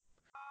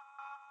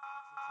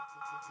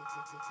Hello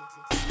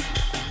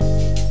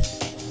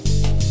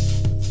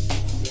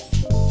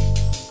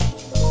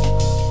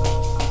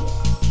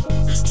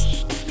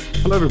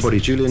everybody,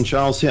 Julian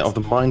Charles here of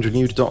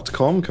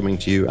themindrenewed.com, coming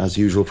to you as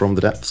usual from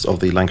the depths of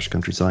the Lancashire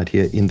countryside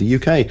here in the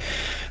UK.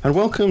 And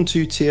welcome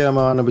to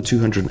TMR number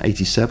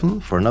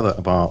 287 for another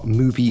of our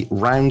movie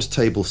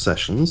roundtable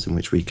sessions in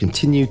which we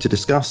continue to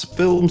discuss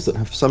films that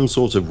have some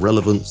sort of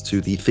relevance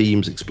to the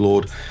themes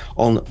explored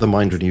on The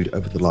Mind Renewed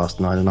over the last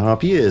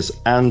 9.5 years.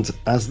 And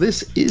as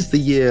this is the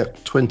year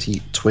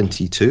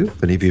 2022,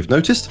 if any of you have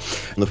noticed,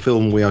 the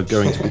film we are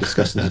going to be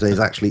discussing today is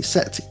actually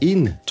set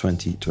in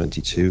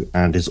 2022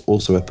 and is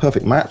also a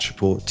perfect match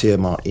for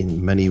TMR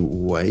in many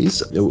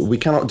ways. We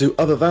cannot do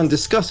other than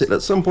discuss it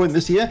at some point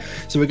this year,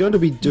 so we're going to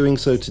be doing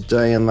so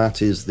today, and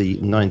that is the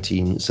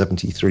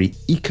 1973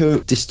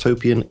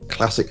 eco-dystopian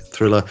classic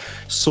thriller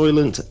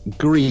Soylent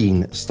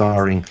Green,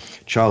 starring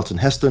Charlton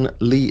Heston,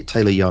 Lee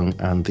Taylor-Young,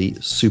 and the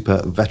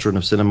super veteran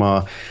of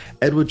cinema,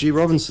 Edward G.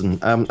 Robinson.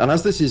 And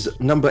as this is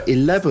number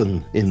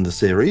 11 in the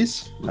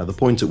series, the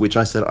point at which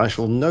I said I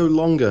shall no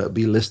longer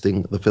be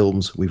listing the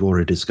films we've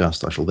already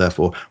discussed, I shall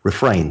therefore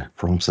refrain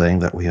from saying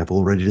that we have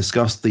already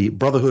discussed The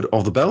Brotherhood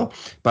of the Bell,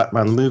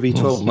 Batman the Movie,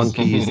 12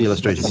 Monkeys, The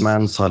Illustrated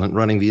Man, Silent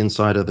Running, The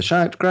Insider, The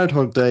Shout,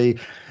 Groundhog Day,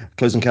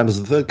 Close Encounters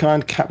of the Third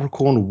Kind,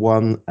 Capricorn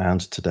 1,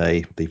 and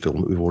today the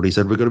film that we've already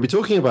said we're going to be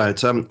talking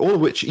about, all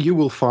of which you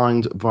will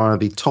find via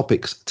the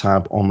Topics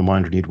tab on the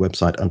Mind Renewed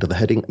website under the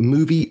heading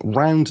Movie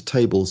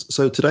Roundtables.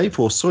 So today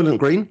for Soylent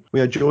Green,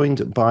 we are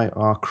joined by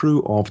our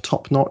crew of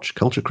top-notch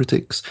culture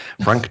critics,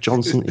 Frank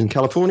Johnson in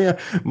California,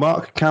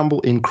 Mark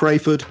Campbell in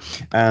Crayford,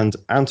 and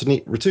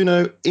Anthony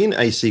Rotuno in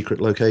a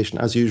secret location,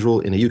 as usual,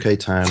 in a UK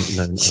town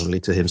known only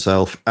to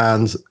himself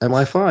and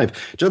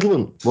MI5.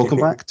 Gentlemen, welcome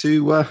back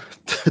to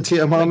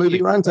TMR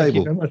Movie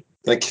Roundtable.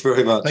 Thank you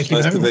very much. Thank you.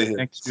 Nice to be here.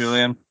 Thanks,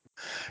 Julian.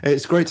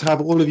 It's great to have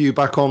all of you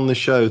back on the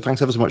show.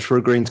 Thanks ever so much for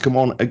agreeing to come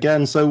on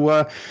again. So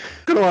I'm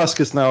going to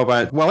ask us now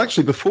about, well,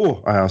 actually,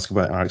 before I ask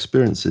about our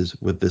experiences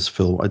with this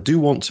film, I do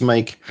want to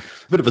make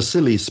a bit of a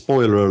silly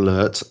spoiler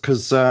alert,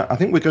 because I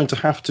think we're going to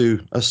have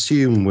to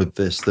assume with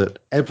this that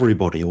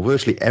everybody, or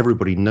virtually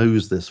everybody,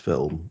 knows this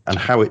film and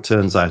how it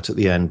turns out at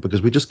the end,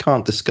 because we just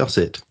can't discuss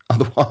it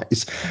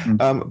otherwise.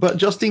 But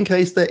just in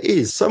case there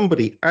is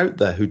somebody out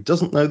there who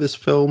doesn't know this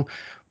film,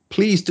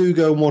 please do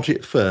go and watch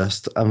it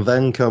first and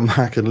then come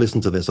back and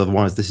listen to this.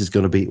 Otherwise, this is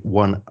going to be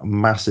one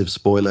massive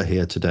spoiler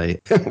here today.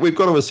 We've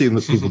got to assume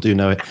that people do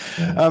know it.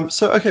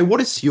 Okay,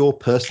 what is your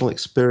personal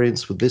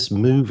experience with this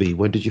movie?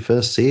 When did you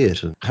first see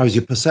it? And how has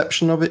your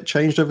perception of it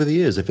changed over the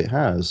years, if it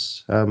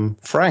has?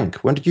 Frank,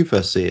 when did you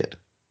first see it?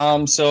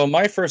 So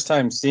my first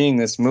time seeing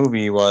this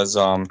movie was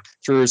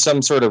through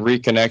some sort of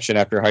reconnection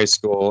after high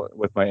school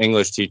with my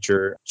English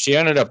teacher. She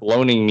ended up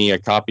loaning me a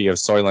copy of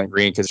Soylent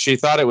Green because she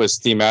thought it was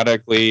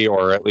thematically,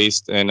 or at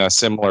least in a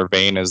similar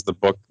vein as the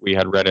book we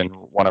had read in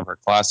one of her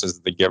classes,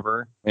 The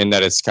Giver, in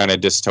that it's kind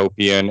of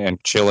dystopian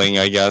and chilling,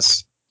 I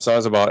guess. So I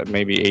was about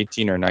maybe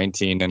 18 or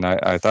 19, and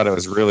I thought it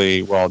was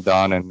really well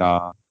done and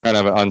kind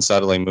of an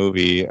unsettling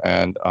movie.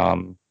 And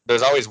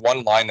there's always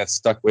one line that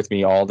stuck with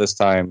me all this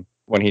time,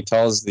 when he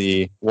tells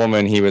the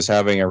woman he was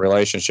having a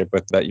relationship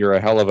with that you're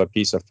a hell of a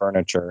piece of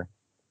furniture.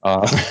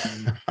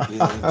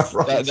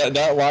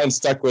 That line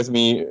stuck with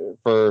me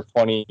for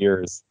 20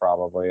 years,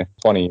 probably.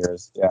 20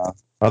 years, yeah.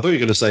 I thought you were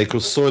going to say,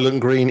 because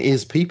Soylent Green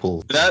is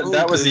people.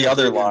 That was the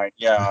other line,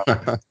 yeah.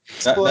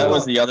 that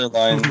was the other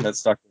line that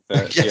stuck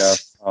with it,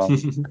 yes. Yeah.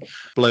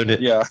 Blown it.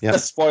 Yeah, yeah.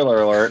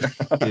 Spoiler alert.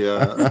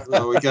 Yeah,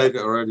 no, we gave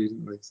it already,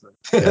 didn't we? So.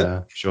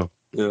 Yeah, sure.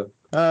 Yeah.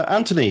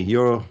 Anthony,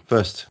 your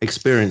first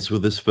experience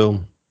with this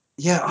film?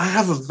 Yeah, I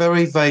have a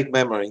very vague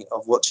memory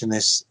of watching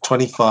this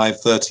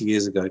 25, 30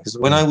 years ago. Because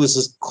when I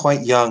was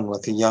quite young,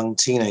 like a young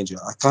teenager,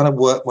 I kind of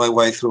worked my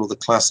way through all the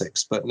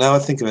classics. But now I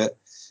think of it,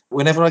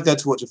 whenever I go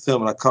to watch a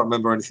film and I can't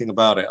remember anything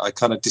about it, I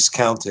kind of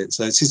discount it.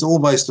 So this is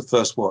almost a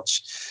first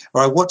watch.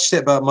 Or I watched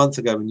it about a month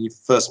ago when you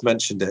first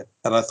mentioned it,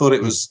 and I thought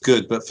it was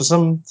good. But for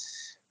some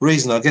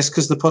reason, I guess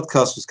because the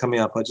podcast was coming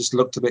up, I just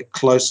looked a bit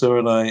closer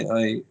and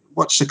I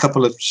watched a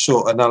couple of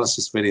short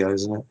analysis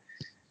videos, and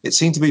it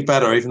seemed to be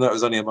better, even though it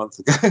was only a month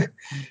ago.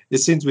 It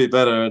seemed to be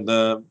better. And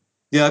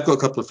yeah, I've got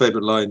a couple of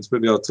favourite lines.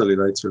 Maybe I'll tell you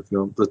later if you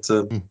want. But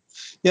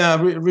yeah, I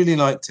really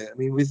liked it. I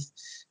mean, with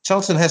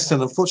Charlton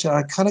Heston, unfortunately,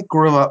 I kind of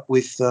grew up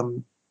with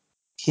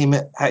him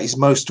at his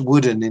most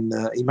wooden.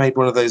 He made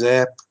one of those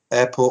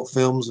airport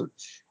films,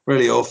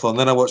 really awful. And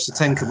then I watched The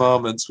Ten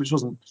Commandments, which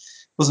wasn't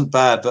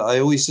bad, but I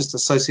always just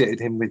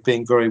associated him with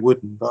being very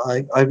wooden.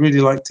 But I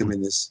really liked him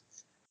in this.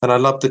 And I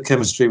loved the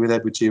chemistry with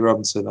Edward G.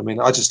 Robinson. I mean,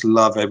 I just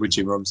love Edward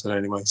G. Robinson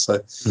anyway. So,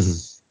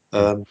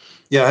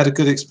 yeah, I had a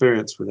good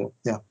experience with it.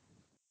 Yeah.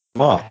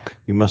 Mark,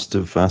 you must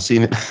have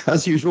seen it,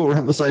 as usual,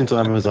 around the same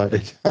time as I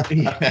did. I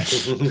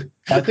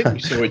think we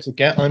saw it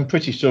together. I'm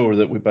pretty sure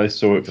that we both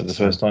saw it for the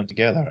first time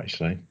together,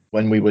 actually,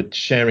 when we were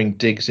sharing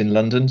digs in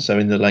London, so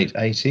in the late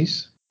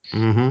 80s.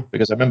 Mm-hmm.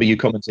 Because I remember you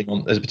commenting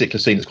on, there's a particular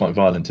scene that's quite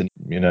violent, and,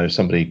 you know,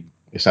 somebody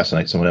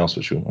assassinates someone else,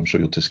 which I'm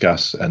sure you'll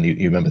discuss, and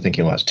you remember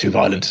thinking, well, it's too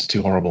violent, it's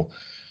too horrible.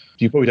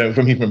 You probably don't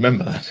even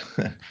remember that.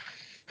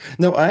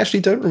 No, I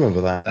actually don't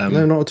remember that.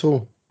 No, not at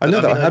all. I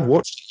know that I had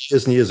watched it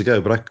years and years ago,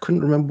 but I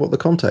couldn't remember what the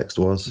context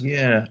was.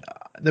 Yeah.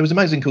 There was a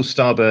magazine called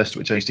Starburst,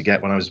 which I used to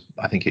get when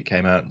I think it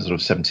came out in sort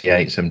of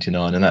 78,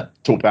 79, and that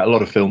talked about a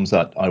lot of films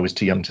that I was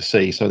too young to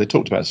see. So they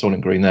talked about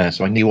Soylent Green there,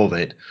 so I knew of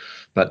it.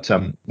 But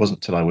it wasn't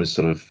until I was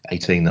sort of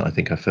 18 that I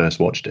think I first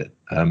watched it.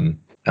 And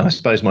I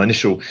suppose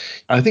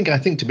I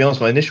think to be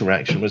honest, my initial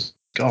reaction was,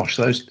 gosh,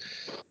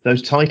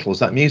 those titles,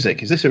 that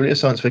music, is this really a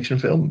science fiction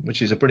film?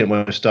 Which is a brilliant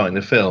way of starting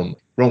the film.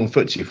 Wrong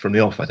foots you from the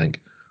off, I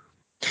think.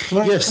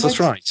 Yes, that's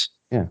right.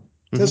 Yeah.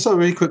 That's a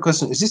really quick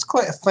question. Is this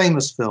quite a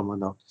famous film or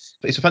not?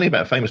 It's funny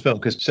about a famous film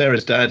because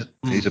Sarah's dad,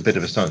 he's a bit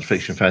of a science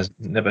fiction fan,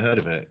 never heard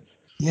of it.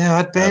 Yeah,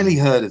 I'd barely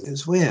heard of it.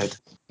 It's weird.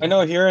 I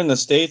know here in the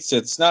States,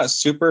 it's not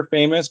super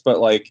famous, but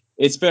like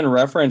it's been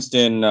referenced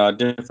in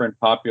different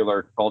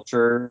popular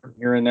culture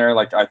here and there.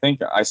 Like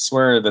I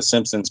swear The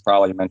Simpsons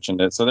probably mentioned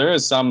it. So there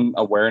is some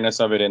awareness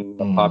of it in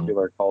the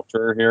popular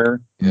culture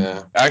here.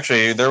 Yeah.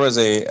 Actually, there was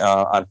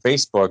on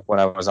Facebook when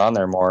I was on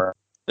there more,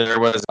 there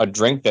was a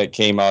drink that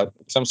came out,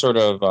 some sort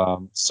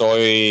of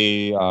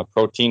soy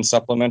protein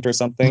supplement or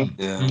something.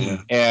 Yeah.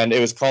 And it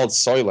was called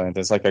Soylent.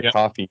 It's like a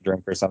coffee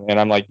drink or something. And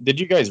I'm like, did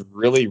you guys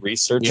really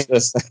research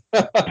this?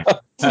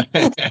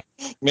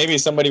 Maybe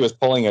somebody was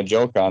pulling a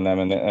joke on them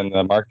and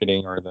the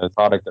marketing or the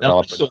product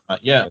developer.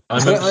 I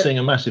remember seeing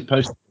a massive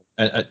poster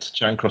at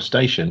Charing Cross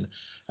Station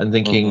and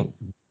thinking,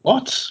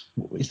 what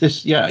is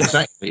this? Yeah,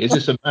 exactly. Is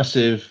this a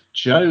massive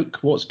joke?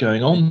 What's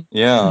going on?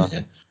 Yeah.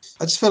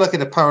 I just feel like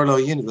in a parallel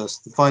universe,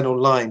 the final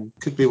line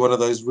could be one of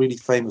those really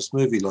famous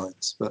movie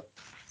lines, but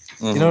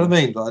you know what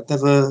I mean? But I'd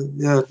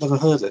never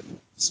heard it.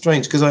 It's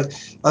strange because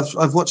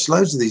I've watched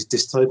loads of these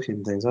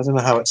dystopian things. I don't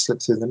know how it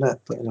slipped through the net,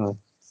 but anyway.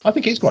 I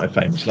think it's quite a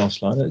famous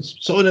last line. It's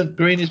Soylent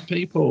Green is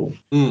people.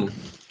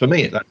 For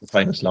me, that's a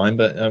famous line,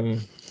 but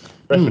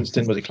referenced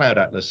in, was it Cloud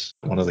Atlas?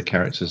 One of the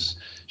characters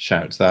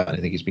shouts that. I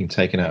think he's been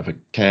taken out of a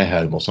care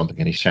home or something,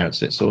 and he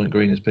shouts it, Soylent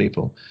Green is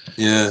people.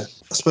 Yeah.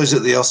 I suppose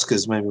at the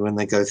Oscars, maybe when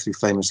they go through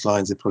famous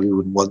lines, they probably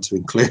wouldn't want to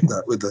include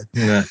that, would they?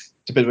 Yeah.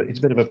 It's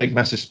a bit of a big,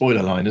 massive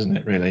spoiler line, isn't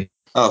it, really?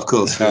 Oh, of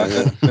course. Yeah.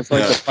 It's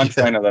like the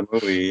punchline of the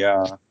movie,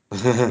 yeah.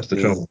 That's the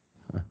trouble.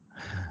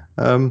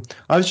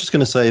 I was just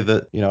going to say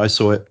that, I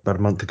saw it about a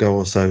month ago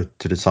or so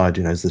to decide,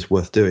 is this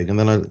worth doing? And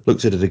then I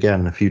looked at it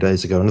again a few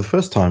days ago. And the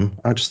first time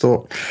I just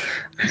thought,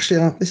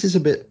 actually, this is a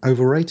bit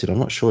overrated. I'm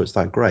not sure it's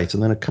that great.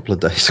 And then a couple of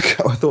days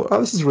ago, I thought,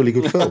 this is a really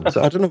good film.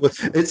 So I don't know.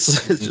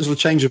 It's just a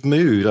change of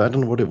mood. I don't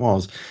know what it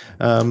was.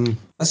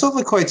 I sort of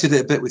equated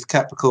it a bit with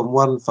Capricorn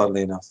 1,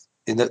 funnily enough,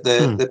 in that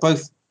they're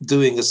both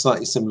doing a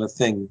slightly similar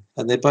thing.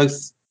 And they're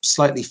both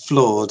slightly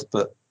flawed,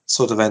 but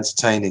sort of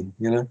entertaining,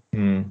 I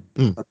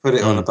put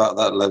it on about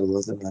that level,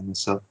 I think,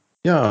 myself.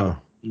 Yeah.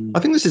 I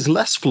think this is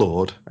less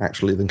flawed,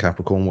 actually, than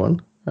Capricorn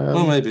 1.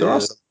 Maybe.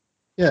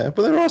 But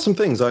there are some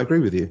things, I agree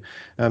with you.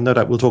 No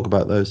doubt we'll talk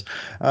about those.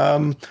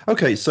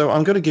 Okay, so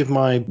I'm going to give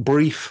my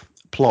brief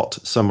plot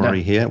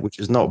summary here, which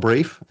is not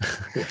brief.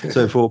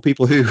 So for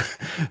people who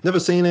never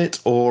seen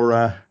it,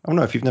 or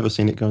if you've never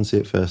seen it, go and see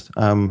it first.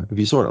 If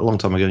you saw it a long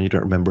time ago and you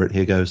don't remember it,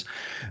 here goes.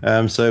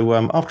 So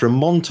after a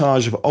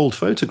montage of old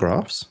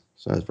photographs,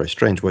 so that's a very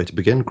strange way to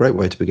begin, great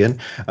way to begin,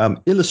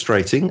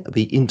 illustrating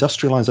the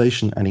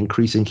industrialization and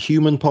increasing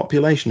human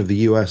population of the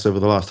US over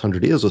the last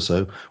 100 years or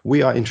so,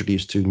 we are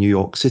introduced to New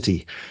York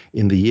City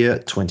in the year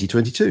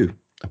 2022,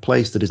 a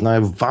place that is now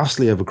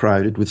vastly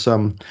overcrowded with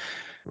some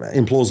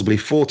implausibly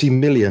 40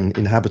 million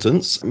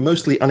inhabitants,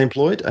 mostly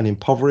unemployed and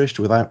impoverished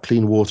without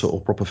clean water or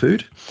proper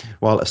food,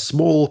 while a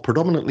small,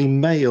 predominantly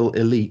male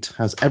elite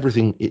has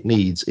everything it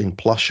needs in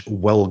plush,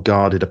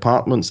 well-guarded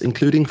apartments,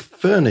 including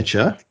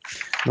furniture,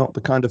 not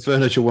the kind of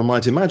furniture one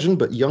might imagine,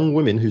 but young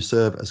women who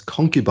serve as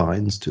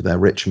concubines to their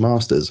rich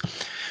masters.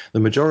 The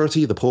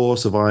majority, the poor,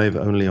 survive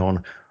only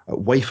on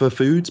wafer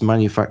foods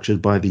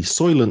manufactured by the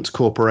Soylent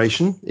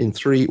Corporation in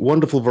 3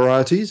 wonderful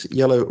varieties,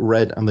 yellow,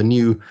 red, and the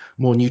new,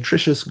 more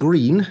nutritious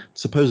green,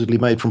 supposedly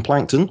made from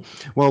plankton,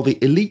 while the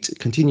elite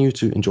continue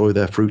to enjoy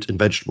their fruit and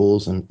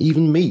vegetables and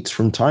even meat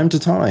from time to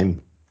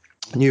time.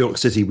 New York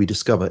City, we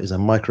discover, is a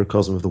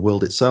microcosm of the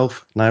world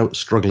itself, now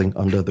struggling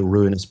under the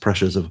ruinous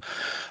pressures of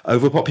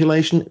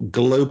overpopulation,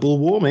 global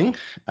warming,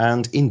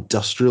 and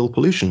industrial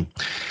pollution.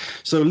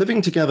 So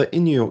living together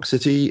in New York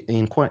City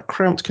in quite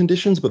cramped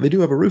conditions, but they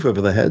do have a roof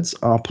over their heads,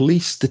 are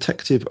police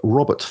detective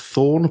Robert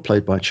Thorne,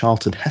 played by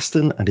Charlton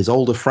Heston, and his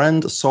older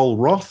friend Sol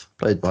Roth,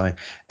 played by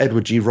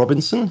Edward G.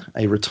 Robinson,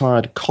 a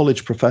retired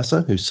college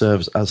professor who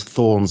serves as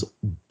Thorne's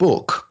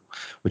book,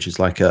 which is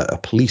like a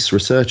police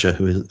researcher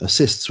who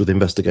assists with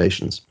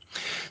investigations.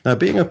 Now,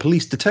 being a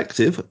police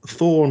detective,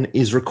 Thorne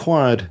is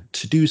required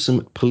to do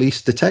some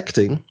police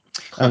detecting,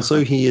 and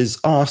so he is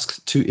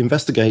asked to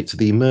investigate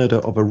the murder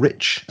of a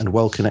rich and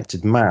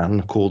well-connected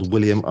man called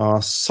William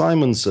R.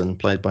 Simonson,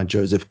 played by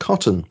Joseph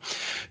Cotton,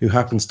 who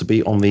happens to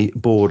be on the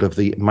board of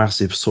the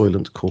massive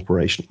Soylent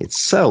Corporation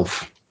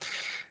itself.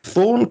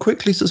 Thorne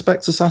quickly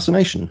suspects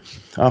assassination.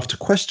 After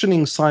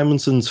questioning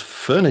Simonson's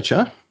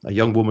furniture, a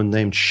young woman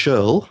named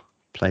Shirl,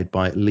 played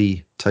by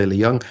Lee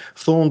Taylor-Young,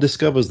 Thorne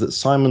discovers that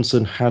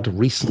Simonson had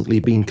recently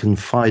been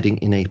confiding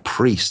in a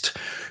priest,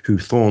 who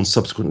Thorne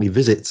subsequently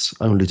visits,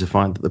 only to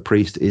find that the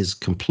priest is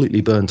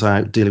completely burnt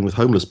out dealing with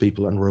homeless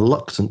people and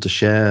reluctant to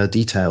share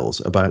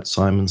details about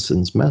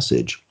Simonson's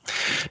message.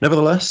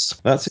 Nevertheless,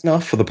 that's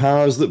enough for the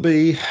powers that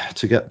be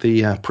to get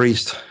the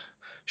priest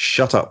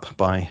shut up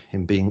by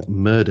him being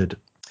murdered.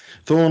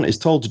 Thorne is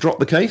told to drop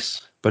the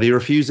case, but he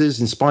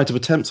refuses in spite of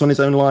attempts on his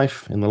own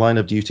life. In the line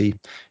of duty,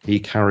 he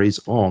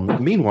carries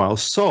on. Meanwhile,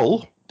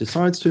 Sol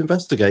decides to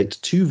investigate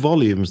 2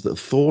 volumes that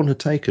Thorne had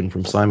taken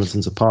from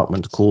Simonson's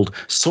apartment called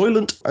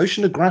Soylent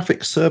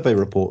Oceanographic Survey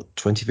Report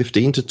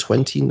 2015 to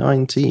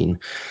 2019.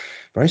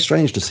 Very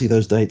strange to see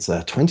those dates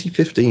there,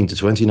 2015 to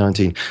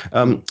 2019.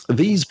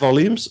 These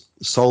volumes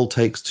Sol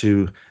takes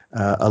to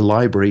a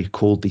library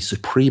called the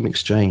Supreme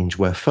Exchange,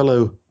 where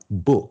fellow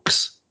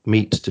books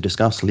meet to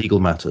discuss legal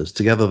matters.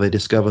 Together they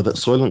discover that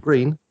Soylent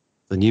Green,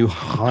 the new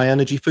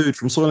high-energy food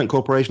from Soylent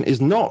Corporation,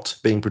 is not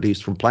being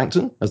produced from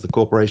plankton, as the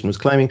corporation was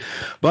claiming,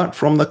 but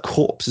from the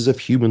corpses of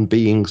human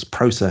beings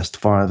processed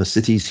via the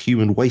city's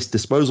human waste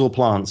disposal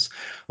plants.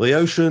 The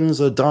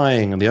oceans are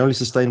dying, and the only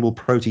sustainable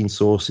protein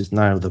source is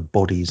now the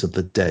bodies of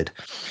the dead.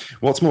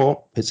 What's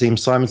more, it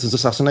seems Simonson's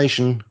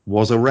assassination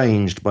was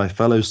arranged by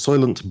fellow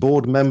Soylent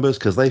board members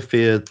because they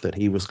feared that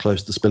he was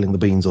close to spilling the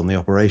beans on the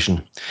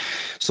operation.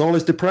 Sol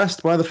is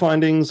depressed by the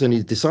findings, and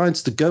he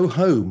decides to go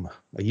home,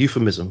 a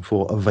euphemism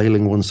for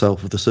availing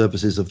oneself of the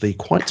services of the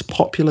quite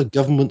popular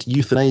government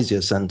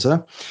euthanasia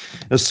centre.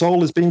 As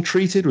Sol is being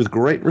treated with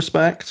great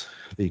respect,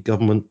 the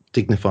government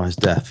dignifies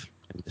death.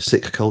 In the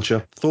sick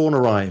culture, Thorne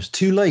arrives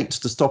too late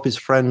to stop his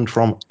friend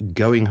from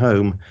going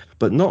home,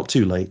 but not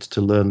too late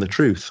to learn the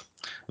truth.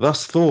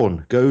 Thus,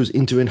 Thorne goes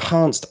into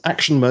enhanced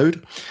action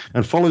mode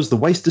and follows the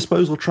waste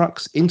disposal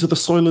trucks into the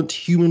Soylent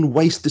human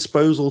waste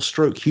disposal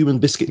 / human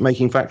biscuit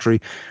making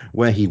factory,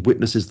 where he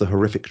witnesses the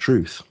horrific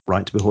truth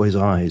right before his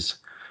eyes.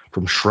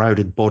 From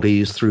shrouded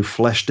bodies through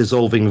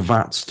flesh-dissolving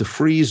vats to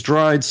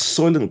freeze-dried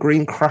Soylent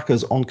Green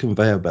crackers on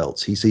conveyor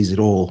belts, he sees it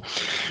all.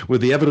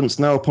 With the evidence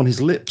now upon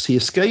his lips, he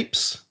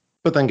escapes,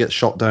 but then gets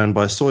shot down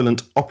by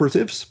Soylent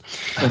operatives.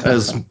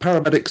 As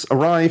paramedics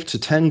arrive to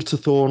tend to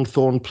Thorne,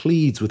 Thorne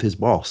pleads with his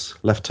boss,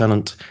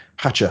 Lieutenant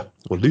Hatcher,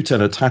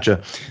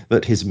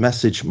 that his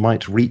message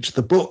might reach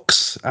the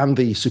books and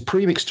the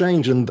Supreme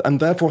Exchange and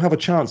therefore have a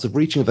chance of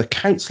reaching the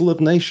Council of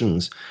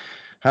Nations.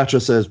 Hatcher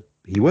says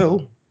he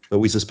will, but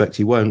we suspect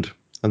he won't,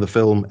 and the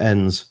film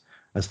ends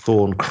as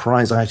Thorne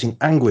cries out in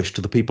anguish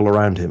to the people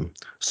around him.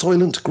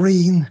 Soylent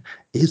Green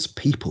is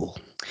people.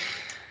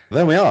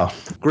 There we are.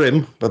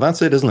 Grim, but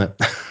that's it, isn't it?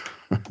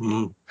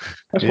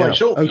 That's quite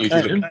short.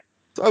 Okay.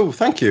 Oh,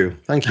 thank you.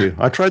 Thank you.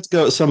 I tried to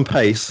go at some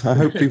pace. I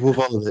hope people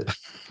followed it.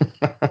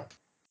 That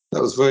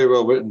was very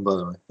well written, by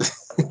the way.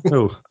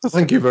 Oh,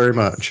 thank you very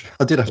much.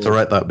 I did have to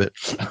write that bit.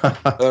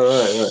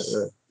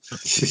 Right.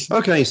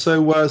 Okay,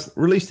 so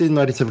released in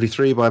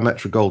 1973 by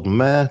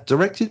Metro-Goldwyn-Mayer,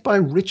 directed by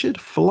Richard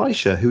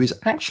Fleischer, who is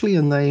actually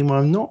a name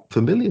I'm not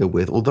familiar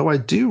with, although I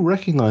do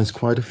recognise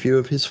quite a few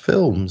of his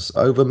films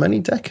over many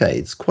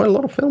decades. Quite a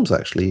lot of films,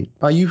 actually.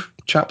 Are you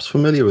chaps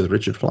familiar with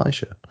Richard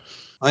Fleischer?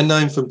 I know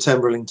him from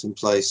 10 Burlington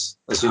Place.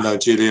 As you know,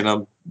 Julian,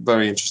 I'm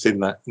very interested in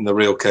that, in the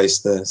real case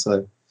there.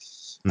 So,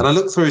 and I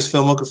looked through his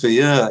filmography.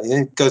 Yeah,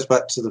 it goes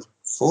back to the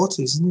 40s,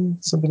 isn't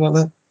it? Something like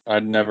that.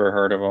 I'd never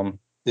heard of him.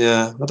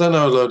 Yeah, I don't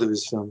know a load of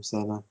his films,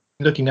 though. No.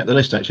 Looking at the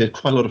list, actually,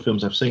 quite a lot of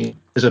films I've seen.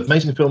 There's an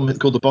amazing film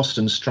called The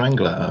Boston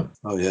Strangler.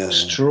 Oh, yeah.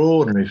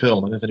 Extraordinary film.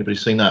 I don't know if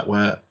anybody's seen that,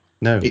 where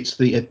it's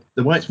the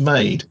way it's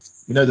made.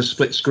 You know, the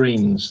split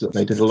screens that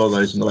they did a lot of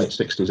those in the late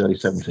 60s, early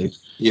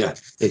 70s? Yeah.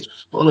 It's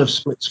full of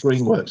split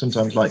screen work,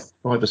 sometimes like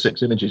 5 or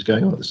 6 images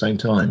going on at the same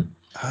time.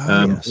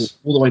 Yes.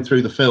 All the way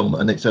through the film,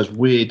 and it says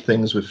weird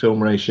things with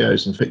film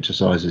ratios and picture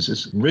sizes.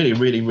 It's really,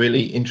 really,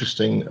 really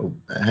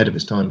interesting, ahead of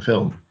its time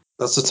film.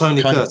 That's the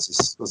Tony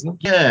Curtis, wasn't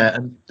it? Yeah,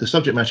 and the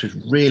subject matter is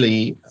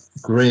really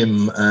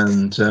grim,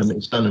 and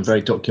it's done in a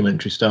very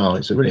documentary style.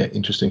 It's a really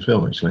interesting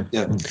film, actually.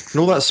 Yeah. And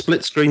all that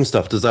split screen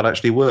stuff, does that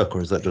actually work,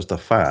 or is that just a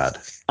fad?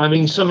 I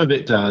mean, some of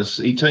it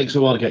does. It takes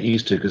a while to get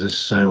used to because there's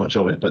so much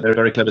of it. But there are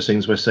very clever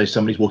scenes where, say,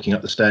 somebody's walking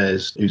up the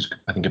stairs who's,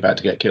 I think, about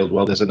to get killed.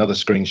 Well, there's another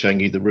screen showing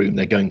you the room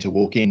they're going to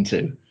walk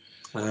into.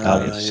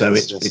 So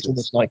it's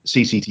almost like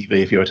CCTV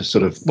if you were to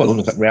sort of,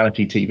 almost like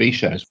reality TV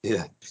shows.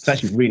 Yeah. It's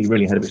actually really,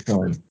 really ahead of its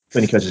time.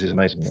 Tony Curtis is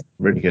amazing.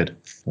 Really good.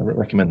 I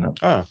recommend that.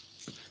 Ah,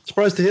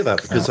 surprised to hear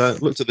that, because I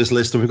looked at this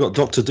list and we've got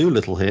Dr.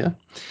 Dolittle here.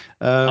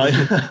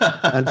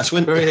 And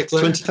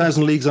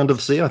 20,000 Leagues Under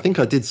the Sea. I think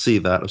I did see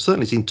that. I've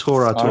certainly seen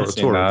Tora,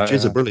 which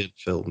is a brilliant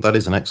film. That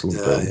is an excellent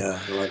film. Yeah,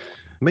 I like that.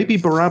 Maybe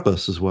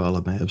Barabbas as well,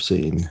 I may have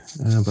seen.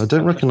 But I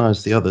don't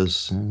recognise the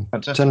others.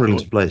 10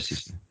 Rooms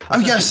Place. Oh,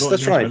 yes,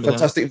 that's right.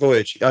 Fantastic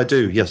Voyage. I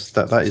do, yes.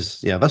 That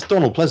is, that's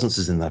Donald Pleasance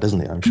is in that,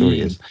 isn't he? I'm sure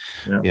he is.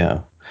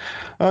 Yeah.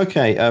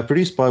 Okay,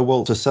 produced by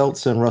Walter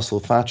Seltzer and Russell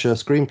Thatcher,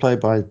 screenplay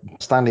by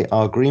Stanley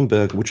R.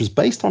 Greenberg, which was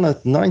based on a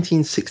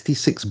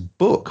 1966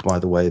 book, by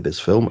the way, this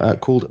film,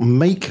 called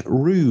Make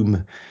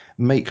Room,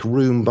 Make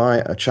Room by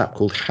a chap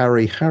called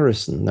Harry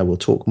Harrison. Now, we'll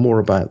talk more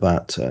about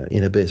that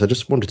in a bit. I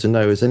just wanted to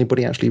know, has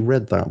anybody actually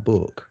read that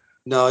book?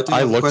 No,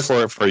 I looked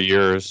for it for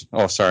years.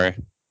 Oh, sorry.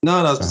 No,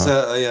 I was going to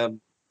say,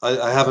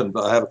 I haven't,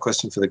 but I have a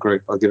question for the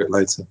group. I'll give it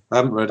later. I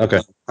haven't read it.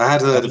 Okay. I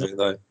had heard of it,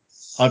 though.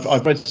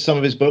 I've read some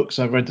of his books.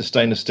 I've read the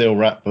Stainless Steel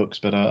Rat books,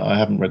 but I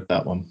haven't read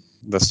that one.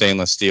 The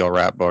Stainless Steel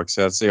Rat books.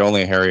 That's the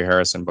only Harry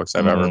Harrison books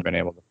I've ever been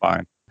able to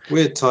find.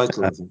 Weird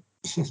title, I think.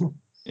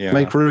 Yeah.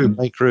 Make Room.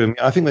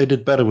 I think they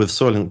did better with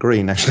Soylent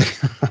Green, actually.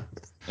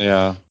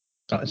 Yeah.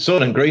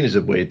 Soylent Green is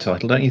a weird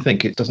title, don't you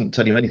think? It doesn't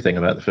tell you anything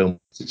about the film.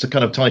 It's a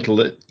kind of title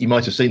that you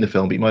might have seen the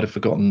film, but you might have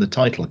forgotten the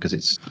title because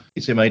it's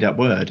a made-up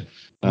word.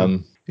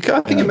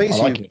 I think it makes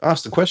you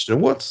ask the question,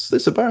 what's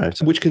this about?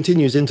 Which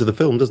continues into the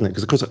film, doesn't it?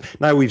 Because, of course,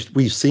 now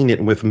we've seen it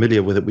and we're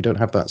familiar with it. We don't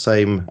have that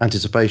same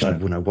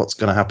anticipation of what's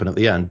going to happen at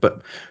the end.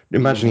 But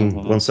imagining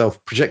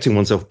projecting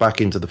oneself back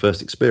into the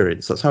first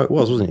experience, that's how it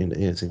was, wasn't it?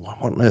 You think,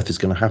 what on earth is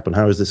going to happen?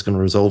 How is this going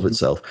to resolve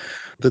itself?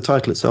 The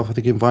title itself, I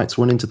think, invites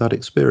one into that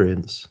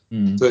experience.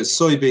 So it's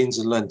soybeans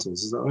and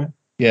lentils, is that right?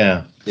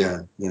 Yeah.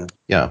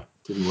 Yeah.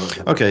 Didn't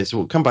work. Okay, so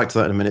we'll come back to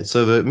that in a minute.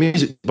 So the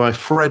music by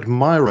Fred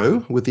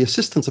Myrow, with the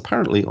assistance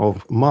apparently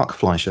of Mark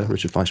Fleischer,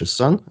 Richard Fleischer's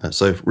son.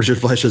 So Richard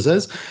Fleischer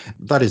says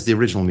that is the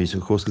original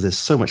music, of course, because there's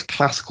so much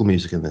classical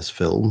music in this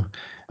film.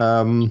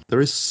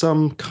 There is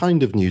some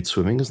kind of nude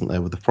swimming, isn't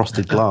there, with the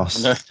frosted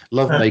glass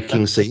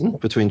lovemaking scene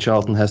between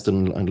Charlton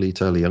Heston and Lee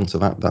Turley-Young, so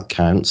that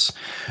counts.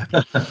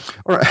 All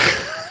right.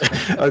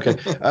 Okay.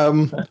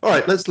 All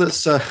right.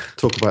 Let's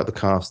talk about the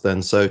cast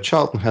then. So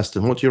Charlton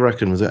Heston, what do you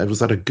reckon? Was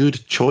that a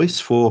good choice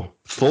for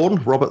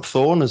Robert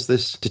Thorne, as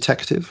this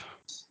detective?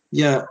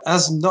 Yeah,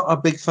 as not a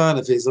big fan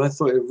of his, I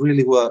thought it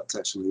really worked,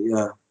 actually.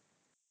 Yeah.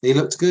 He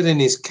looked good in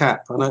his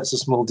cap. I know it's a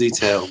small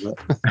detail, but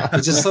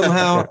he just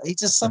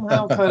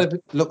somehow kind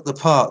of looked the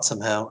part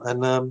somehow.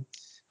 And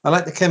I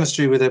like the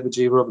chemistry with Edward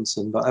G.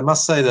 Robinson. But I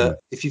must say that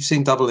if you've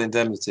seen Double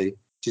Indemnity,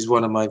 which is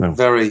one of my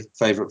very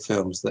favourite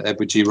films that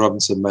Edward G.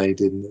 Robinson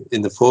made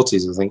in the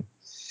 40s, I think,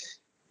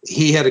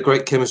 he had a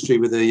great chemistry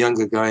with a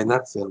younger guy in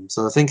that film.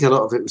 So I think a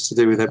lot of it was to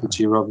do with Edward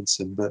G.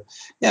 Robinson. But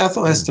yeah, I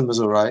thought Heston was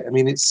all right. I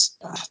mean, it's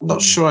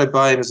not sure I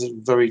buy him as a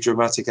very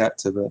dramatic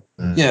actor, but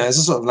yeah, as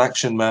a sort of an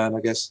action man, I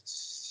guess.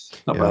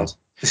 Not bad.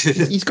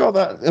 He's got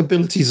that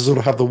ability to sort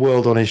of have the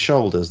world on his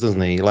shoulders,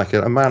 doesn't he? Like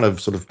a man of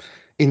sort of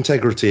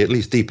integrity, at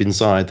least deep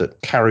inside,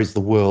 that carries the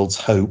world's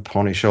hope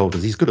on his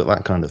shoulders. He's good at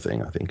that kind of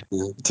thing, I think.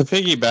 To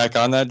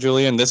piggyback on that,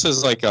 Julian, this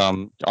is like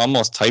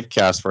almost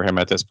typecast for him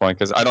at this point,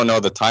 because I don't know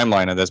the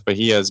timeline of this, but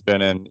he has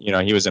been in,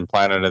 he was in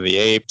Planet of the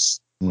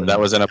Apes.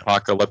 That was an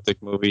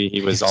apocalyptic movie.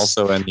 He was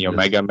also in the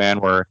Omega Man,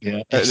 where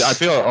I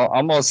feel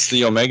almost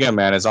the Omega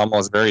Man is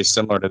almost very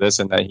similar to this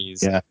in that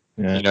he's,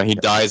 he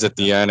dies at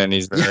the end and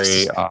he's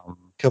very,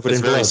 covered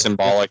in very blood.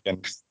 Symbolic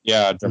and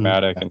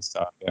dramatic and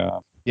stuff. Yeah.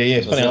 Yeah,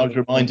 it's funny. I was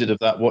reminded of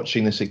that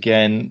watching this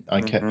again.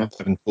 I kept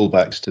having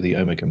callbacks to the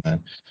Omega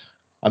Man.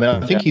 I mean,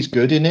 I think he's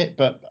good in it,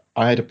 but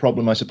I had a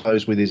problem, I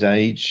suppose, with his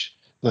age.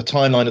 The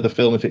timeline of the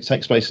film, if it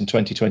takes place in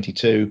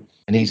 2022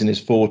 and he's in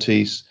his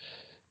 40s,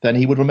 then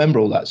he would remember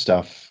all that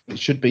stuff. It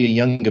should be a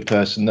younger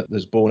person that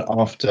was born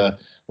after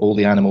all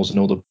the animals and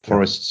all the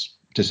forests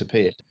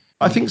disappeared.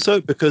 I think so,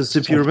 because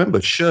if you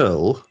remember,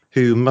 Shirl,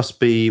 who must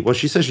be, well,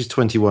 she says she's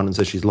 21 and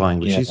says she's lying,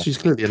 but she's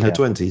clearly in her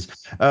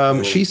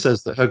 20s. She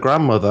says that her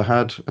grandmother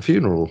had a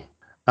funeral.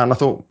 And I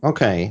thought,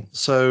 okay,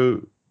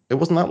 so it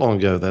wasn't that long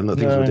ago then that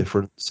things were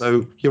different.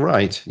 So you're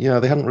right. Yeah,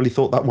 they hadn't really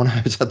thought that one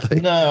out, had they?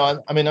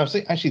 No, I mean, I was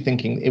actually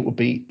thinking it would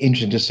be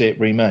interesting to see it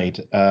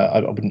remade. I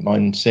wouldn't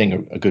mind seeing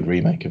a good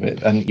remake of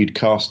it. And you'd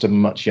cast a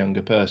much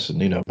younger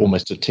person,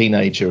 almost a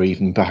teenager,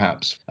 even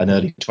perhaps an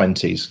early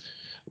 20s.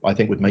 I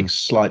think would make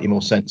slightly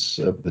more sense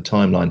of the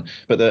timeline.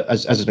 But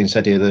as has been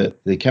said here,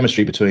 the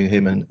chemistry between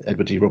him and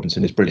Edward G.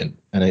 Robinson is brilliant,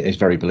 and it's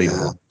very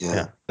believable.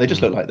 Yeah. They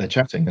just look like they're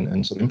chatting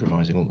and sort of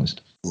improvising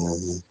almost.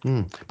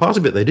 Part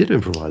of it they did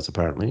improvise,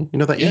 apparently.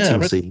 That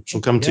eating scene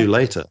we'll come to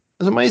later. It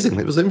was amazing.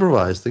 It was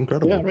improvised.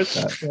 Incredible. Yeah, I read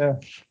that. Yeah.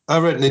 I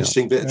read an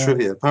interesting bit of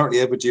trivia. Apparently,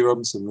 Edward G.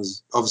 Robinson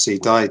he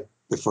died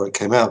before it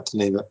came out,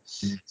 didn't he? But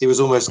he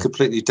was almost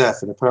completely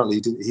deaf, and apparently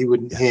he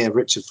wouldn't hear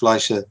Richard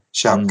Fleischer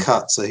shout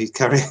cut, so he'd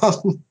carry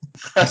on.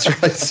 That's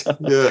right.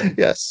 Yeah.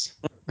 Yes.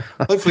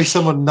 Hopefully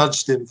someone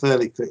nudged him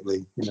fairly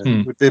quickly.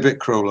 It would be a bit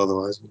cruel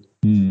otherwise.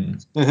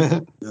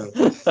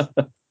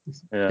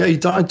 Yeah, he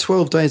died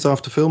 12 days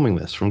after filming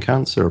this from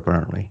cancer,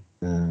 apparently.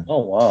 Oh,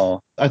 wow.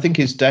 I think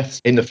his death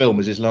in the film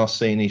was his last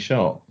scene he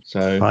shot.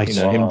 So,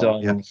 him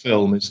dying in the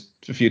film is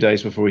a few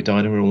days before he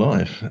died in real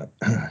life.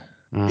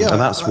 And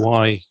that's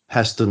why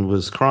Heston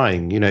was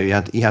crying. He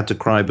had to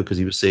cry because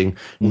he was seeing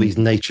all these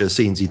nature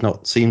scenes he'd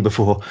not seen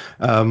before.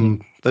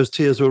 Those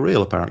tears were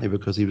real, apparently,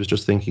 because he was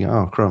just thinking,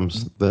 oh,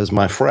 crumbs, there's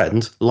my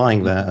friend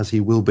lying there, as he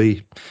will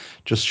be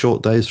just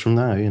short days from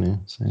now,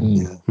 So,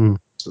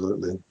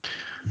 Absolutely.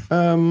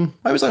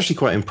 I was actually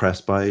quite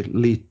impressed by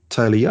Lee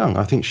Taylor-Young.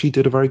 I think she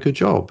did a very good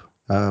job.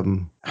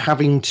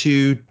 Having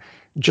to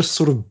just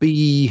sort of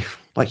be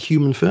like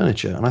human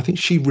furniture. And I think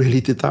she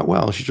really did that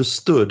well. She just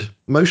stood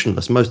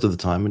motionless most of the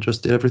time and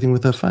just did everything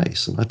with her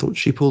face. And I thought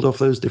she pulled off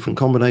those different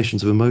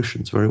combinations of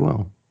emotions very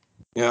well.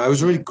 Yeah, I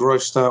was really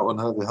grossed out on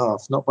her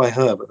behalf, not by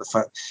her, but the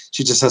fact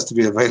she just has to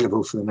be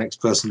available for the next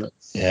person.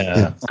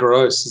 Yeah.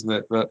 Gross, isn't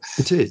it? But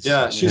it is.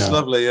 Yeah, she's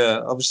lovely. Yeah,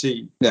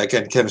 obviously,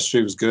 again,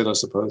 chemistry was good, I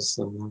suppose.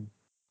 And,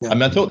 I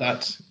mean, I thought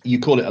that you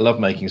call it a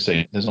lovemaking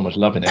scene. There's not much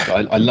love in it,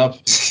 but I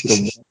love.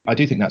 I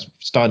do think that's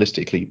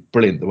stylistically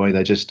brilliant. The way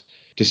they're just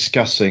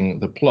discussing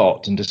the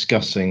plot and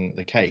discussing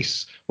the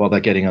case while they're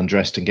getting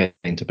undressed and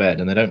getting to bed,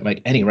 and they don't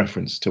make any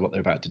reference to what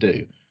they're about to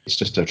do. It's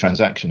just a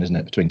transaction, isn't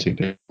it, between two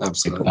people?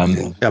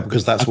 Absolutely. Yeah,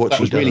 because that's what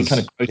she was does. really kind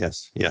of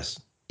yes.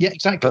 Yeah,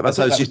 exactly. But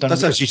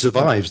that's how she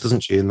survives,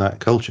 doesn't she, in that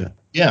culture?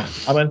 Yeah,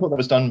 I mean, I thought that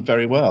was done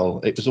very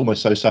well. It was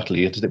almost so subtly.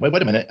 You had to think, wait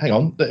a minute, hang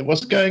on,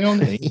 what's going on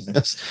here?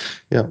 Yes.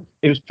 Yeah.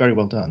 It was very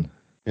well done.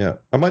 Yeah.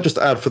 I might just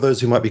add, for those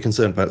who might be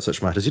concerned about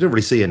such matters, you don't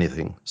really see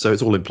anything, so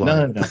it's all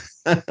implied. No.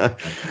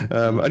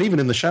 And even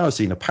in the shower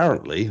scene,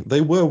 apparently,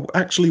 they were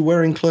actually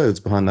wearing clothes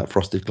behind that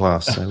frosted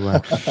glass.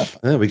 So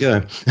there we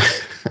go.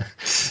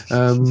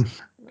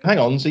 Hang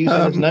on, so you said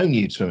there's no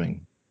nude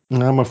swimming?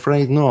 I'm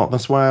afraid not.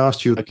 That's why I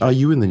asked you, Are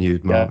you in the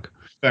nude, Mark? Yeah.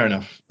 Fair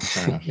enough.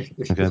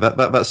 Okay,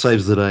 that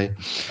saves the day.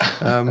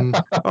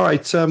 All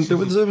right,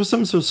 there were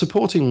some sort of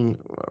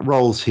supporting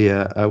roles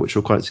here, which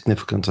were quite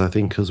significant, I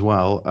think, as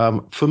well.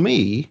 For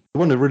me, the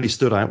one that really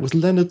stood out was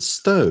Leonard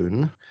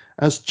Stone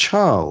as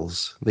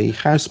Charles, the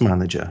house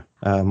manager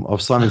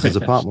of Simonson's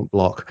apartment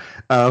block.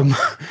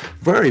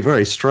 Very,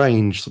 very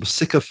strange, sort of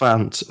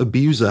sycophant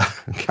abuser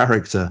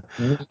character.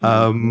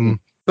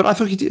 But I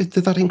thought he did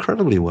that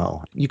incredibly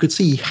well. You could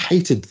see he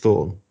hated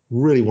Thorne,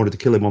 really wanted to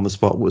kill him on the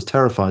spot, was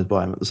terrified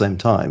by him at the same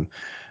time.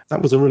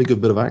 That was a really good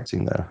bit of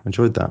acting there.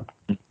 Enjoyed that.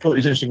 I thought it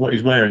was interesting what he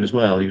was wearing as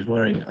well. He was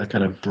wearing a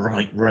kind of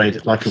bright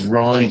red, like a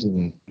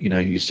riding,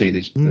 you see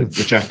these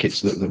the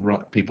jackets that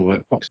the people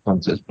wear, fox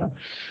hunters. But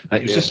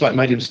it was just like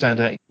made him stand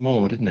out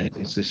more, didn't it?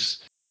 It's this.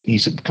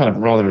 He's kind of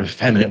rather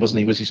effeminate, wasn't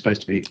he? Was he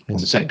supposed to be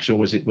homosexual?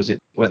 Was it?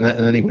 And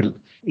then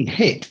he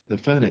hit the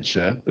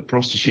furniture, the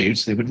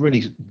prostitutes. They would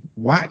really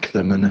whack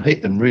them and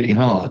hit them really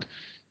hard.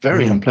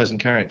 Very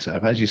unpleasant character,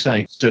 but as you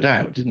say, stood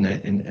out, didn't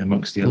it, in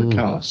amongst the other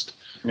cast?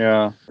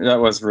 Yeah, that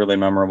was really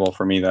memorable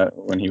for me. That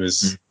when he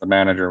was the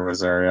manager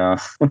was there, yeah.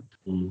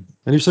 And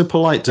he was so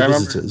polite to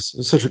visitors.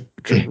 It's such a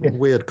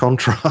weird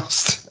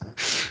contrast.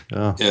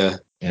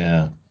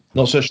 Yeah.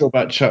 Not so sure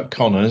about Chuck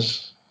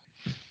Connors.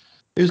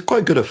 He was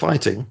quite good at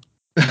fighting.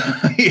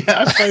 Yeah,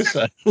 I suppose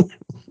so.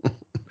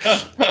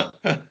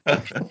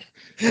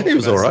 He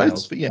was all right.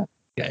 But yeah,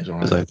 he was all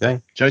right. It was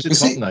okay.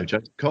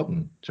 Joseph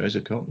Cotton.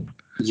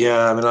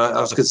 Yeah, I mean,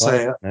 I was going to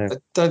say, I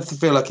don't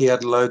feel like he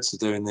had loads to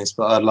do in this,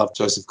 but I love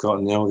Joseph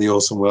Cotton, all the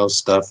Orson Welles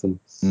stuff. And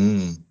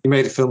he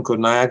made a film called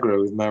Niagara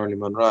with Marilyn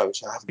Monroe,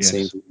 which I haven't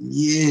seen for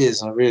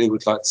years. I really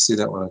would like to see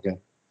that one again.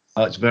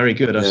 Oh, it's very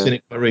good. I've seen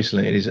it quite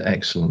recently. It is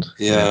excellent.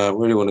 Yeah, I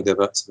really want to go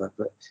back to that.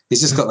 But he's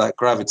just got that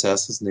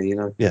gravitas, hasn't he?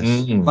 Yes.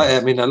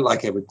 I mean,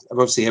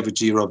 obviously Edward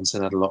G.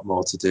 Robinson had a lot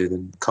more to do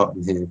than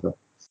Cotton here, but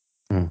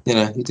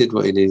he did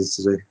what he needed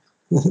to do.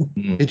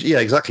 Yeah,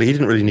 exactly. He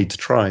didn't really need to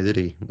try, did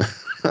he?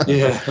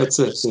 Yeah, that's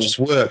it. It just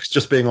works.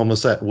 Just being on the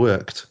set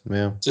worked.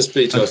 Yeah. Just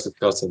be Joseph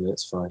Cotton.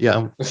 It's fine.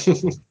 Yeah.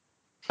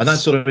 And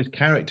that's sort of his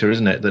character,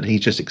 isn't it? That he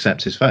just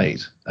accepts his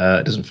fate.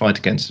 Doesn't fight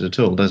against it at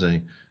all, does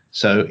he?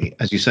 So,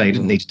 as you say, he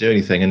didn't need to do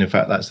anything. And in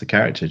fact, that's the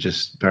character,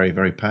 just very,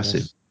 very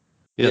passive.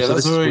 Yeah, so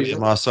this is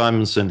William R.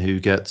 Simonson who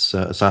gets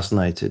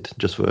assassinated,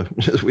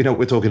 we know what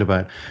we're talking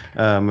about.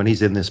 And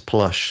he's in this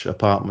plush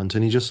apartment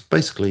and he just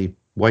basically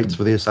waits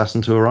for the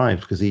assassin to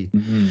arrive because he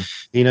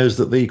knows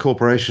that the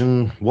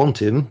corporation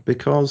want him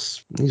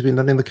because he's been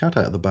letting the cat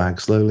out of the bag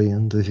slowly,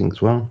 and he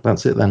thinks, well,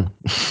 that's it then.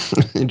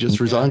 He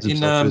just resigns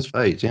himself to his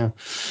fate.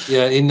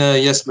 Yeah, in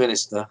Yes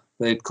Minister,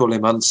 they'd call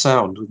him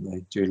unsound, wouldn't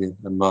they, Julian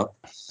and Mark?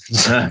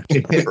 Right.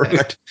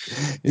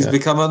 He's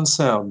become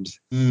unsound.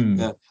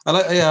 Yeah,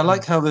 I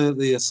like how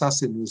the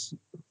assassin was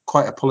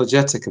quite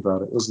apologetic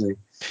about it, wasn't he?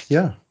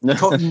 Yeah.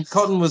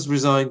 Cotton was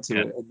resigned to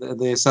it, and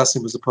the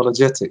assassin was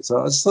apologetic.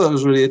 So I just thought it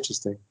was really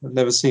interesting. I've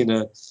never seen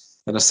an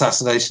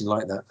assassination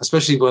like that,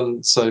 especially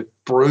one so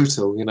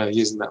brutal.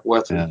 Using that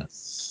weapon. Yeah.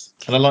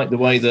 And I like the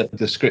way that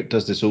the script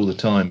does this all the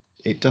time.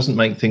 It doesn't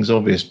make things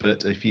obvious,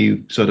 but if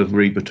you sort of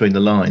read between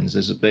the lines,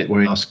 there's a bit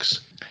where he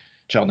asks.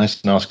 Charlton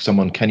Heston asks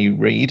someone, can you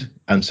read?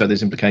 And so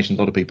there's implications.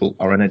 A lot of people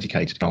are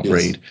uneducated, can't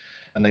read.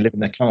 And they live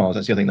in their cars.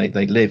 That's the other thing.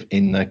 They live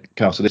in their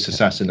car. So this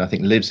assassin, I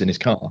think, lives in his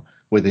car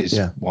with his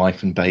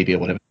wife and baby or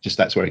whatever. Just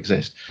that's where it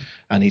exists.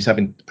 And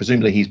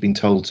presumably he's been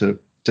told to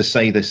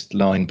say this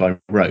line by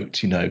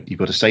rote. You've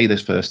got to say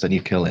this first, then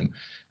you kill him.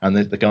 And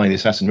the guy, the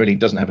assassin, really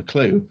doesn't have a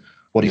clue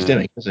what he's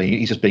doing. So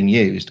he's just being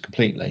used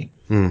completely.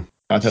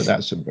 I thought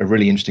that's a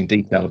really interesting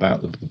detail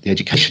about the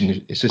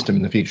education system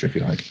in the future, if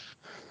you like.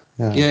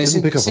 Yeah, it's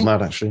pick up on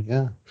that actually.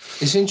 Yeah,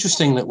 it's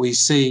interesting that we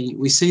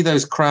see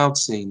those crowd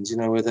scenes,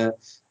 where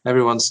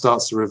everyone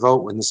starts to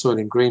revolt when the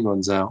Soylent Green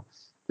runs out,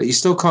 but you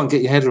still can't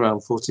get your head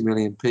around 40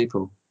 million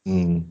people.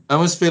 I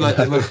almost feel like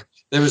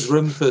there was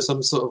room for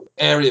some sort of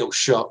aerial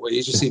shot where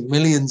you just see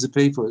millions of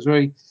people.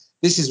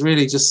 This is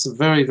really just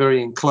very,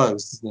 very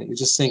enclosed, isn't it? You're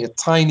just seeing a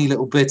tiny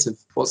little bit of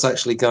what's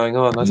actually going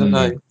on. I don't know.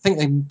 I think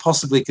they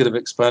possibly could have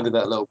expanded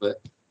that a little bit.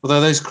 Although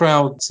those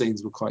crowd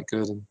scenes were quite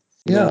good. And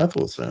I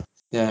thought so.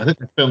 Yeah. I think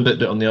they filmed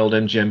it on the old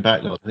MGM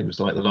backlot. I think it was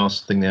like the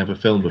last thing they ever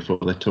filmed before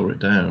they tore it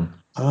down.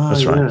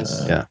 That's right.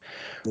 Yeah.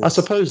 Yes. I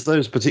suppose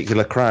those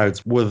particular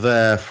crowds were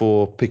there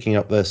for picking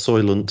up their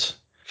Soylent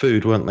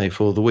food, weren't they,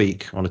 for the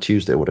week on a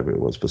Tuesday or whatever it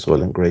was for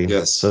Soylent Green.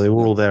 Yes. So they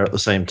were all there at the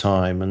same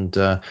time. And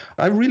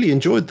I really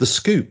enjoyed the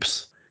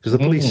scoops because the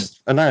police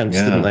announced,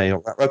 didn't they?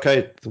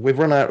 Okay, we've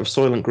run out of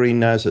Soylent Green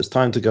now, so it's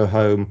time to go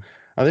home.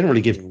 I didn't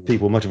really give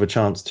people much of a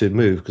chance to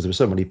move because there were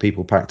so many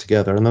people packed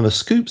together. And then the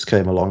scoops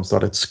came along,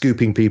 started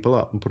scooping people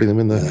up and putting them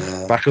in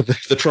the back of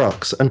the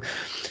trucks. And,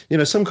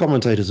 some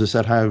commentators have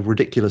said how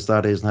ridiculous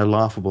that is and how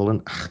laughable.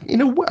 And,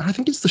 I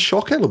think it's the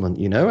shock element,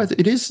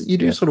 It is, you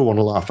do sort of want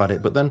to laugh at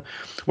it. But then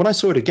when I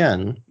saw it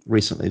again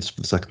recently,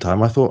 for the second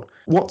time, I thought,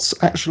 what's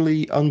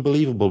actually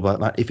unbelievable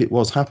about that if it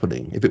was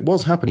happening? If it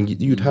was happening,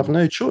 you'd have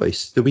no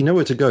choice. There'd be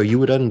nowhere to go. You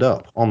would end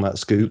up on that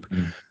scoop.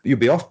 You'd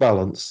be off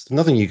balance.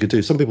 Nothing you could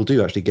do. Some people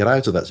do actually get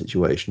out of that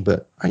situation,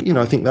 but I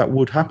think that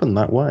would happen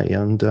that way.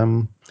 And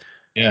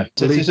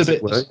it is a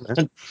bit.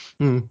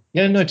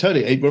 Yeah, no,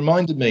 totally. It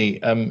reminded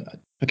me.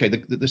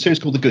 The series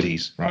called The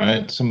Goodies,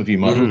 right? Some of you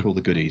might recall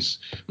The Goodies,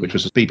 which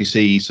was a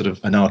BBC sort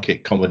of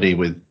anarchic comedy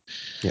with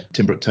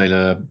Tim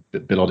Brooke-Taylor,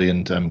 Bill Oddie,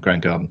 and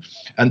Grant Garden.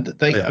 And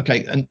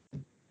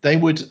they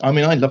would. I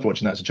mean, I loved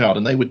watching that as a child,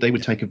 and they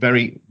would take a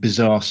very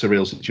bizarre,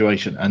 surreal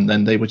situation, and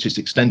then they would just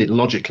extend it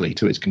logically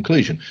to its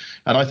conclusion.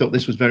 And I thought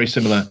this was very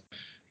similar.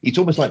 It's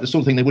almost like the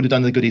sort of thing they would have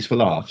done in The Goodies for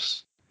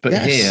laughs. But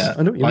here,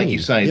 like you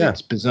say,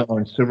 it's bizarre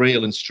and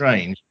surreal and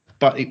strange,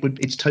 but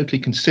it's totally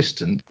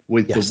consistent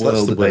with the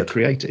world that they've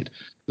created.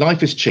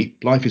 Life is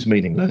cheap. Life is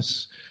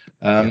meaningless.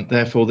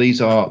 Therefore,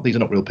 these are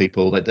not real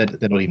people. They're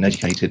not even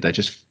educated. They're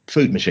just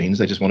food machines.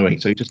 They just want to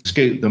eat. So you just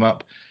scoop them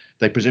up.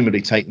 They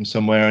presumably take them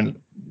somewhere, and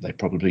they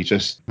probably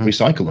just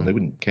recycle them. They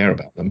wouldn't care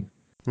about them.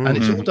 And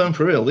it's all done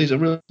for real. These are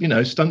real,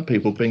 stunt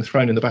people being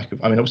thrown in the back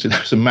of. I mean, obviously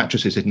there are some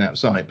mattresses hidden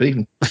outside, but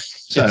even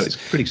so, it's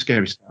pretty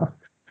scary stuff.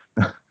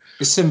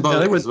 It's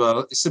symbolic as well.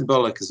 It's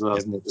symbolic as well,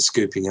 isn't it? The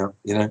scooping up,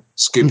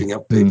 scooping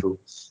up people.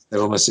 They're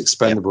almost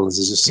expendable.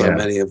 There's just so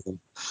many of them.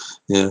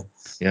 Yeah.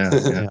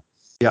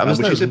 There's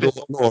no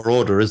law or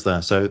order, is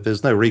there? So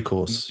there's no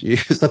recourse.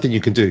 There's nothing you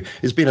can do.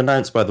 It's been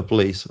announced by the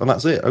police, and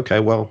that's it.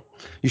 Okay, well,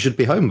 you should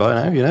be home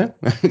by now.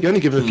 You only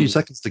give it a few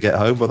seconds to get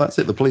home, but that's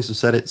it. The police have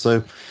said it,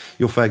 so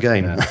you're fair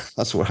game. Yeah.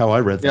 That's how I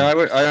read that.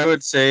 Yeah, I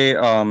would say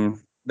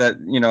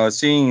that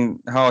seeing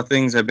how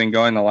things have been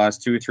going the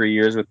last 2 or 3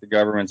 years with the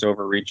government's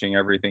overreaching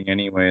everything,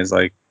 anyways,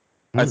 like.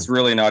 That's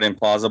really not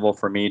implausible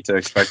for me to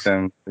expect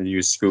them to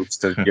use scoops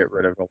to get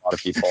rid of a lot of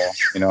people,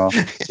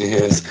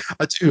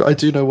 I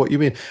do know what you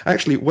mean.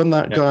 Actually, when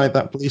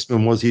that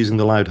policeman was using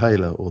the loud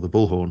hailer or the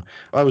bullhorn,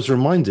 I was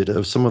reminded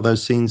of some of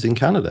those scenes in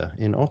Canada,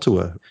 in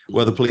Ottawa,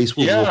 where the police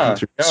were walking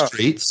through the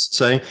streets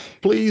saying,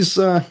 please,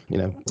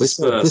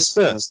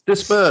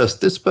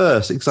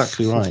 disperse.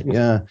 Exactly right.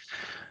 Yeah.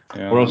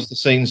 Or else the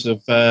scenes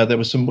of,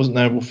 wasn't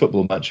there a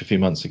football match a few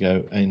months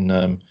ago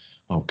in,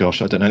 oh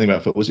gosh, I don't know anything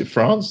about football. Was it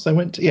France they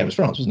went to? Yeah, it was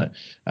France, wasn't it?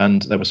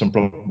 And there was some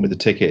problem with the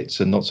tickets,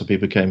 and lots of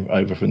people came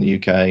over from the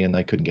UK and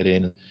they couldn't get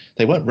in.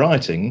 They weren't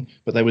rioting,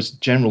 but there was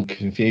general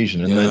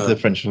confusion, and the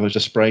French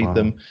just sprayed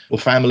them, or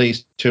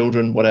families,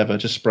 children, whatever,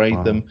 just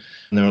sprayed them,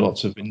 and there were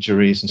lots of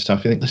injuries and stuff.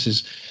 I think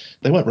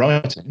they weren't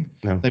rioting.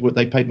 No.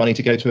 They paid money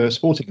to go to a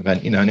sporting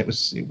event, and it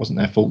wasn't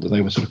their fault that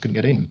they couldn't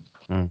get in.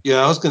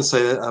 Yeah, I was going to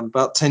say that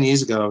about 10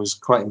 years ago, I was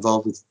quite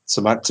involved with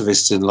some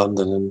activists in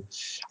London, and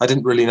I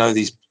didn't really know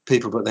these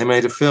people, but they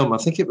made a film. I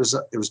think it was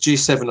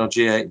G7 or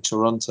G8 in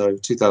Toronto,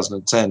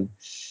 2010.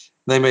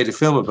 They made a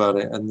film about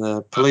it, and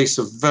the police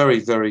are very,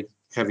 very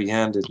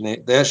heavy-handed,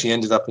 and they actually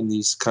ended up in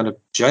these kind of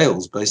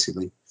jails,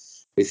 basically,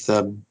 with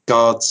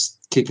guards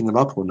keeping them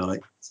up all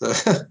night. So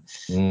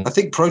I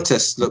think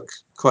protests look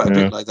quite a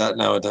bit like that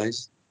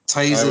nowadays.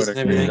 Tasers and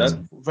everything. That's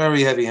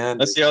very heavy-handed.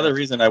 That's the other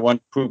reason I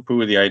want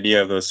poo-poo the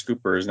idea of those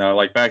scoopers. Now,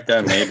 like back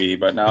then maybe,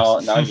 but now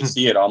you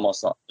see it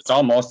almost. It's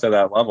almost to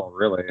that level,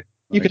 really.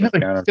 You could have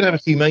a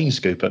humane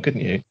scooper,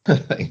 couldn't you?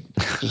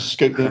 Just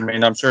scoop them. I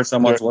mean, I'm sure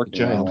someone's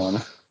working on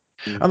one.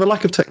 And the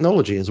lack of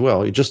technology as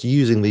well. You're just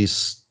using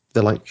these.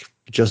 They're like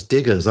just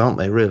diggers, aren't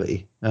they?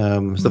 Really,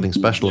 something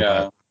special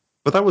about it.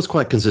 But that was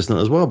quite consistent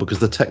as well, because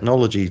the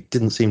technology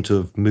didn't seem to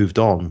have moved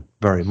on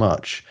very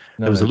much.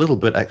 No, there was a little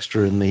bit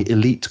extra in the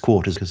elite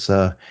quarters, because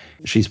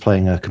she's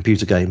playing a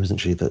computer game, isn't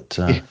she, that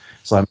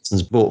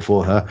Simonson's bought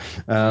for her.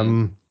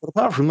 But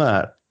apart from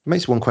that, it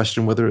makes one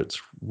question whether it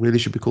really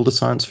should be called a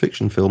science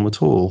fiction film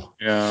at all.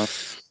 Yeah.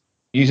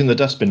 Using the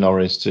dustbin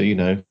lorries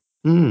to,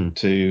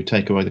 to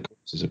take away the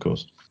corpses, of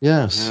course.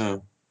 Yes. Yeah.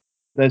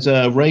 There's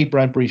a Ray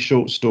Bradbury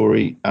short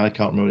story. I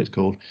can't remember what it's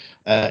called.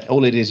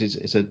 All it is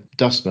it's a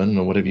dustman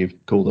or whatever you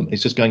call them.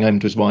 It's just going home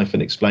to his wife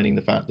and explaining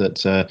the fact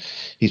that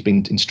he's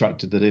been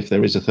instructed that if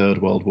there is a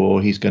third world war,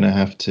 him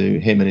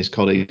and his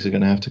colleagues are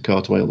going to have to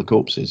cart away all the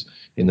corpses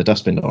in the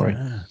dustbin lorry.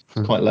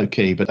 It's quite low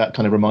key, but that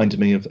kind of reminded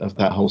me of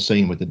that whole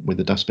scene with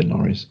the dustbin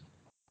lorries.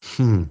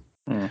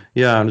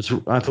 Yeah, and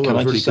I thought it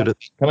was really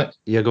good at.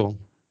 Yeah, go on.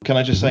 Can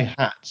I just say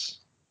hats?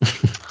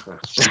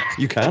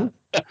 You can.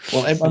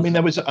 Well, I mean, I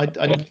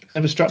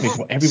never struck me.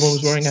 Everyone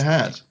was wearing a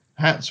hat.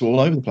 Hats were all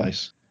over the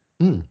place.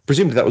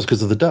 Presumably that was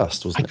because of the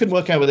dust, wasn't it? I couldn't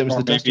work out whether it was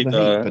the dust or the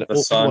heat. But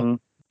the sun.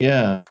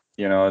 Yeah.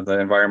 You know, the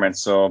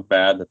environment's so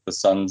bad that the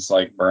sun's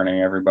like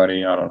burning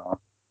everybody. I don't know.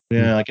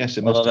 Yeah, I guess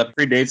it must. Although that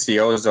predates the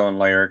ozone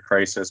layer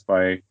crisis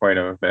by quite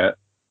a bit.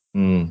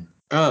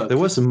 There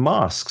were some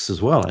masks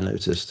as well, I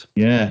noticed.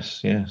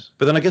 Yes.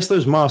 But then I guess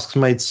those masks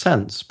made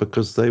sense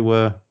because they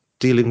were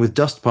dealing with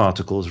dust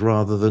particles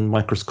rather than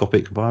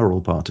microscopic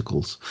viral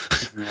particles.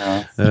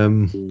 Yeah.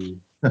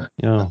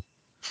 Yeah.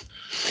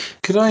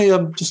 Could I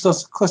just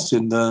ask a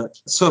question?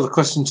 Sort of a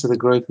question to the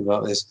group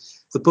about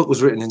this. The book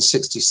was written in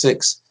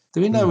 1966.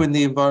 Do we know when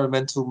the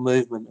environmental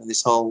movement and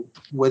this whole,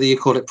 whether you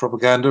call it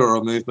propaganda or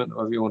a movement,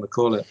 whatever you want to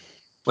call it,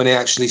 when it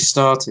actually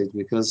started?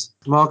 Because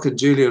Mark and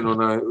Julian will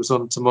know it was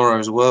on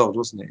Tomorrow's World,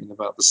 wasn't it, in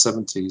about the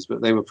 70s?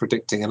 But they were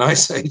predicting an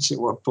ice age at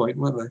one point,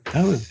 weren't they?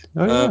 Oh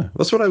yeah.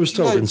 That's what I was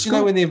told. Do you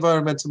know when the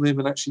environmental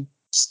movement actually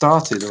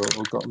started or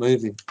got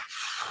moving?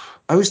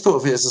 I always thought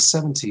of it as a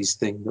 70s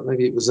thing, but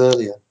maybe it was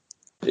earlier.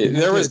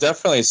 There was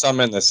definitely some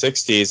in the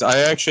 60s. I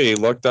actually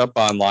looked up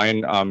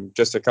online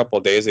just a couple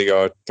of days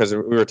ago because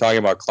we were talking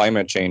about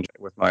climate change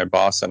with my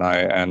boss and I.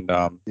 And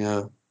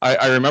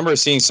I remember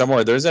seeing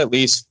somewhere there's at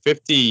least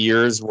 50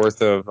 years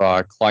worth of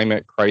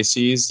climate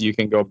crises. You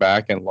can go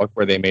back and look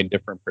where they made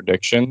different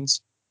predictions.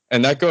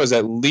 And that goes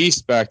at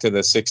least back to the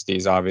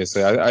 60s,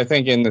 obviously. I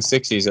think in the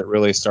 60s it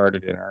really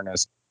started in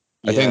earnest.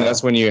 I think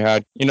that's when you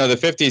had, the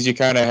 50s, you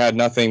kind of had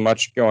nothing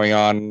much going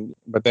on.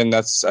 But then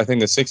I think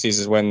the 60s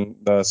is when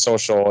the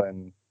social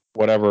and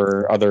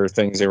whatever other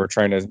things they were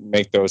trying to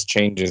make those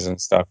changes and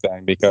stuff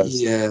then.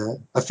 Because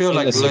I feel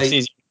like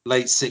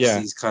late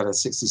 60s, kind of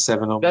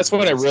 67. That's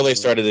when it really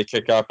started to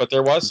kick up. But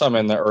there was some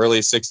in the early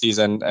 60s.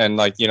 And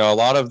like, a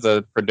lot of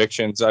the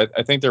predictions, I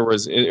think it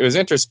was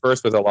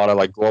interspersed with a lot of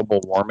like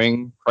global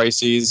warming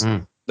crises.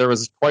 There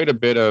was quite a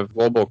bit of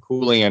global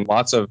cooling and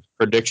lots of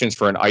predictions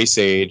for an ice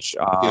age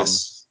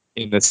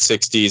in the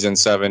 60s and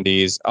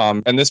 70s.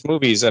 And this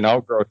movie is an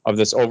outgrowth of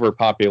this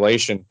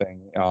overpopulation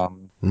thing.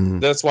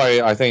 That's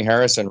why I think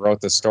Harrison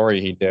wrote the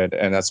story he did.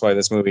 And that's why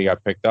this movie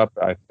got picked up,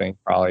 I think,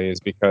 probably is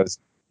because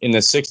in the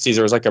 60s,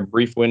 there was like a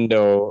brief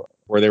window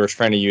where they were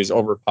trying to use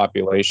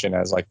overpopulation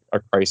as like a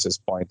crisis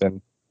point.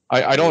 And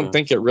I don't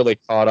think it really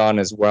caught on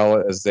as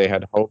well as they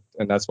had hoped.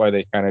 And that's why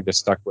they kind of just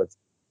stuck with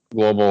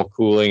global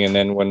cooling, and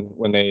then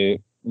when the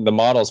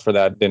models for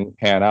that didn't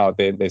pan out,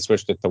 they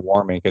switched it to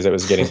warming because it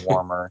was getting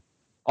warmer,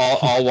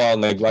 all while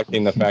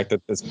neglecting the fact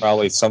that there's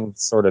probably some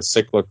sort of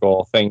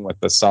cyclical thing with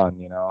the sun.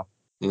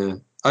 Yeah,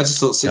 I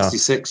just thought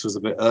 66 was a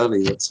bit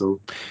early. That's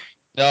all.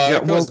 No,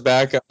 it goes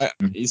back.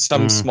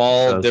 Some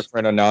small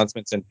different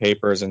announcements in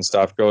papers and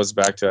stuff goes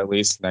back to at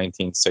least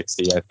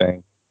 1960, I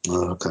think.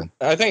 Oh, okay.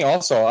 I think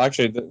also,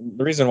 actually, the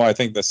reason why I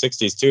think the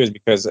 60s too is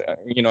because,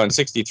 in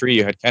 63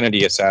 you had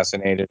Kennedy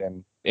assassinated.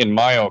 And in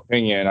my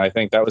opinion, I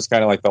think that was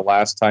kind of like the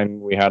last time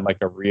we had like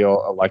a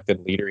real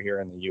elected leader here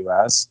in the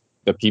U.S.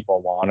 The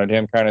people wanted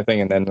him kind of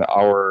thing. And then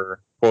our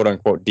quote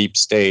unquote deep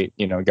state,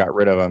 got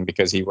rid of him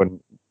because he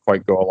wouldn't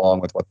quite go along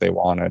with what they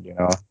wanted,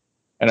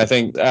 And I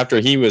think after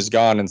he was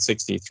gone in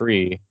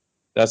 63,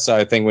 that's,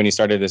 I think, when you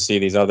started to see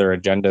these other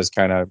agendas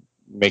kind of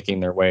making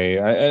their way.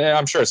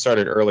 I'm sure it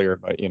started earlier,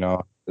 but,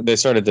 they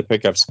started to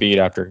pick up speed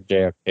after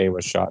JFK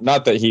was shot.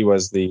 Not that he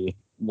was the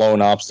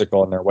lone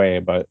obstacle in their way,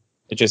 but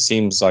it just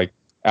seems like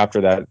after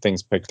that,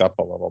 things picked up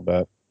a little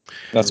bit.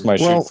 That's my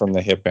shoot from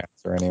the hip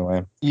answer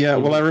anyway. Yeah,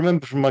 well, I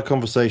remember from my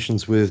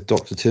conversations with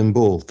Dr. Tim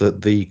Ball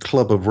that the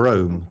Club of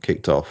Rome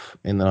kicked off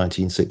in the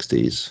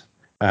 1960s.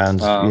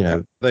 And,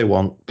 they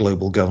want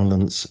global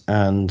governance.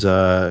 And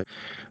they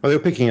were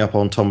picking up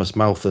on Thomas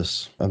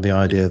Malthus and the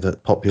idea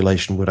that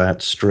population would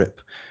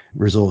outstrip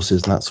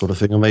resources and that sort of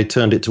thing. And they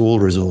turned it to all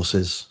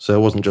resources. So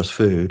it wasn't just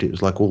food. It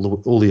was like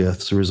all the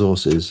Earth's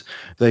resources.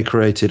 They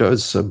created, it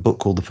was a book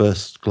called The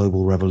First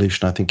Global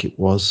Revolution, I think it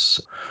was,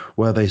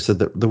 where they said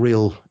that the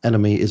real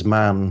enemy is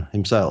man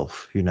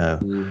himself,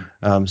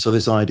 So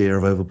this idea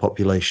of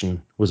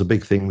overpopulation was a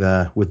big thing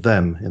there with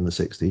them in the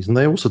 60s. And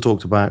they also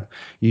talked about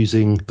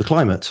using the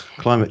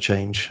climate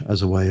change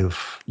as a way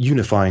of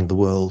unifying the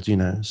world,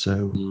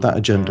 So that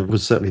agenda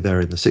was certainly there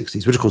in the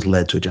 60s, which of course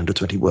led to Agenda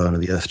 21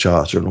 and the Earth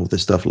Charter and all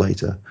this stuff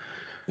later.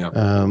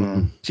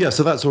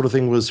 So that sort of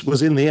thing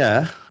was in the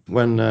air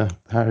when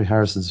Harry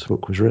Harrison's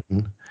book was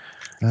written.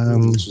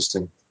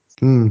 Interesting.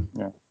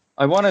 Yeah.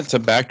 I wanted to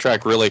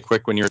backtrack really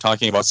quick when you were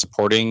talking about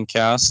supporting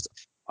cast.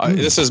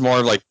 This is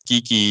more like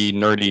geeky,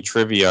 nerdy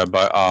trivia,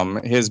 but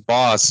his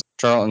boss,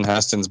 Charlton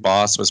Heston's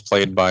boss, was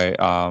played by,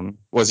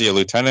 was he a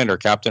lieutenant or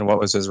captain? What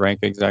was his rank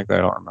exactly?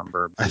 I don't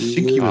remember. I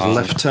think he was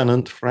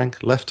lieutenant,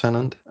 Frank.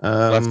 Lieutenant.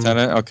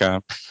 Lieutenant? Okay.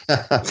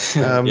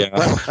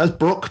 As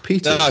Brock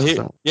Peters.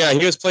 No,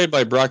 he was played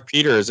by Brock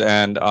Peters,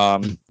 and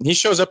he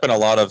shows up in a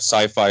lot of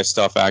sci-fi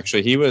stuff,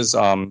 actually. He was...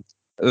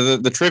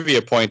 The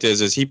trivia point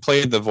is he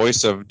played the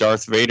voice of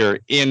Darth Vader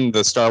in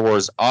the Star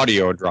Wars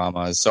audio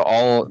dramas. So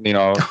all,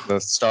 the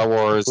Star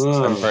Wars,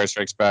 Empire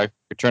Strikes Back,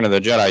 Return of the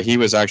Jedi, he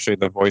was actually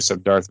the voice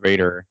of Darth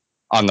Vader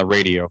on the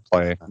radio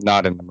play,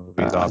 not in the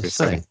movies,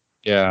 obviously.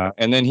 Yeah.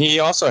 And then he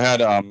also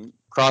had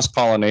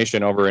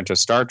cross-pollination over into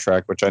Star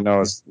Trek, which I know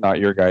is not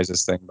your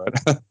guys' thing,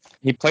 but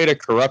he played a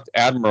corrupt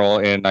admiral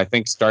in, I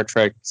think, Star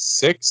Trek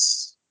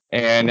 6.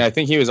 And I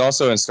think he was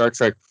also in Star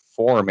Trek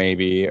 4,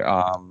 maybe,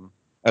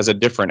 as a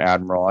different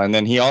admiral. And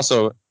then he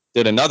also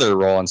did another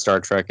role in Star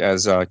Trek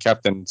as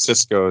Captain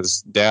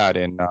Sisko's dad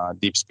in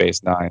Deep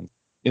Space Nine.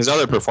 His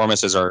other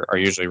performances are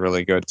usually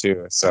really good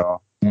too.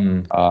 So,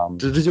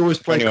 did he always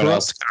play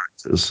corrupt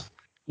characters?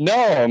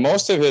 No,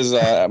 most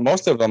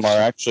of them are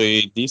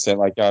actually decent.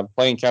 Like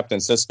playing Captain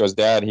Sisko's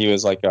dad, he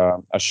was like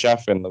a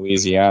chef in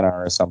Louisiana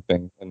or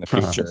something in the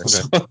future.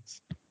 Okay.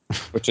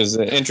 Which is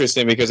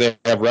interesting because they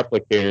have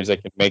replicators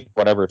that can make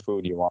whatever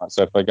food you want.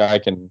 So if a guy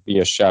can be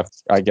a chef,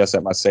 I guess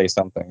it must say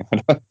something.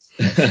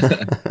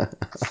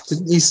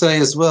 Didn't he say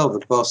as well, the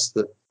boss,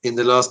 that in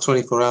the last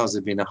 24 hours there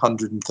have been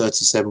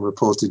 137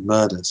 reported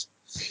murders?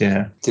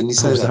 Yeah. Didn't he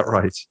say that? Is that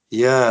right?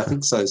 Yeah, I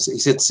think so. He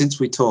said since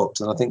we talked,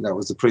 and I think that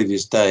was the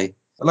previous day.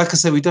 Like I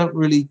said, we don't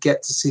really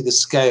get to see the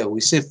scale.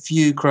 We see a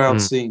few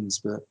crowd scenes,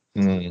 but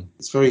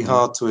it's very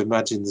hard to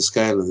imagine the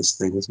scale of this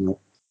thing, isn't it?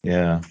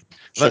 Yeah.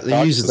 But he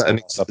uses that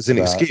as an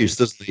excuse,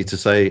 doesn't he, to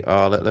say,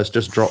 let's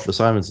just drop the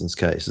Simonson's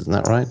case. Isn't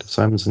that right?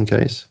 Simonson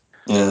case?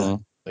 Yeah.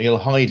 He'll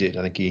hide it.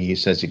 I think he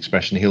says the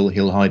expression,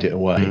 he'll hide it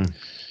away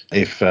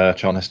if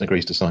Charlton Heston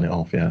agrees to sign it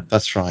off, yeah.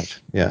 That's right,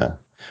 yeah.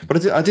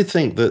 But I did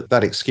think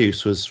that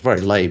excuse was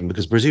very lame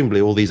because presumably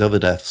all these other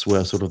deaths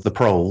were sort of the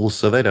proles,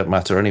 so they don't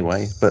matter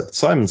anyway. But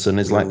Simonson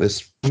is like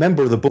this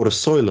member of the board of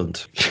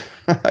Soylent.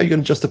 How are you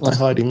going to justify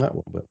hiding that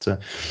one? But there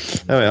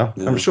we are.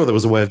 Yeah. I'm sure there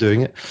was a way of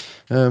doing it.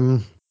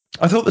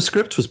 I thought the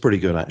script was pretty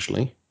good,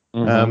 actually.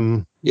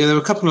 Yeah, there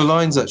were a couple of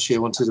lines, actually, I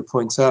wanted to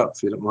point out,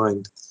 if you don't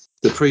mind.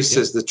 The priest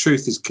says, "The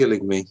truth is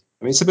killing me."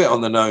 I mean, it's a bit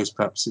on the nose,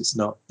 perhaps. It's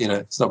not,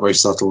 it's not very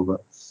subtle,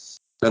 but...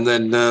 And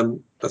then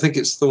I think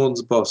it's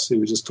Thorne's boss who we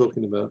were just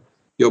talking about.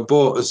 You're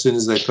bought as soon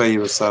as they pay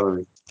you a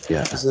salary.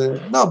 Yeah. It's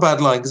not a bad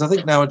line, because I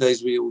think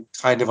nowadays we all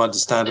kind of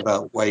understand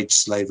about wage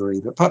slavery,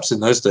 but perhaps in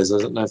those days, I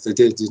don't know if they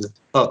did.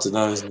 Hard to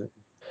know, isn't it?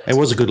 It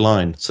was a good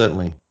line,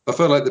 certainly. I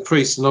felt like the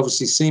priest, and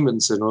obviously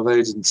Simonson, although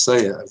he didn't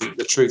say it, I think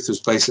the truth was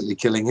basically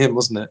killing him,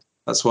 wasn't it?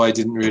 That's why he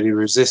didn't really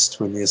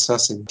resist when the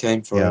assassin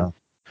came for him.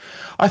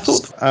 I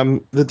thought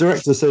the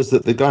director says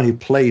that the guy who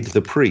played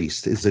the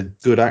priest is a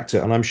good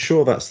actor, and I'm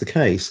sure that's the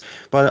case.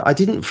 But I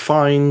didn't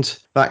find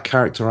that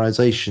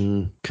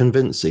characterization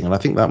convincing, and I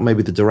think that may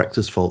be the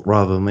director's fault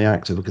rather than the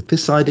actor, because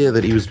this idea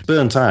that he was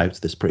burnt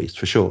out, this priest,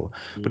 for sure,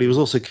 but he was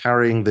also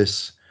carrying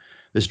this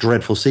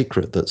dreadful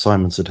secret that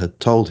Simonson had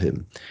told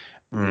him.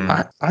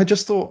 I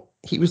just thought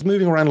he was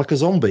moving around like a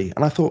zombie,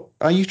 and I thought,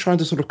 are you trying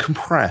to sort of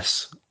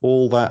compress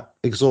all that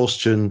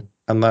exhaustion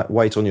and that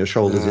weight on your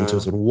shoulders into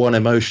a sort of one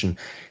emotion?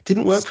 It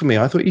didn't work for me.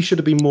 I thought you should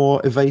have been more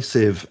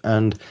evasive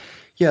and,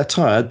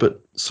 tired,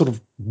 but sort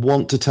of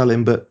want to tell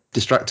him, but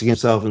distracting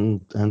himself.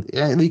 And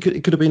it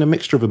could have been a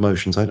mixture of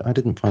emotions. I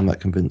didn't find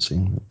that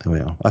convincing. There we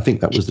are. I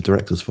think that was the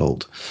director's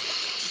fault.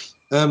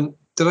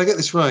 Did I get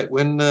this right?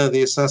 When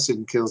the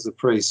assassin kills the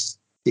priest,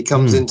 he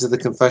comes into the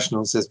confessional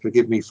and says,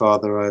 "Forgive me,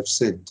 Father, I have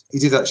sinned." He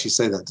did actually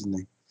say that, didn't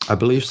he? I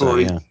believe so,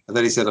 yeah. And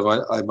then he said,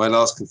 my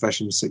last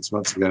confession was 6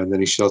 months ago, and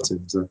then he shot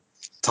him. So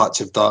touch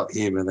of dark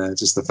humour there,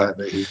 just the fact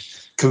that he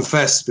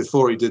confessed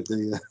before he did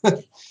the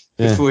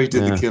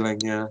the killing.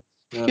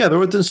 Yeah, there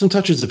were some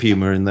touches of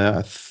humour in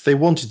there. They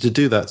wanted to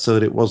do that so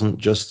that it wasn't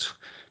just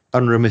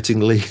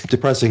unremittingly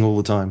depressing all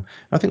the time.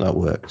 I think that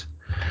worked.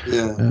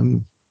 Yeah.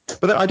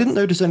 But I didn't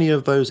notice any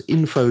of those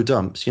info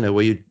dumps,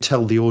 where you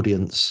tell the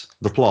audience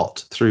the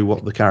plot through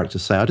what the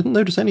characters say. I didn't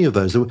notice any of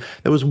those.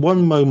 There was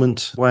one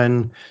moment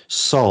when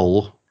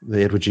Sol,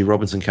 the Edward G.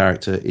 Robinson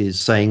character, is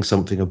saying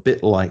something a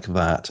bit like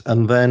that,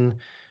 and then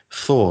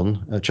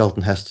Thorne,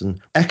 Charlton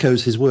Heston,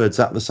 echoes his words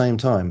at the same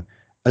time,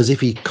 as if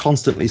he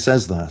constantly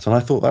says that. And I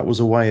thought that was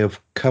a way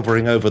of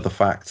covering over the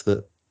fact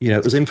that,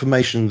 it was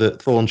information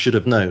that Thorne should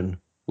have known,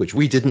 which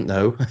we didn't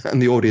know, and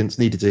the audience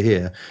needed to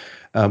hear.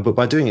 But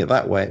by doing it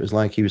that way, it was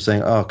like he was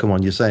saying, "Oh, come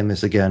on, you're saying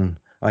this again.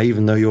 I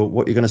even know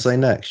what you're going to say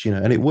next,"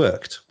 and it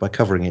worked by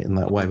covering it in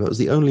that way. But it was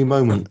the only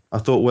moment I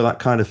thought where that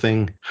kind of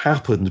thing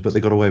happened, but they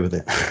got away with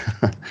it.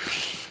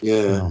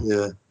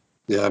 Yeah.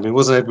 I mean,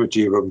 wasn't Edward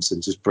G. Robinson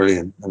just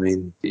brilliant? I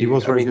mean, he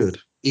was very good.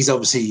 He's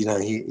obviously,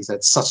 he's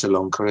had such a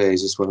long career.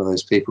 He's just one of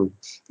those people, a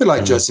bit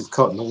like Joseph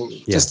Cotton.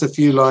 Just a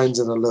few lines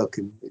and a look,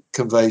 and it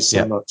conveys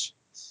so much.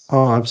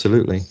 Oh,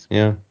 absolutely,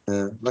 yeah.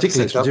 Like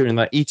particularly during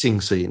that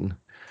eating scene.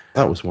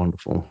 That was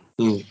wonderful.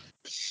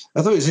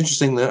 I thought it was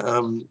interesting that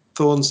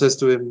Thorne says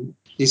to him,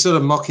 he's sort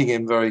of mocking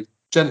him, very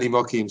gently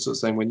mocking him, sort of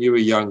saying, when you were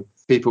young,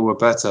 people were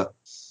better.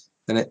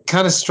 And it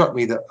kind of struck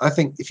me that I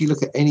think if you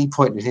look at any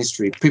point in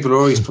history, people are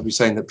always probably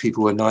saying that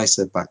people were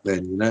nicer back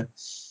then, you know?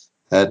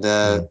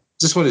 And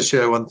just wanted to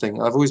share one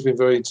thing. I've always been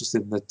very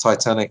interested in the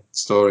Titanic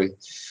story.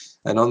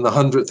 And on the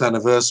 100th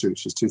anniversary,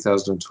 which was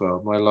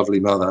 2012, my lovely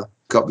mother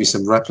got me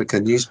some replica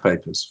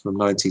newspapers from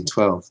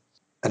 1912.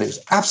 And it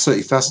was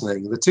absolutely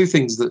fascinating. The two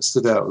things that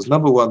stood out was,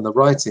 number one, the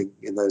writing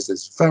in those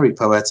days, very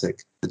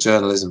poetic, the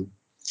journalism.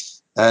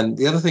 And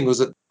the other thing was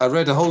that I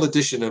read a whole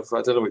edition of,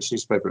 I don't know which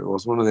newspaper it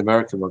was, one of the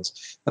American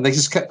ones, and they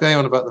just kept going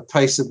on about the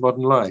pace of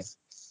modern life.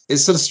 It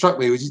sort of struck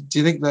me, do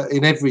you think that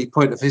in every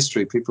point of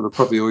history, people are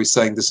probably always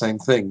saying the same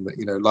thing, that,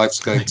 you know, life's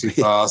going too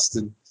fast?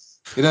 And,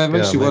 you know, it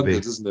makes you wonder,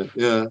 doesn't it?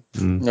 Yeah.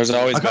 There's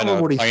always been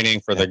a pining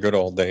for the good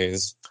old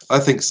days. I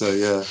think so,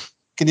 yeah.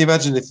 Can you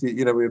imagine if,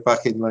 you know, we were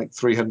back in like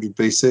 300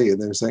 BC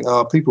and they were saying,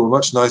 people were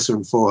much nicer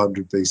in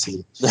 400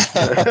 BC.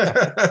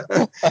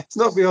 It's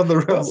not beyond the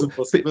realms of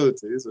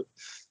possibility, is it?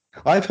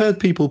 I've heard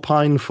people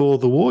pine for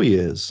the war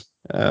years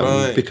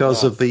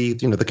because of the,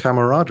 you know, the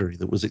camaraderie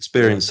that was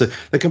experienced. So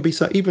there can be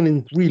even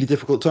in really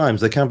difficult times,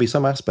 there can be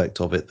some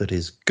aspect of it that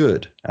is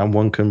good, and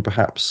one can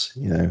perhaps,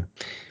 you know,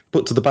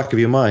 put to the back of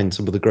your mind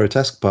some of the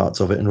grotesque parts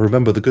of it and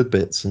remember the good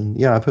bits. And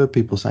yeah, I've heard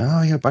people say,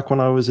 oh yeah, back when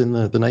I was in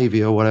the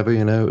Navy or whatever,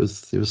 you know, it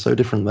was so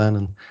different then,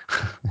 and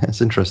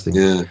it's interesting.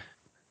 Yeah.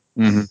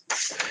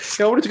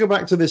 Mm-hmm. Yeah, I wanted to go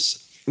back to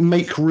this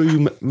make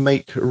room.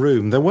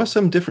 There were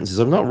some differences.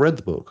 I've not read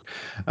the book.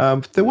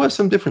 There were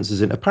some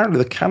differences in. Apparently,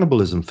 the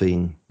cannibalism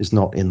theme is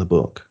not in the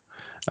book.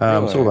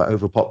 Really? It's all about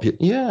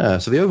overpopulation. Yeah,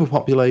 so the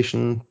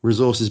overpopulation,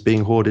 resources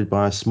being hoarded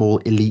by a small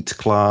elite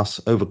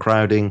class,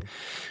 overcrowding,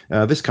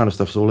 this kind of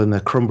stuff's all in there.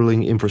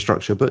 Crumbling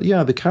infrastructure, but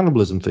yeah, the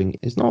cannibalism thing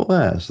is not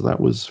there. So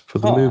that was for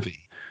the movie.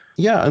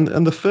 Yeah,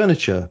 and the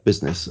furniture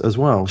business as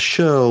well.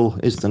 Shirl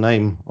is the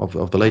name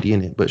of the lady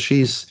in it, but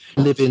she's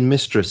live-in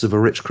mistress of a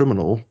rich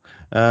criminal.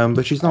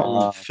 But she's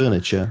not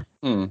furniture.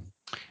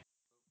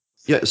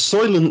 Yeah,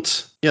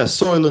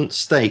 soylent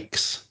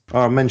steaks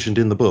are mentioned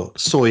in the book.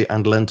 Soy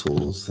and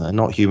lentils,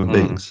 not human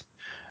beings.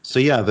 So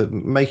yeah,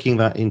 making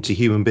that into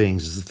human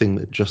beings is the thing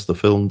that just the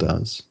film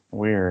does.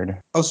 Weird.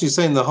 Oh, so you're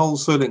saying the whole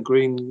Soylent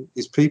Green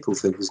is people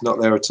thing is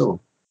not there at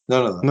all?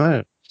 None of that?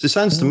 No. It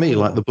sounds to me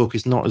like the book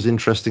is not as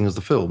interesting as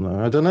the film.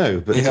 I don't know.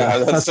 But yeah,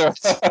 that's what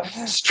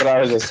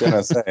I was just going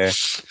to say.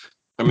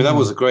 I mean, that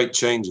was a great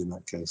change in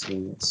that case. I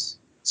mean, it's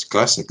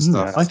classic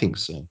stuff. I think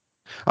so.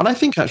 And I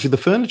think actually the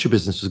furniture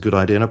business was a good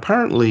idea. And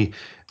apparently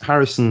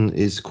Harrison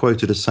is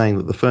quoted as saying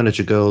that the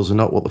furniture girls are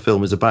not what the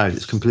film is about.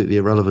 It's completely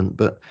irrelevant.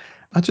 But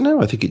I don't know.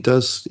 I think it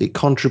does. It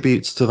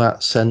contributes to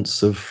that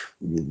sense of,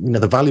 you know,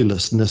 the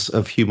valuelessness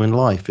of human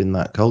life in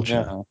that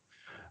culture. Yeah.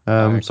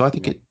 So I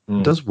think it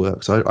does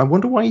work. So I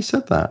wonder why he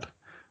said that.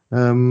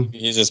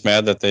 He's just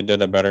mad that they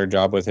did a better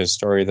job with his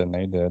story than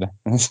they did.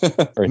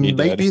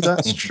 Maybe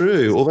that's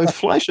true. Although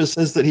Fleischer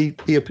says that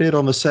he appeared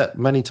on the set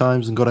many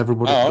times and got on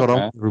with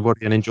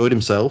everybody and enjoyed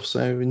himself,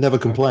 so he never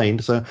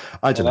complained. So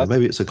I don't know.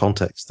 Maybe it's a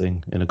context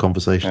thing in a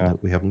conversation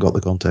that we haven't got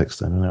the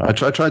context. I don't know. I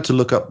tried to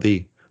look up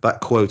that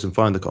quote and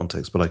find the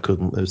context, but I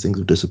couldn't. Those things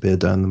have disappeared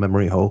down the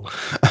memory hole.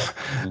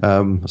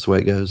 That's the way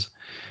it goes.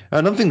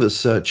 Another thing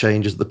that's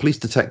changed is the police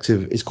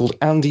detective is called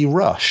Andy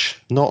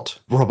Rush, not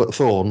Robert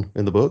Thorne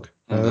in the book.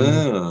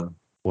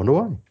 Wonder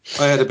why.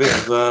 I had a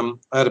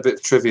bit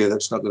of trivia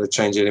that's not going to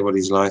change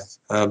anybody's life.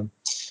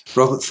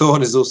 Robert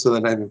Thorne is also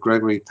the name of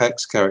Gregory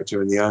Peck's character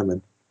in The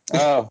Omen.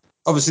 Oh,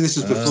 obviously this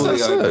was before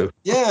The Omen. So?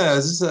 Yeah,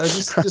 it's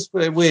just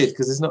very weird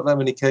because there's not that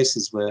many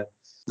cases where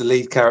the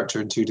lead character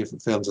in two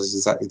different films has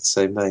exactly the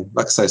same name.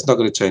 Like I say, it's not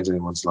going to change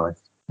anyone's life.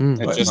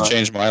 It just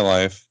changed my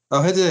life.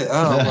 Oh, did it?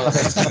 Oh, well,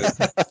 that's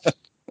good.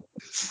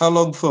 How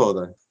long for,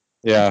 though?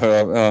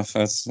 Yeah,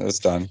 it's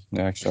done,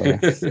 actually.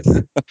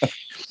 The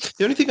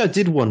only thing I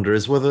did wonder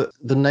is whether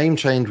the name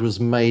change was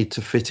made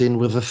to fit in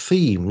with a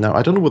theme. Now,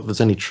 I don't know whether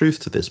there's any truth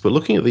to this, but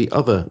looking at the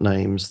other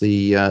names,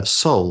 the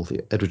Sol,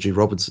 the Edward G.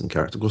 Robinson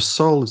character, well,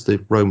 Sol is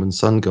the Roman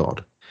sun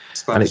god.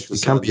 Spanish and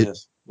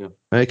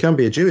it can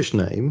be a Jewish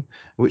name,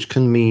 which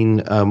can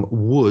mean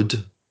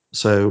wood,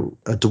 so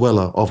a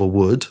dweller of a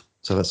wood.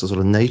 So that's a sort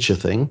of nature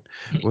thing.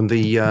 When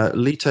the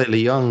Li Te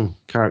Liang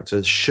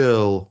character,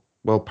 Shirl,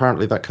 well,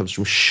 apparently that comes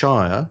from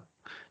Shire,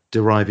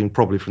 deriving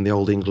probably from the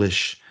Old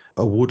English,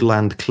 a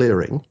woodland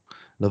clearing,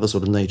 another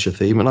sort of nature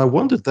theme. And I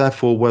wondered,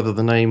 therefore, whether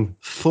the name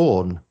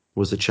Thorn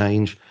was a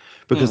change,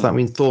 because that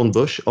means thorn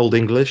bush, Old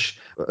English,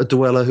 a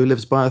dweller who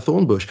lives by a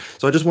thorn bush.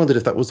 So I just wondered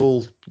if that was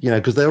all, you know,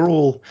 because they're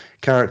all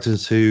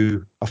characters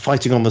who are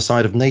fighting on the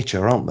side of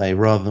nature, aren't they,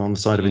 rather than on the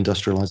side of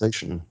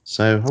industrialization.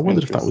 So I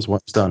wondered if that was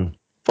what's done.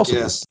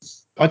 Possibly.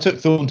 Yes. I took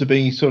Thorn to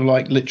be sort of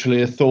like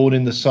literally a thorn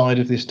in the side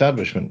of the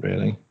establishment,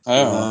 really.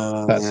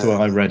 That's the way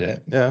I read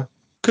it. Yeah.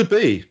 Could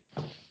be.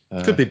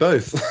 Could be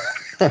both.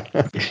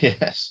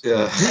 Yes.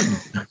 Yeah.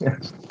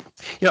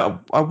 Yeah,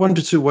 I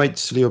wanted to wait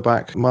till you're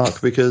back, Mark,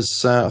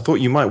 because I thought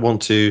you might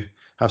want to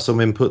have some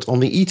input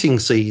on the eating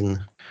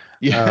scene.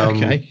 Yeah,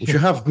 okay. Which you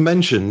have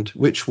mentioned,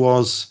 which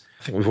was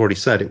I think we've already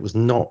said it was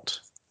not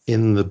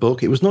in the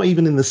book. It was not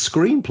even in the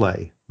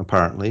screenplay,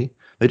 apparently.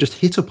 They just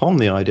hit upon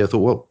the idea, thought,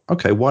 well,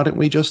 okay, why don't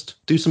we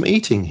just do some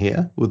eating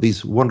here with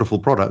these wonderful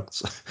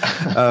products?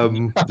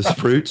 This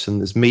fruit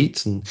and this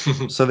meat. And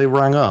so they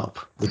rang up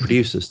the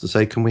producers to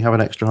say, can we have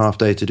an extra half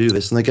day to do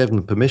this? And they gave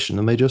them permission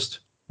and they just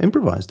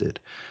improvised it.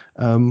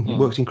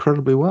 Worked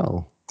incredibly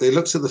well. They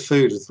looked at the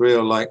food with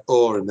real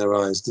awe in their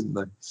eyes, didn't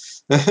they?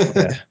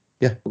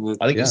 Yeah.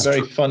 I think it's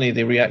very funny,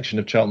 the reaction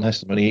of Charlton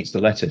Heston when he eats the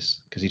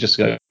lettuce, because he just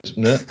goes,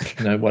 no,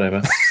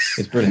 whatever.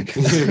 It's brilliant.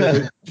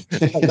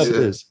 It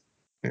is.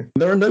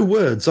 There are no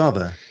words, are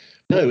there?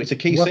 No, it's a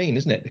key scene,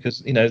 isn't it? Because,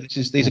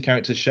 these are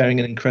characters sharing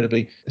an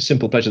incredibly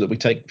simple pleasure that we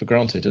take for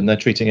granted, and they're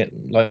treating it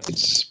like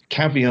it's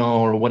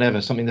caviar or whatever,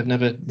 something they've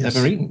never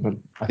eaten. But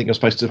I think you're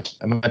supposed to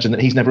imagine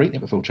that he's never eaten it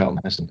before, Charlton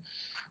Heston.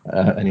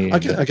 I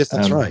guess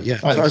that's right, yeah.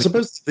 I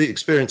suppose the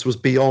experience was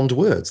beyond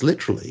words,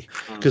 literally.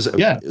 Because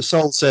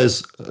Sol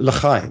says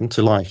l'chaim,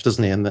 to life,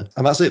 doesn't he? And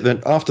that's it.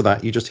 Then after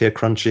that, you just hear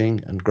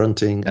crunching and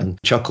grunting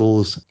and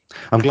chuckles.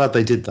 I'm glad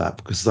they did that,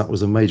 because that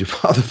was a major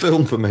part of the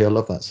film for me. I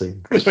love that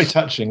scene. It's very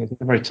touching. It's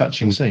a very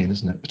touching scene,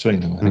 isn't it, between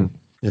them, I think.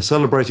 Yeah,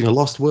 celebrating a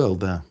lost world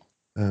there.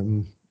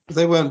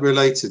 They weren't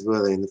related,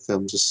 were they, in the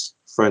film? Just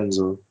friends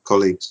or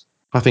colleagues?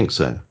 I think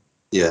so.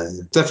 Yeah,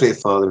 definitely a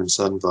father and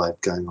son vibe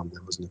going on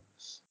there, wasn't it?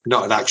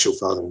 Not an actual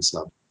father and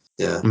son.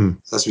 Yeah.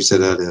 As we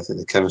said earlier, I think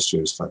the chemistry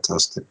was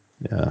fantastic.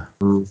 Yeah.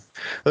 Are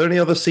there any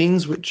other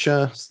scenes which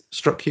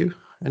struck you?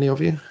 Any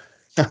of you?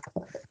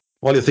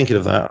 While you're thinking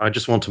of that, I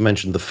just want to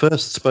mention the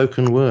first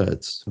spoken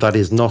words that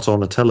is not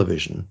on a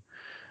television.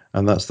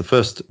 And that's the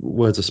first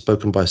words are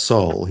spoken by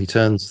Sol. He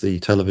turns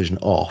the television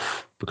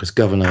off because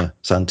Governor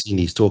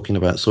Santini's talking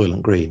about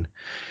Soylent Green.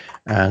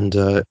 And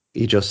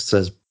he just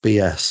says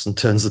BS and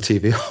turns the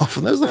TV off.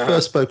 And those are the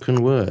first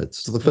spoken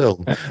words to the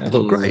film. I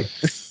thought, great.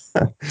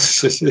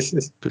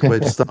 Good way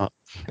to start.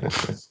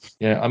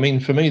 Yeah, I mean,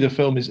 for me, the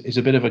film is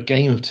a bit of a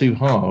game of two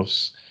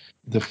halves.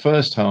 The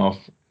first half,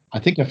 I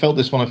think I felt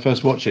this when I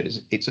first watched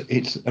it.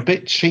 It's a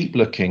bit cheap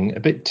looking, a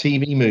bit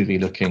TV movie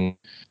looking.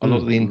 A lot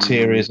of the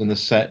interiors and the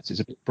sets is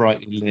a bit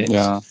brightly lit.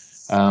 Yeah.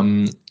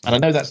 And I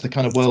know that's the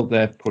kind of world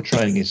they're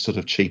portraying is sort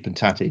of cheap and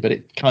tatty, but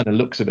it kind of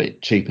looks a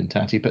bit cheap and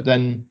tatty. But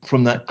then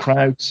from that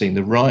crowd scene,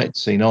 the riot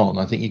scene on,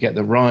 I think you get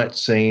the riot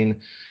scene.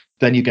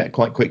 Then you get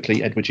quite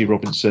quickly Edward G.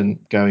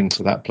 Robinson going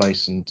to that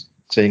place and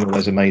seeing all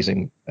those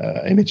amazing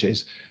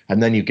images.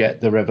 And then you get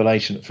the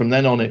revelation. From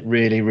then on, it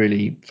really,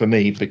 really, for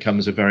me,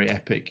 becomes a very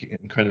epic,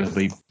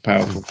 incredibly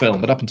powerful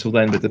film. But up until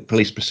then, with the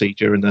police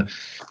procedure and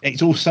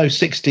it's also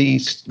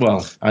 60s.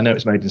 Well, I know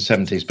it's made in the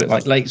 70s, but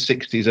like late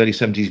 60s, early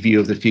 70s view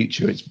of the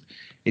future.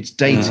 It's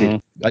dated,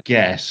 I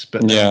guess.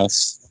 But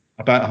yes,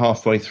 about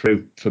halfway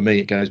through, for me,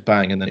 it goes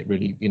bang, and then it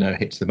really,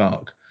 hits the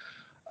mark.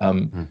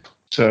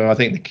 So I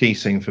think the key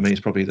scene for me is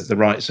probably the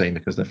right scene,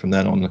 because from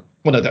then on,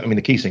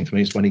 the key scene for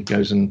me is when he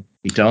goes and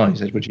he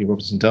dies. Edward G.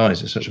 Robinson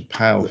dies. It's such a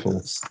powerful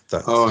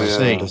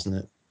scene, doesn't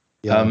it?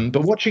 Yeah.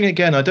 But watching it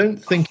again, I don't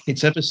think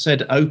it's ever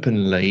said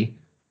openly.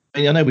 I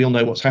mean, I know we all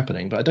know what's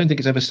happening, but I don't think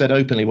it's ever said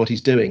openly what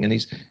he's doing. And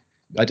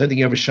I don't think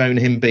you've ever shown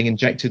him being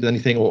injected with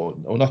anything or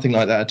nothing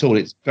like that at all.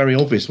 It's very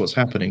obvious what's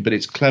happening, but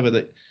it's clever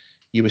that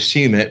you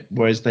assume it,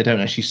 whereas they don't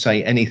actually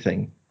say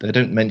anything. They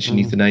don't mention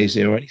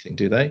euthanasia or anything,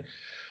 do they?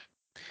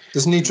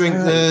 Doesn't he drink?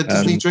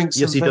 Doesn't he drink?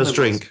 Yes, he does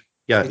drink.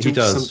 Yeah, he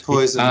does. Some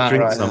poison. He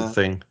drinks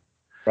something.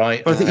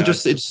 Right. But I think he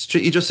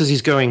just says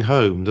he's going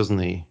home, doesn't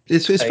he?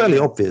 It's fairly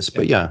obvious,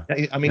 but yeah.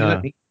 I mean,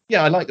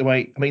 I like the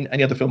way. I mean,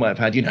 any other film I've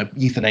had,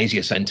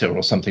 euthanasia centre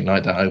or something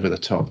like that over the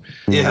top.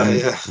 Yeah.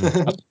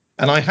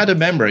 And I had a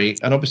memory,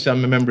 and obviously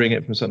I'm remembering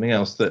it from something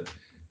else, that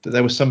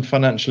there was some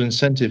financial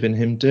incentive in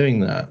him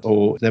doing that,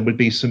 or there would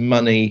be some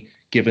money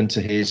given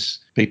to his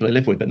people he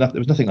lived with. But there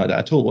was nothing like that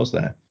at all, was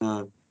there?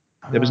 No.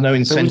 There was no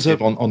incentive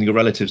on your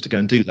relatives to go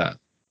and do that.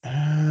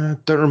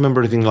 Don't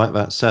remember anything like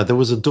that said. There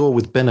was a door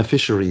with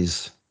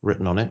beneficiaries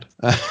written on it.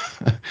 Oh,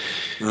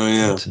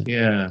 yeah.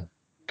 Yeah.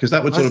 Because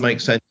that would sort of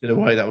make sense in a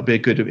way. That would be a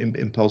good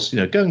impulse,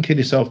 go and kill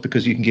yourself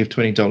because you can give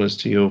 $20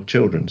 to your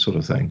children, sort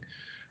of thing.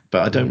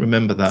 But I don't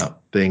remember that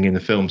being in the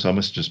film, so I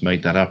must have just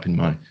made that up in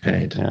my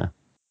head. Yeah.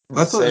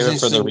 I thought Save it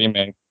for the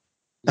remake.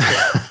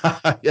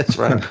 That's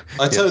right.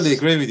 I totally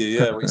agree with you.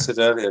 Yeah, what you said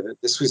earlier. That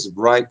this was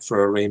ripe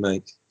for a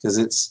remake, because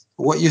it's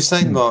what you're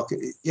saying, Mark.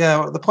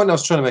 Yeah, the point I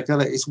was trying to make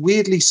earlier. It's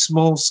weirdly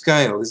small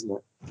scale, isn't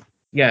it?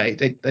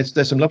 Yeah,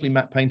 there's some lovely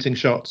matte painting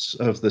shots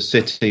of the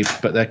city,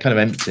 but they're kind of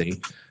empty.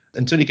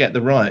 Until you get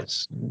the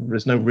rights,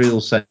 there's no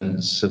real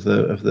sense of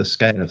the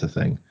scale of the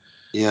thing.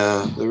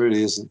 Yeah, there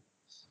really isn't.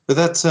 But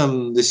that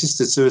the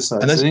assisted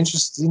suicide is an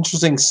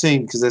interesting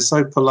scene, because they're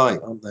so polite,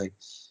 aren't they?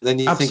 Then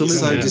you think it's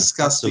so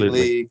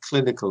disgustingly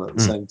clinical at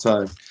the same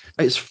time.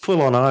 It's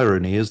full on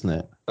irony, isn't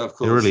it? Of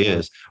course. It really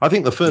is. I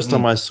think the first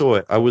time I saw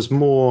it, I was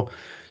more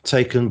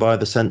taken by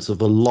the sense of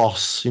the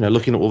loss,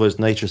 looking at all those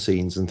nature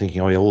scenes and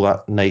thinking, oh yeah, all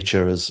that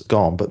nature has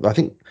gone. But I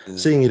think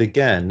seeing it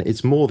again,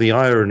 it's more the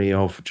irony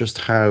of just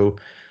how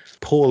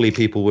poorly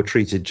people were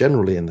treated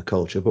generally in the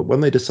culture. But when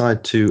they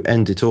decide to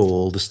end it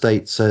all, the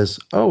state says,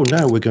 oh,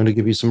 no, we're going to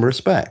give you some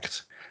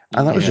respect.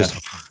 And that was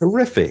just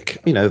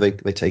horrific. You know, they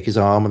take his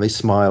arm and they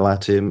smile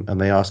at him and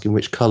they ask him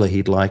which color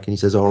he'd like, and he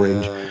says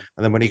orange.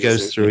 And then when he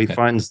goes through, he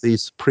finds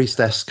these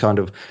priestess kind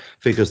of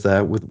figures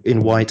there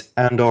in white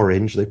and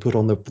orange. They put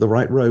on the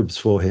right robes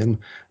for him,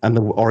 and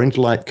the orange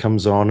light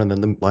comes on, and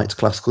then the light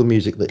classical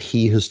music that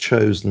he has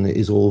chosen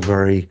is all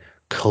very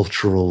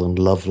cultural and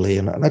lovely.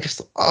 And I just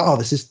thought,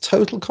 this is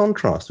total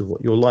contrast with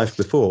what your life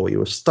before. You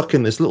were stuck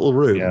in this little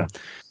room. Yeah.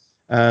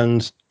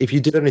 And if you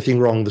did anything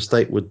wrong, the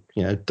state would,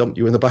 dump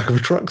you in the back of a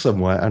truck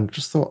somewhere. And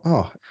just thought,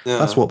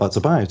 that's what that's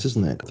about,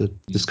 isn't it? The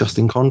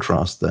disgusting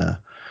contrast there.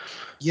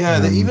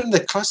 Yeah, even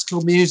the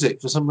classical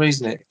music, for some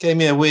reason, it gave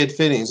me a weird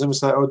feeling. It's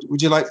almost like,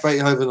 would you like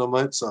Beethoven or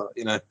Mozart,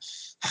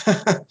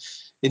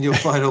 in your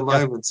final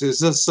moments? It was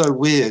just so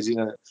weird,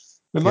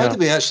 Reminded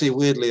me actually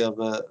weirdly of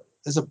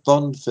there's a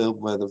Bond film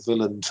where the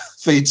villain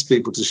feeds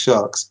people to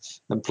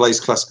sharks and plays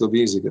classical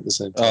music at the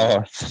same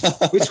time.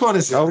 Oh. Which one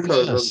is it?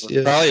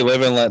 Probably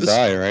Live and Let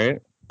Die, right?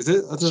 Is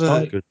it? I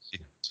don't know.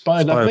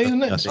 Spy Love Me,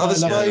 isn't it? The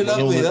Spy Who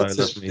Loved Me, that's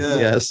it. Yeah.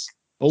 Yes.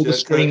 All the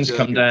screens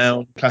come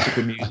down,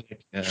 classical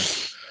music. Yeah.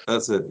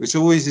 That's it. Which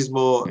always is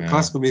more,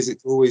 classical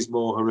music's always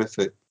more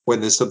horrific when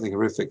there's something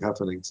horrific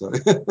happening. So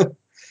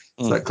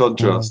it's that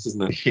contrast,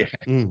 isn't it? Yeah.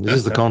 This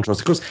is the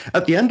contrast. Of course,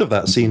 at the end of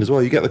that scene as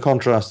well, you get the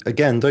contrast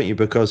again, don't you?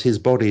 Because his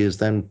body is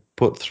then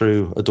put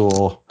through a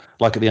door,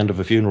 like at the end of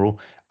a funeral.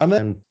 And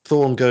then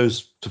Thorne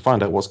goes to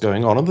find out what's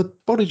going on, and the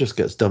body just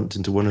gets dumped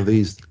into one of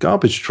these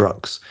garbage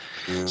trucks.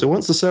 Yeah. So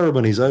once the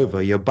ceremony's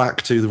over, you're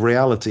back to the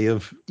reality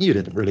of, you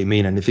didn't really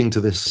mean anything to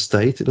this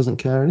state. It doesn't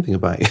care anything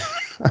about you.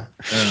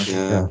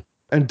 Yeah.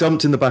 And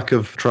dumped in the back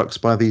of trucks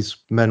by these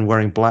men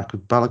wearing black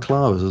with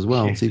balaclavas as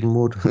well. It's even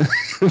more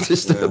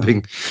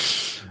disturbing.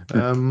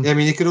 I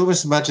mean, you could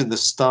almost imagine the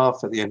staff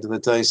at the end of the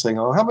day saying,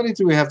 how many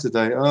do we have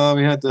today?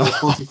 We had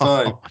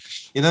 45.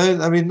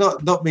 I mean,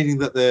 not meaning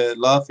that they're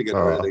laughing at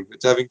anything,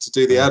 but having to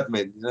do the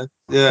admin,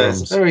 Yeah,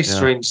 it's a very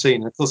strange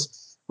scene. Of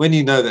course, when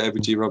you know that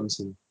Edward G.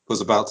 Robinson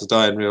was about to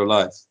die in real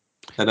life,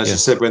 and as you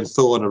said, when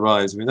Thorne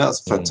arrives, I mean,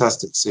 that's a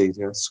fantastic scene.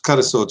 It's kind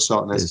of sword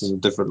sharpness in a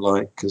different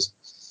light, because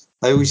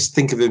I always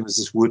think of him as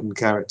this wooden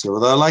character.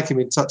 Although I like him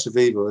in Touch of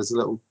Evil, there's a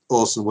little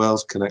Orson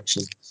Welles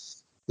connection.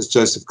 Because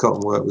Joseph Cotton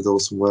worked with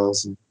Orson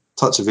Welles, and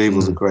Touch of Evil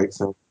is a great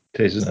film.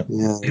 It is, isn't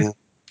it? Yeah.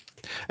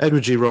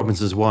 Edward G.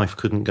 Robinson's wife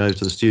couldn't go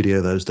to the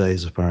studio those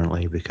days,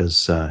 apparently,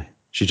 because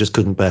she just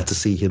couldn't bear to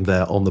see him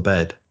there on the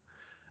bed,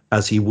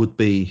 as he would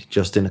be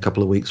just in a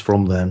couple of weeks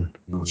from then,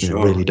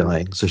 really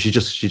dying. So she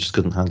just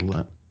couldn't handle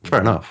that.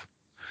 Fair enough.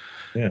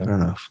 Yeah. Fair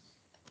enough.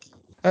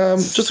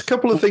 Just a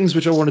couple of things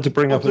which I wanted to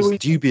bring up as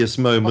dubious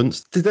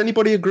moments. Did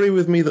anybody agree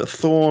with me that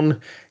Thorne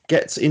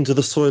gets into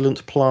the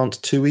Soylent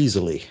plant too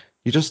easily?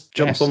 He just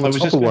jumps on the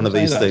top of one of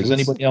these things. Does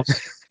anybody else,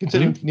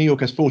 considering New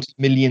York has 40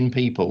 million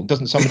people,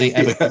 doesn't somebody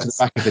ever get to the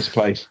back of this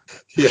place?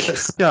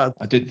 Yes. Yeah.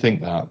 I did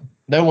think that.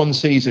 No one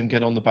sees him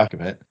get on the back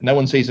of it. No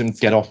one sees him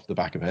get off the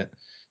back of it.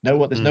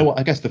 There's no one.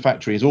 I guess the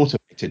factory is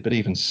automated, but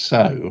even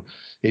so,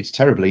 it's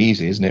terribly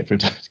easy, isn't it, for him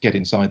to get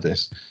inside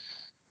this?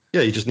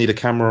 Yeah, you just need a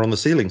camera on the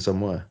ceiling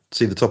somewhere to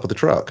see the top of the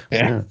truck.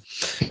 Yeah.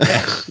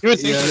 You would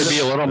think there'd be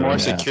a little more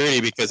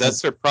security, because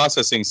that's their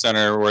processing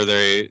center where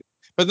they...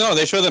 But no,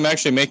 they show them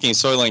actually making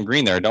Soylent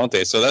Green there, don't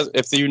they? So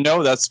if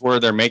that's where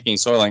they're making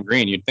Soylent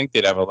Green, you'd think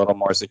they'd have a little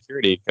more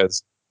security,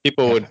 because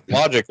people would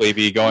logically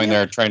be going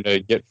there trying to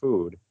get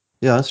food.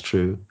 Yeah, that's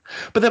true.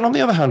 But then on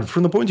the other hand,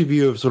 from the point of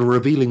view of sort of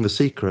revealing the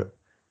secret,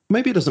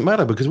 maybe it doesn't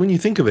matter, because when you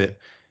think of it,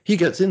 he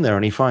gets in there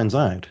and he finds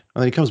out, and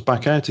then he comes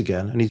back out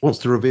again and he wants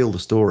to reveal the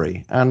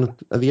story, and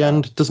at the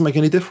end it doesn't make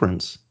any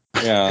difference.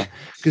 Yeah.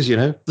 Because,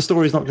 the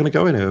story's not going to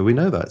go anywhere. We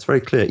know that. It's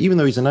very clear, even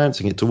though he's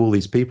announcing it to all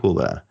these people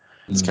there.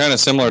 It's kind of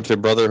similar to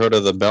Brotherhood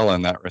of the Bell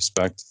in that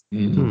respect.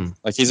 Mm-hmm.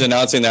 Like, he's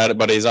announcing that,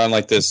 but he's on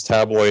like this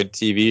tabloid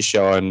TV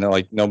show, and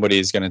like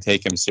nobody's going to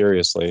take him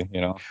seriously,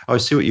 Oh, I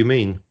see what you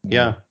mean.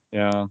 Yeah.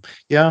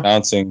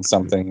 Announcing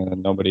something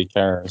and nobody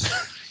cares.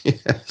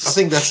 Yes. I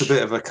think that's a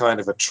bit of a kind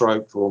of a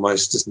trope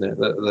almost, isn't it?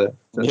 That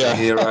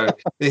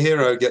the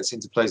hero gets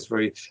into place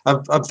very...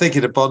 I'm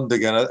thinking of Bond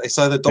again. It's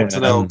either Dr.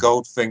 Noel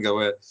Goldfinger,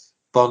 where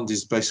Bond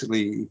is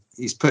basically,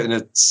 he's put in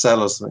a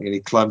cell or something, and he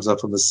climbs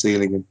up on the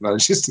ceiling and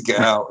manages to get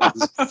out.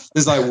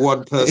 There's like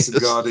one person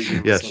guarding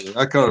him or something.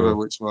 I can't remember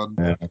which one.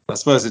 Yeah. I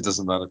suppose it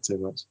doesn't matter too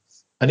much.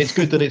 And it's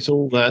good that it's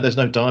all there. There's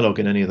no dialogue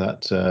in any of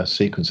that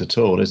sequence at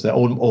all, is there?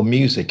 Or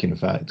music, in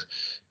fact,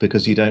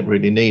 because you don't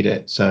really need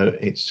it. So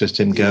it's just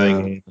him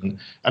going in.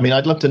 I mean,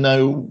 I'd love to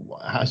know,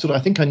 I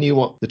think I knew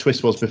what the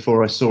twist was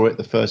before I saw it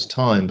the first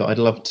time, but I'd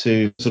love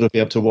to sort of be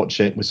able to watch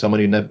it with someone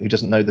who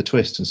doesn't know the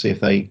twist and see if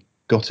they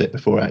got it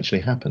before it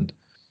actually happened.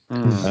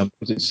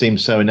 Because it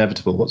seems so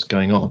inevitable what's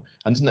going on.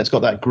 And it's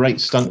got that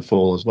great stunt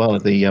fall as well,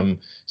 the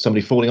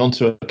somebody falling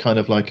onto a kind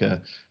of like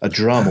a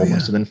drum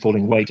almost, and then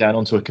falling way down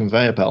onto a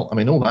conveyor belt. I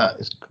mean, all that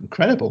is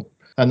incredible.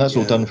 And that's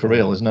all done for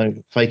real. There's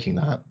no faking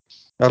that.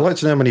 I'd like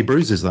to know how many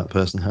bruises that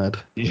person had.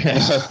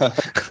 Yes.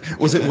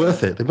 Was it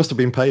worth it? They must have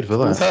been paid for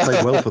that.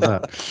 Paid well for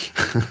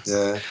that.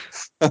 Yeah.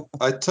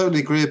 I totally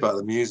agree about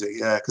the music,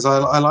 yeah, because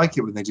I like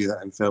it when they do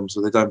that in films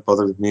where they don't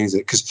bother with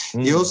music. Because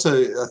you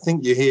also, I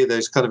think you hear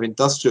those kind of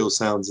industrial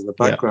sounds in the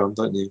background,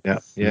 don't you? Yeah.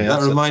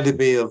 That reminded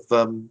me of,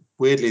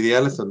 weirdly, The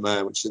Elephant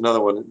Man, which is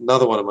another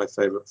one of my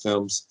favourite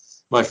films.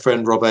 My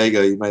friend Rob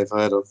Ager, you may have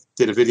heard of,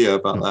 did a video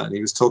about that, and he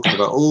was talking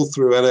about all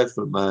through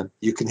Elephant Man,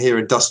 you can hear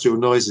industrial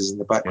noises in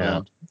the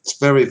background. Yeah. It's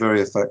very,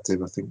 very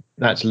effective, I think.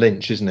 That's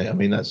Lynch, isn't it? I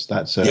mean, that's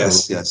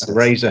yes.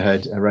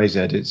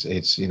 Eraserhead.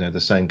 It's the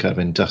same kind of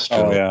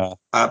industrial. Oh yeah,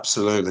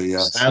 absolutely,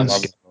 yes.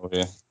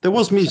 There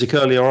was music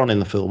earlier on in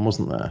the film,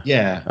 wasn't there?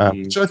 Yeah.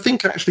 Which I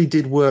think actually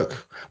did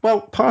work.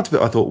 Well, part of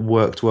it I thought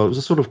worked well. It was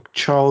a sort of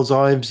Charles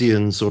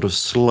Ivesian sort of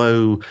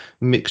slow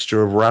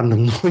mixture of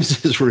random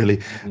noises,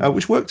 really,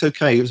 which worked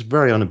okay. It was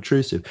very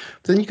unobtrusive.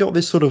 But then you got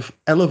this sort of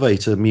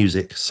elevator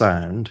music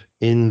sound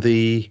in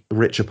the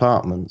rich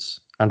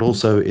apartments and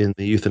also in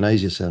the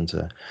euthanasia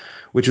centre,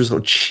 which was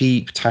sort of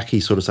cheap, tacky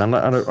sort of sound.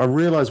 And I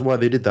realised why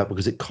they did that,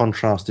 because it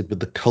contrasted with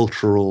the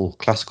cultural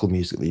classical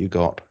music that you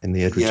got in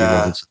the Edward G.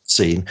 Robinson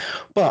scene.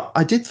 But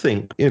I did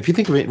think, if you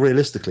think of it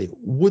realistically,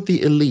 would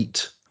the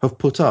elite have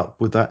put up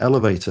with that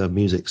elevator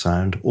music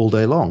sound all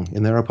day long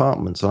in their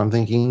apartments? And I'm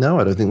thinking, no,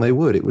 I don't think they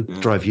would. It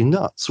would drive you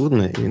nuts,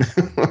 wouldn't it? You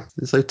know,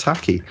 it's so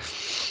tacky.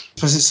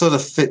 Because it sort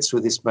of fits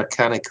with this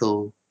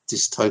mechanical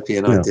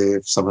dystopian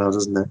idea somehow,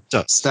 doesn't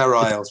it?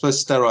 Sterile. I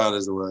suppose sterile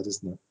is the word,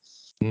 isn't it?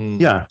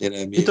 Yeah,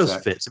 it does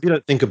fit. If you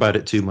don't think about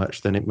it too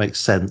much, then it makes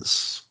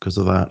sense because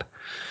of that.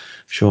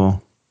 Sure.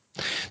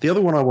 The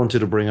other one I wanted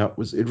to bring up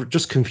was, it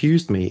just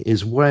confused me,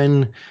 is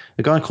when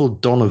a guy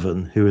called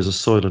Donovan, who is a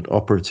Soylent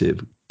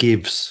operative,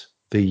 gives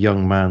the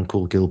young man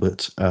called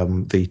Gilbert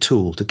the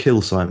tool to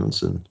kill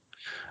Simonson.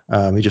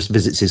 He just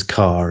visits his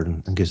car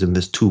and gives him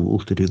this tool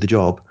to do the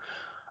job.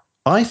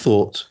 I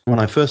thought, when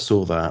I first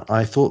saw that,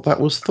 that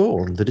was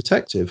Thorne, the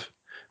detective.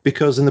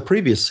 Because in the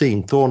previous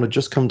scene, Thorne had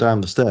just come down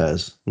the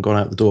stairs and gone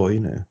out the door, you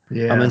know.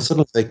 Yeah. And then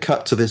suddenly they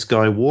cut to this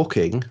guy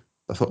walking.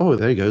 I thought, oh,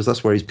 there he goes.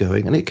 That's where he's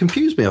going. And it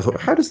confused me. I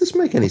thought, how does this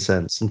make any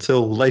sense?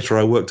 Until later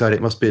I worked out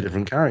it must be a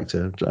different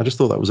character. I just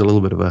thought that was a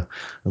little bit of a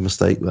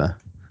mistake there.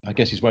 I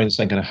guess he's wearing the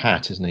same kind of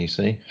hat, isn't he?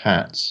 See?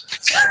 Hats.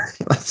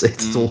 That's it.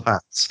 It's all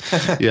hats.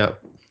 Yeah.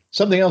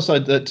 Something else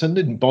that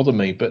didn't bother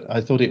me, but I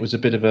thought it was a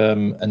bit of a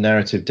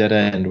narrative dead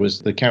end,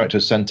 was the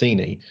character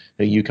Santini,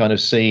 who you kind of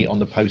see on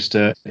the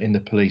poster in the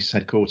police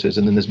headquarters,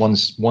 and then there's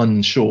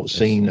one short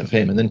scene of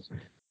him, and then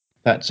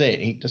that's it.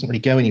 He doesn't really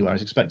go anywhere. I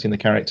was expecting the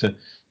character,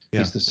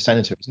 he's the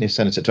senator, isn't he,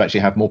 senator, to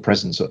actually have more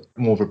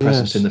of a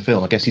presence in the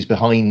film. I guess he's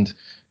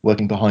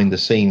working behind the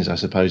scenes, I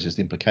suppose, is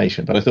the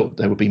implication, but I thought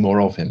there would be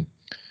more of him.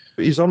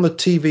 He's on the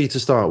TV to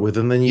start with,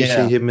 and then you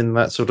see him in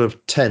that sort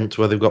of tent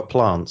where they've got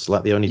plants,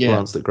 like the only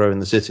plants that grow in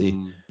the city.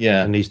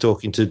 Yeah. And he's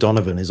talking to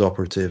Donovan, his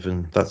operative,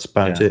 and that's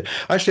about it.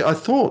 Actually, I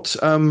thought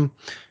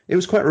it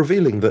was quite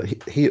revealing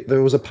that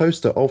there was a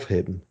poster of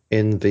him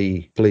in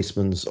the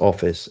policeman's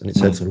office, and it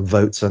said sort of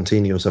vote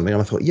Santini or something.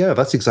 And I thought, yeah,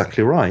 that's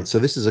exactly right. So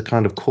this is a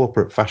kind of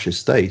corporate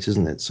fascist state,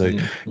 isn't it? So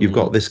you've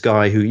got this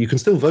guy who you can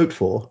still vote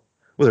for,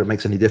 whether it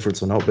makes any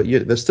difference or not, but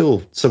there's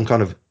still some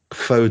kind of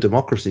faux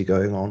democracy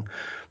going on,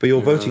 but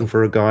you're voting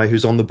for a guy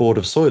who's on the board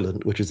of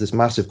Soylent, which is this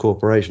massive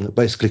corporation that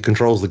basically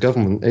controls the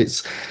government.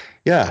 It's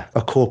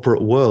a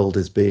corporate world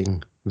is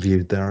being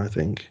viewed there, I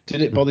think.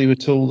 Did it bother you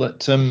at all that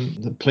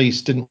the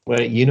police didn't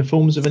wear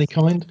uniforms of any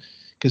kind?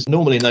 Because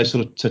normally in those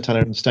sort of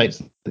totalitarian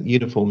states, the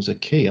uniforms are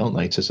key, aren't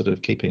they, to sort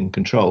of keeping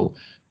control?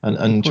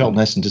 And Charlton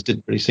Heston just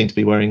didn't really seem to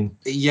be wearing...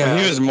 Yeah.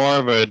 He was more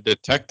of a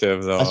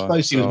detective, though. I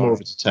suppose he was more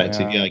of a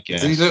detective, I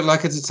guess. Did he look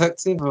like a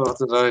detective? Or I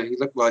don't know, he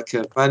looked like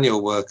a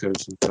manual worker of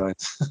some kind.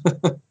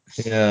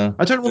 Yeah.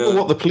 I don't remember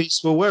what the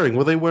police were wearing.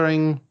 Were they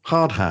wearing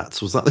hard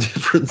hats? Was that the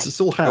difference? It's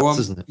all hats,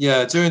 isn't it?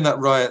 Yeah, during that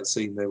riot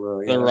scene they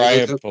were. The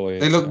riot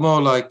police. They look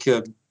more like...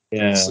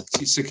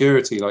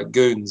 security, like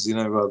goons,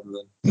 rather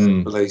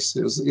than police.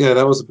 It was,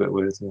 that was a bit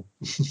weird.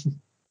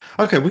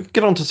 Okay, we can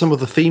get on to some of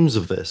the themes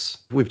of this.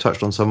 We've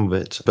touched on some of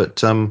it,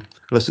 but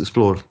let's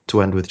explore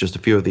to end with just a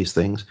few of these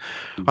things.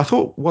 I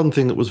thought one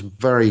thing that was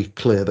very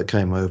clear that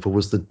came over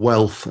was the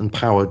wealth and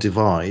power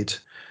divide.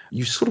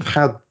 You sort of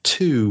had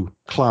two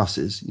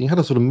classes. You had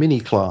a sort of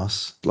mini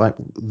class, like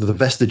the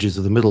vestiges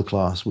of the middle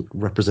class,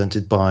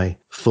 represented by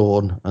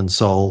Thorne and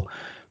Sol.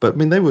 But, I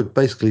mean, they were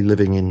basically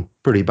living in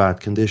pretty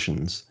bad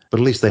conditions. But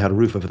at least they had a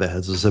roof over their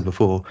heads, as I said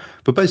before.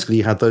 But basically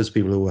you had those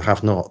people who were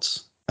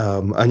have-nots.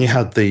 And you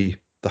had the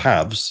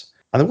haves.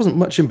 And there wasn't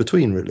much in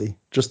between, really.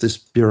 Just this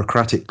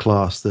bureaucratic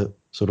class that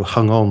sort of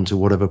hung on to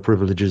whatever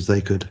privileges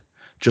they could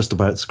just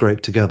about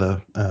scrape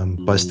together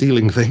by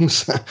stealing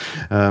things.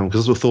 Because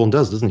that's what Thorne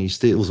does, doesn't he? He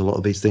steals a lot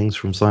of these things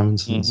from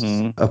Simonson's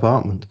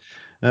apartment.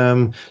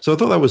 So I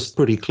thought that was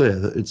pretty clear,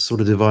 that it's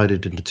sort of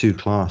divided into two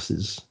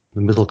classes.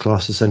 The middle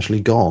class essentially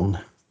gone.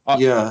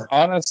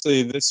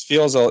 Honestly, this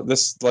feels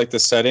like the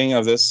setting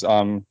of this.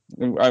 I'm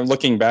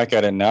looking back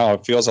at it now.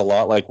 It feels a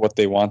lot like what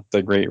they want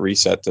the Great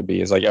Reset to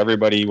be. Is like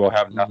everybody will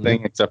have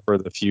nothing except for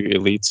the few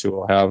elites who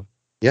will have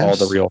all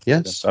the real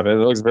yes. stuff. It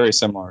looks very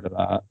similar to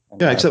that.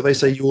 Yeah, except they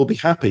say you will be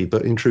happy,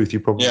 but in truth, you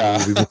probably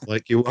will be more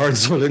like you are in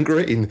Soylent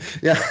Green.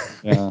 Yeah.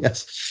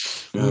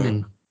 Yes.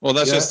 Mm. Well,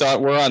 that's just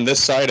we're on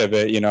this side of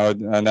it,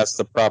 and that's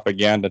the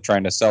propaganda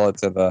trying to sell it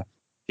to the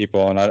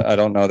people. And I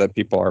don't know that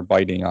people are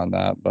biting on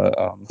that, but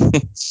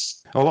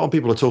a lot of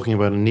people are talking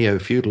about a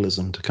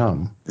neo-feudalism to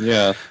come.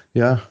 Yeah.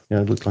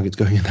 It looks like it's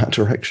going in that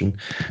direction.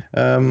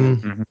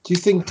 Do you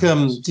think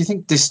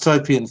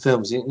dystopian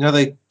films,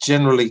 they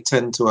generally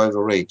tend to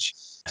overreach?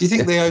 Do you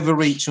think they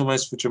overreach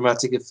almost for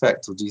dramatic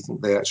effect, or do you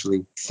think they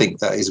actually think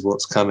that is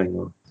what's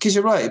coming? Because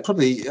you're right,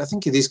 I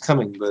think it is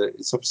coming, but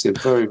it's obviously a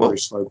very, very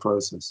slow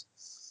process.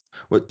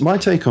 Well, my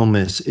take on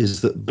this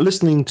is that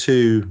listening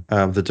to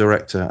the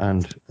director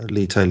and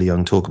Lee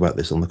Taylor-Young talk about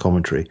this on the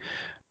commentary,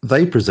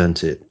 they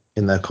present it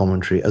in their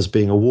commentary as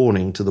being a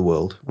warning to the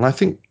world. And I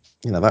think,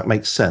 that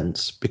makes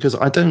sense, because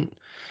I don't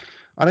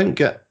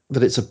get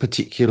that it's a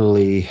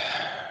particularly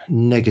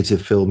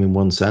negative film in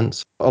one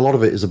sense. A lot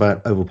of it is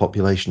about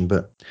overpopulation,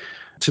 but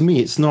to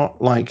me, it's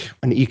not like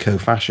an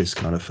eco-fascist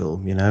kind of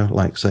film,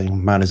 like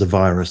saying man is a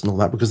virus and all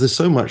that, because there's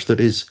so much that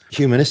is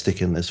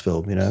humanistic in this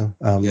film,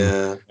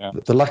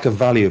 The lack of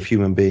value of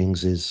human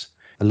beings is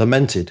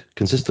lamented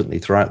consistently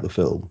throughout the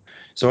film.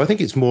 So I think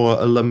it's more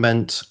a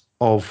lament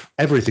of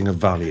everything of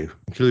value,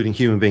 including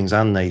human beings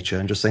and nature,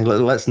 and just saying,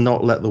 let's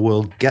not let the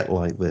world get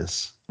like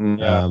this.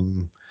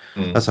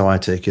 That's how I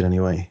take it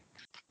anyway.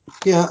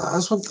 Yeah, I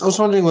was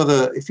wondering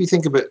whether, if you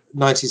think about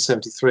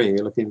 1973, you're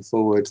looking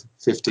forward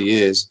 50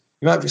 years,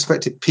 you might have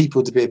expected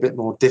people to be a bit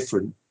more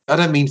different. I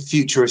don't mean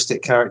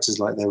futuristic characters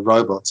like they're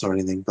robots or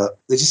anything, but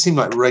they just seem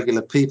like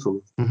regular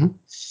people. Mm-hmm.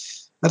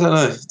 I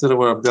don't know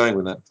where I'm going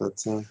with that,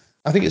 but...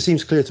 I think it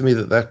seems clear to me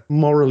that they're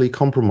morally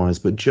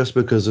compromised, but just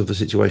because of the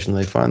situation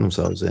they find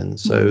themselves in.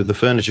 So the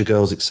furniture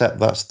girls accept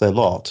that's their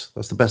lot.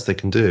 That's the best they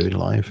can do in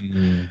life.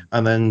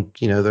 And then,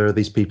 there are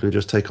these people who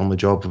just take on the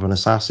job of an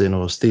assassin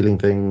or stealing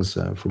things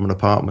from an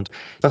apartment.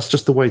 That's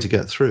just the way to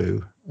get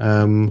through.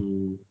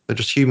 They're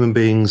just human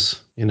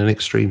beings in an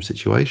extreme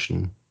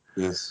situation.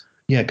 Yes.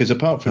 Yeah, because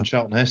apart from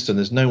Charlton Heston,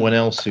 there's no one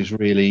else who's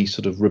really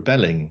sort of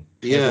rebelling.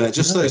 Yeah,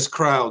 just those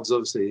crowds,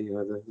 obviously,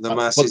 the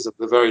masses of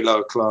the very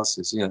lower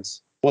classes,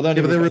 yes. Well, but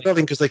they're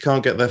rebelling because they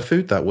can't get their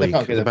food that week.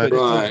 Right,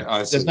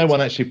 there's no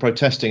one actually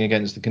protesting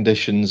against the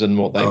conditions and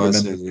what they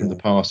remember from the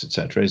past,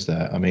 etc. Is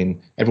there? I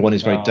mean, everyone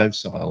is very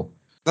docile.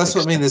 That's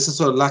what I mean. There's a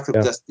sort of lack of...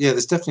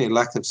 there's definitely a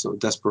lack of sort of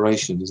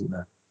desperation, isn't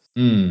there?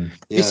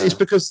 It's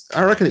because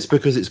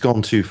it's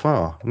gone too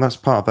far, and that's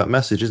part of that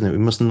message, isn't it? We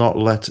must not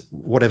let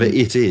whatever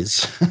it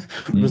is,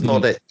 we must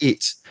not let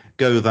it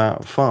go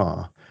that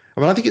far.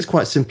 I mean, I think it's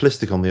quite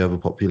simplistic on the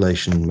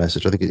overpopulation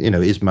message. I think it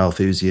is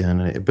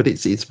Malthusian, but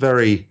it's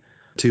very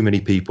too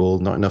many people,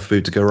 not enough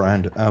food to go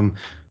around. And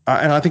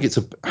I think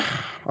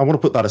I want to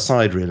put that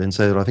aside really and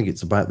say that I think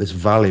it's about this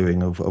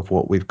valuing of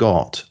what we've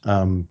got.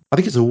 I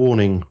think it's a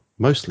warning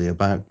mostly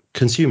about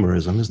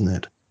consumerism, isn't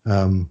it?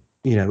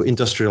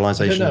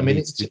 Industrialization.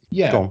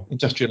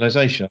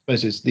 Industrialization. I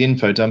suppose it's the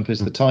info dump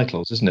is the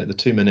titles, isn't it? The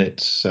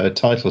 2-minute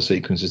title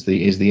sequence is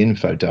the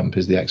info dump,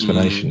 is the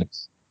explanation.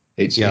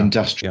 It's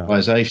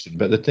industrialization.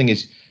 But the thing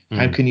is,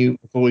 how can you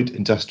avoid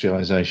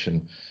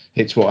industrialization?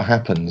 It's what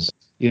happens.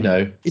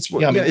 That's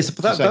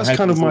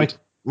kind of my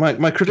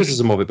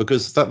criticism of it,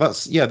 because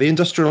that's the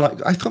industrial.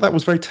 I thought that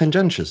was very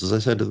tangentious, as I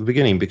said at the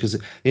beginning, because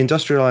the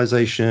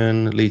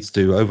industrialization leads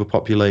to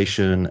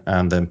overpopulation,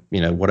 and then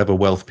whatever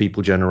wealth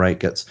people generate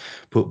gets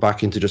put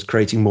back into just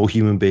creating more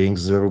human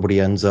beings, as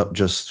everybody ends up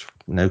just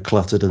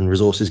cluttered and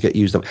resources get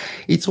used up.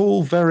 It's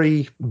all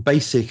very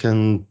basic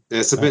and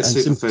it's a bit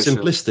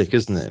simplistic,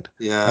 isn't it?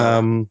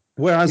 Yeah.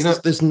 Whereas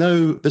there's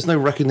no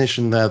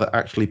recognition there that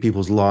actually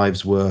people's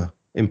lives were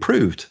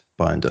improved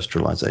by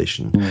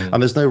industrialization,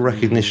 and there's no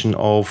recognition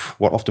of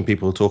what often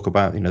people talk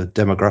about,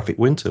 demographic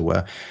winter,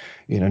 where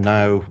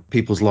now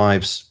people's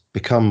lives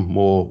become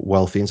more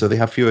wealthy and so they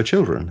have fewer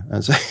children,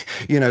 and so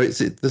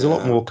there's a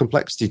lot more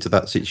complexity to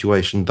that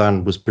situation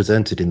than was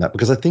presented in that,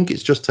 because I think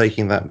it's just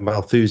taking that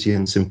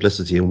Malthusian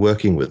simplicity and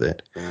working with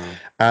it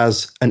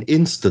as an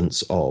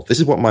instance of, this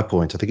is what my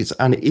point, I think it's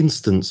an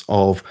instance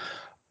of,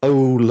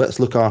 let's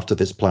look after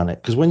this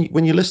planet. Because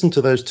when you listen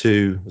to those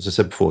two, as I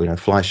said before,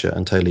 Fleischer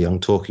and Taylor-Young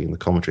talking in the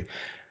commentary,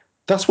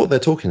 that's what they're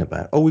talking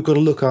about. We've got to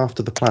look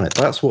after the planet.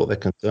 That's what they're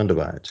concerned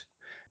about.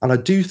 And I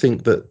do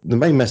think that the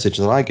main message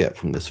that I get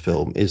from this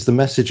film is the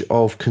message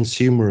of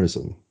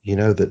consumerism.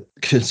 That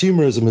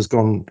consumerism has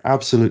gone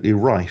absolutely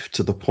rife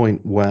to the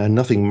point where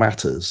nothing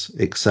matters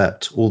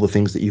except all the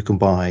things that you can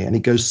buy. And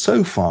it goes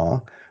so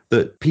far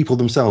that people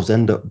themselves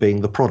end up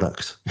being the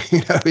product,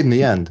 in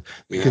the end.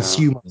 They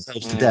consume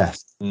themselves to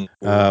death.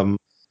 What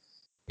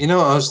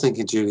I was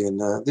thinking, Julian?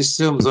 This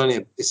film's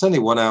only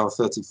 1 hour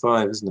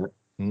 35, isn't it?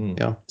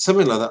 Yeah.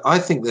 Something like that. I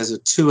think there's a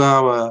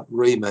 2-hour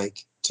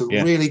remake to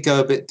really go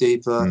a bit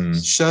deeper,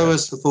 show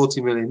us the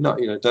 40 million,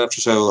 don't have to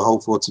show the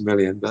whole 40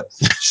 million, but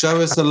show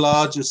us a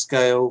larger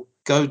scale,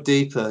 go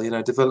deeper,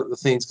 develop the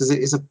themes, because it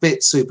is a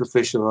bit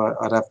superficial,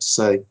 I'd have to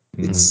say.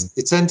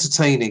 It's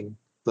entertaining,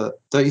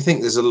 But don't you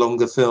think there's a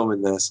longer film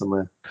in there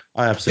somewhere?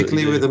 I absolutely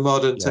Particularly do. with the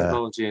modern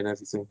technology and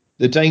everything.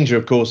 The danger,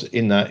 of course,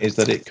 in that is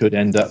that it could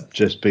end up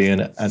just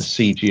being a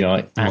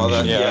CGI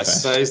action.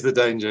 Yes, that is the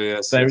danger.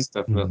 Yes,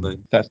 definitely.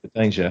 That's the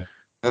danger.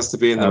 Has to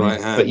be in the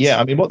right hands. But yeah,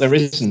 I mean, what there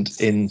isn't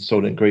in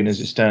Soylent Green as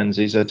it stands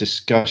is a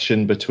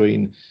discussion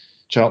between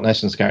Charlton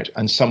Heston's character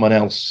and someone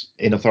else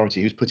in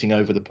authority who's putting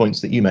over the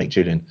points that you make,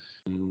 Julian.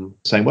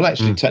 Saying, well,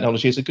 actually,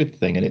 technology is a good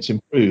thing and it's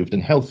improved,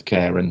 and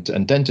healthcare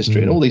and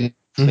dentistry and all these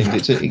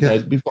things.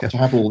 We've got to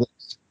have all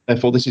this.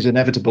 Therefore, this is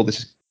inevitable. This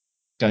is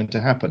going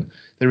to happen.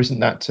 There isn't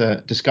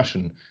that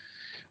discussion.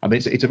 I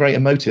mean, it's a very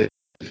emotive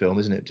film,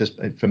 isn't it? Just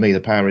for me, the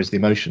power is the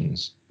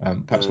emotions.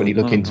 Perhaps when you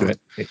look into it,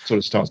 it sort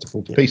of starts to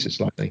fall to pieces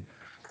slightly.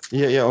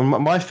 Yeah.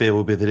 My fear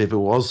would be that if it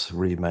was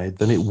remade,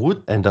 then it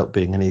would end up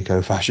being an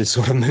eco-fascist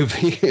sort of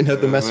movie.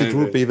 The message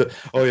would be that,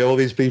 all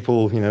these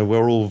people,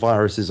 we're all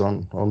viruses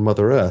on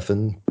Mother Earth,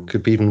 and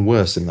could be even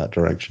worse in that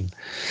direction.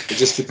 It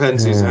just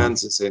depends whose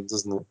hands it's in,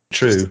 doesn't it?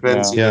 True. It just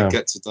depends who they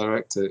get to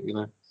direct it,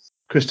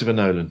 Christopher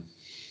Nolan.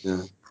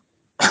 Yeah.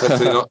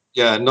 Definitely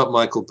not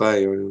Michael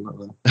Bay or anything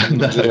like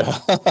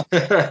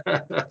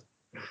that.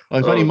 No.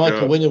 If only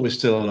Michael Winner was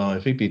still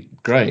alive, he'd be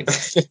great.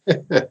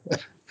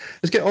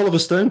 Let's get Oliver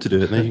Stone to do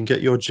it, and then you can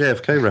get your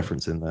JFK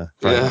reference in there.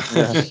 Yeah.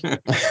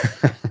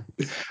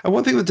 And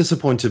one thing that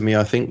disappointed me,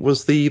 I think,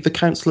 was the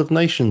Council of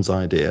Nations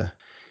idea.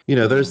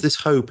 There's this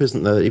hope,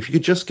 isn't there? If you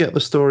could just get the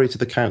story to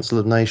the Council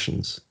of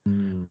Nations,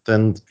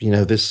 then,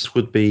 this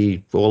would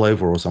be all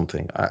over or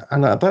something.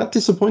 And that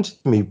disappointed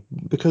me,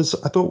 because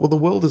I thought, well, the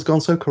world has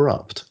gone so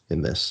corrupt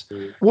in this.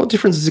 What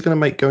difference is it going to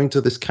make going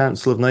to this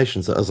Council of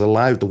Nations that has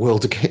allowed the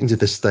world to get into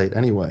this state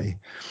anyway?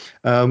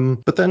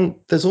 But then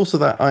there's also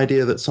that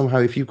idea that somehow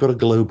if you've got a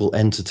global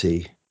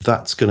entity,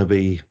 that's going to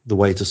be the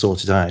way to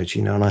sort it out,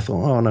 And I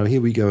thought, oh no,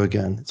 here we go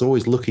again. It's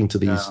always looking to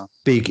these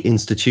big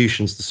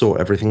institutions to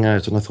sort everything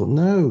out. And I thought,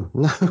 no,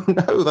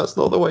 that's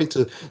not the way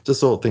to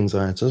sort things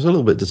out. I was a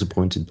little bit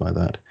disappointed by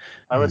that.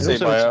 I would say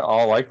by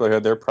all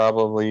likelihood, they're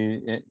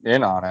probably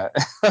in on it.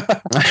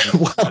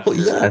 Well,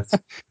 yes.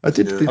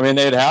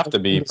 They'd have to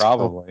be,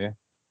 probably.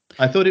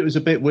 I thought it was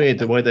a bit weird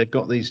the way they've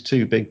got these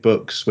two big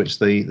books, which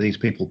these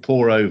people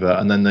pore over,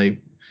 and then they've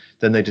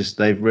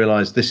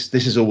realised this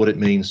is all what it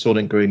means.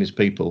 Soylent Green is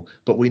people,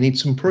 but we need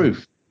some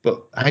proof.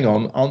 But hang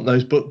on, aren't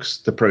those books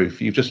the proof?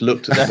 You've just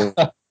looked at them,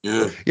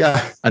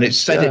 and it's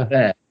said it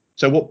there.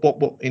 So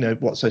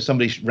what? So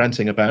somebody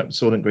ranting about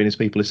Soylent Green is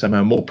people is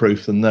somehow more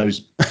proof than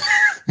those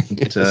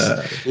books.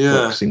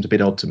 Seems a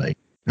bit odd to me.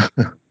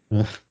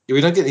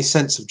 We don't get any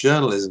sense of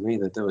journalism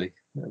either, do we?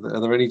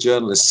 Are there any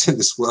journalists in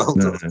this world?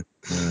 No.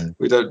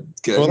 We don't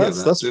get any of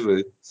that, do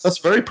we? That's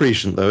very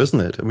prescient, though, isn't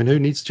it? I mean, who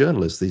needs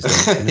journalists these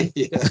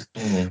days?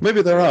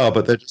 Maybe there are,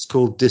 but they're just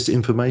called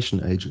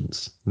disinformation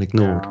agents and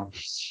ignored. Yeah.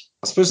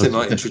 I suppose they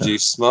might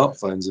introduce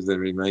smartphones if they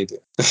remade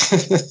it.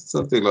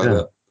 Something like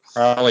that.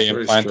 Probably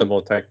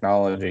implantable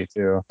technology,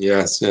 too.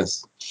 Yes. I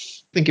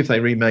think if they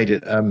remade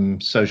it,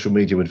 social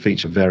media would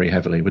feature very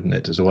heavily, wouldn't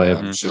it, as a way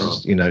of,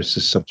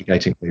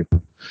 subjugating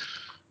people.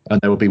 And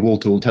there would be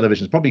wall-to-wall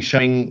televisions, probably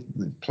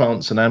showing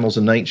plants and animals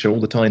and nature all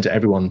the time to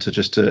everyone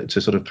to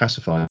sort of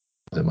pacify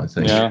them, I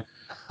think. Yeah.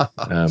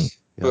 But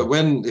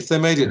if they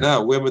made it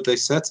now, when would they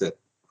set it?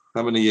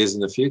 How many years in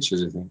the future,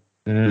 do you think?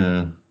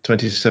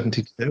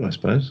 2072, I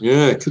suppose.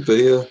 Yeah, it could be,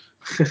 yeah.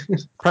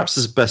 Perhaps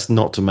it's best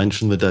not to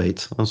mention the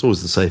date. That's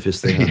always the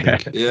safest thing, I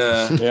think.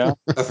 Yeah.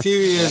 A few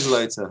years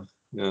later,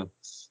 yeah.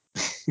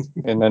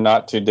 In the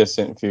not too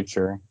distant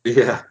future.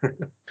 Yeah.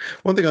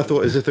 One thing I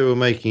thought is if they were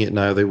making it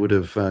now, they would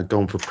have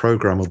gone for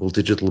programmable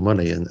digital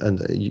money and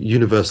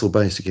universal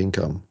basic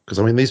income. Because,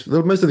 I mean,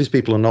 most of these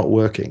people are not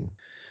working.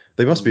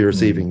 They must be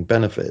receiving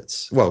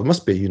benefits. Well, it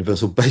must be a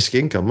universal basic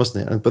income,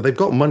 mustn't it? But they've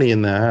got money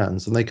in their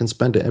hands and they can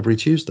spend it every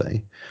Tuesday.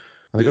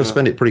 And they've got to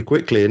spend it pretty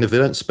quickly. And if they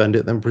don't spend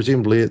it, then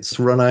presumably it's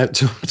run out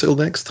till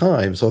next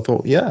time. So I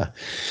thought,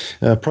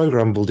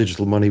 programmable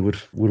digital money would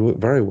work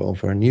very well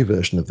for a new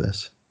version of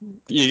this.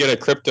 You get a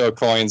crypto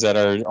coins that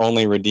are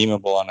only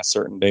redeemable on a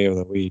certain day of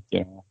the week,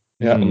 Yeah.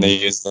 And they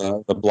use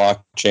the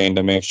blockchain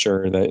to make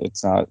sure that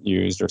it's not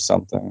used or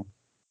something.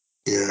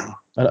 Yeah.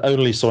 And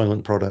only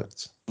Soylent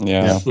products.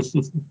 Yeah.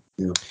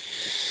 Yeah.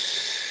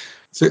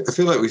 I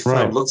feel like we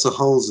found lots of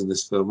holes in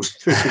this film.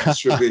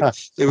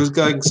 It was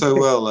going so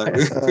well. Like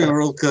we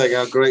were all saying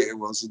how great it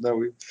was, and now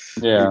we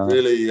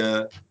really.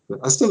 I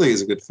still think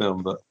it's a good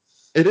film, but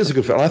it is a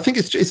good film. I think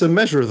it's a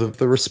measure of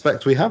the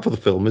respect we have for the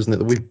film, isn't it?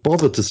 That we've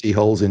bothered to see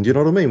holes in. Do you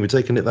know what I mean? We're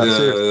taking it that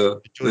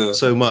seriously,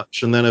 so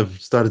much, and then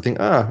have started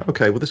thinking,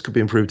 okay, well, this could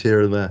be improved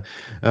here and there.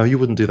 You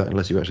wouldn't do that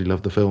unless you actually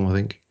love the film, I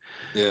think.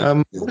 I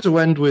want to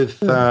end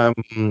with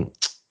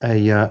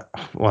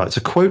it's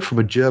a quote from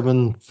a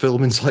German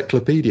film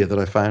encyclopedia that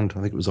I found.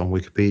 I think it was on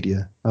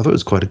Wikipedia. I thought it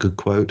was quite a good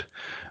quote.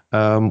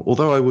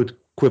 Although I would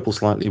quibble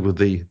slightly with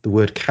the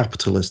word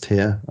capitalist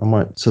here. I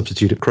might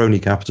substitute a crony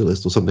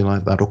capitalist or something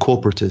like that, or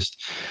corporatist.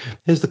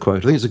 Here's the quote.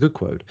 I think it's a good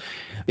quote.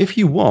 If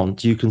you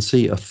want, you can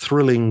see a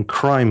thrilling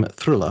crime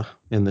thriller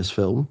in this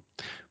film,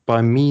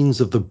 By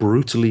means of the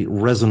brutally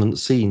resonant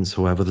scenes,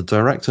 however, the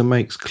director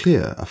makes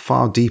clear a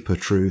far deeper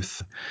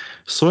truth.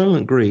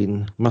 Soylent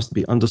Green must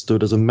be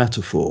understood as a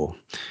metaphor.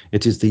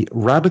 It is the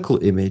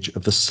radical image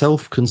of the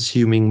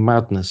self-consuming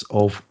madness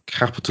of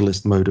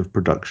capitalist mode of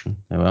production.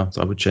 Oh, well,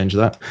 so I would change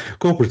that.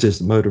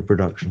 Corporatist mode of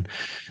production.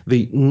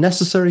 The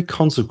necessary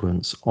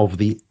consequence of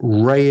the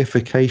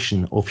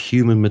reification of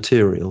human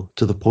material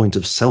to the point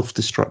of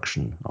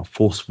self-destruction are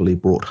forcefully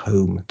brought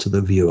home to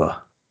the viewer.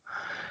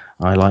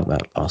 I like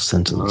that last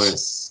sentence.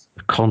 Nice.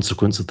 The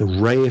consequence of the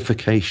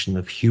reification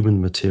of human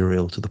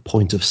material to the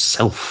point of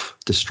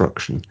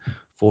self-destruction,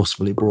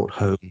 forcefully brought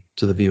home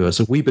to the viewer.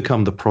 So we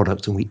become the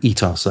product and we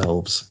eat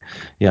ourselves.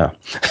 Yeah.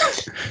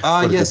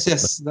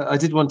 Yes. I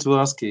did want to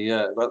ask you,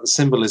 about the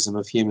symbolism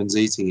of humans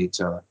eating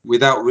each other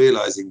without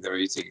realizing they're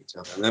eating each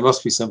other. There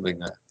must be something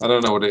there. I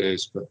don't know what it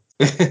is, but...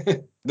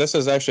 This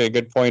is actually a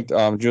good point,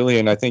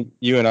 Julian. I think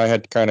you and I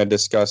had kind of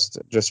discussed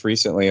just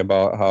recently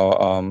about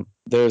how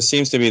there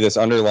seems to be this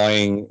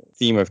underlying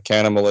theme of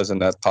cannibalism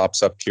that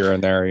pops up here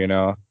and there, you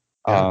know.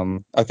 Yeah.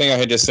 I think I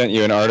had just sent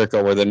you an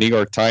article where the New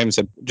York Times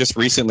had just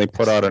recently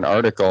put out an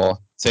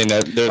article saying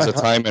that there's a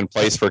time and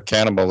place for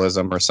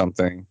cannibalism or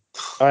something.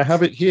 I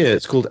have it here.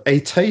 It's called A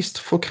Taste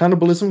for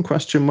Cannibalism, ?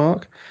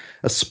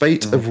 A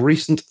spate of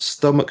recent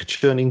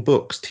stomach-churning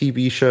books,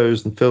 TV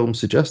shows, and films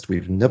suggest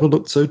we've never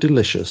looked so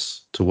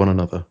delicious to one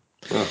another.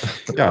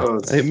 Yeah,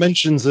 it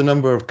mentions a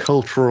number of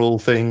cultural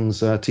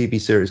things, a TV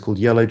series called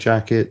Yellow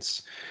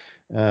Jackets,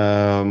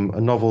 a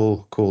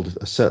novel called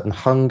A Certain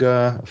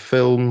Hunger, a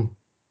film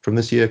from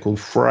this year called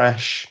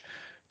Fresh,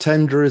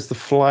 Tender is the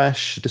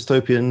Flesh, a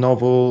dystopian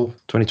novel,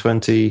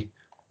 2020,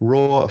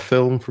 Raw, a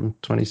film from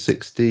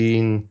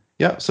 2016.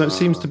 Yeah, so it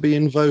seems to be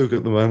in vogue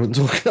at the moment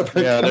talking about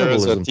cannibalism. There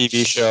was a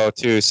TV show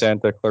too,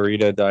 Santa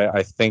Clarita,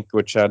 I think,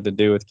 which had to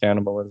do with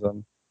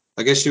cannibalism.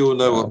 I guess you all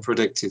know what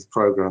predictive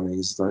programming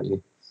is, don't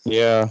you?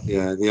 Yeah.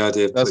 Yeah, the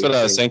idea of... That's what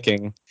I was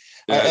thinking.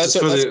 Yeah, that's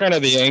kind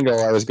of the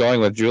angle I was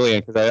going with Julian,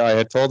 because I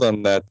had told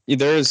him that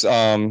there's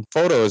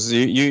photos,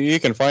 you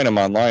can find them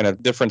online,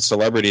 of different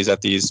celebrities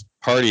at these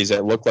parties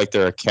that look like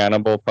they're a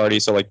cannibal party.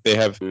 So like they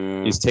have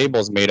these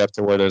tables made up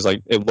to where there's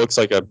like, it looks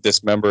like a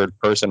dismembered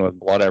person with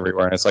blood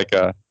everywhere, and it's like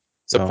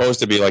supposed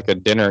to be like a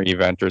dinner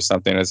event or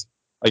something. It's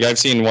like I've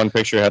seen one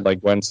picture had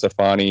like Gwen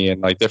Stefani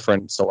and like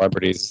different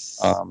celebrities.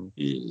 And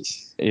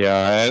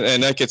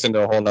that gets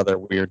into a whole nother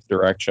weird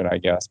direction, I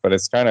guess. But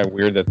it's kind of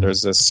weird that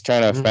there's this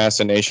kind of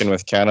fascination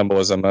with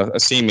cannibalism, a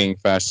seeming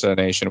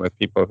fascination with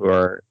people who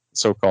are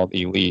so-called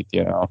elite,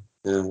 you know.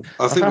 Yeah,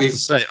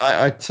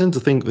 I tend to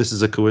think this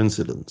is a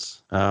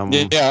coincidence.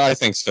 I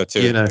think so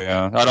too. You know,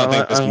 I don't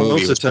think this movie. I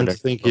also tend to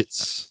think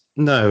it's.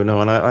 No,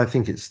 and I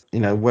think it's,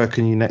 where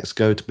can you next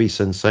go to be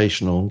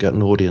sensational and get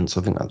an audience?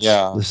 I think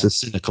this is as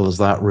cynical as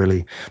that,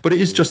 really. But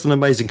it is just an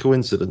amazing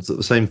coincidence that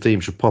the same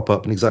theme should pop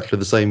up in exactly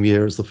the same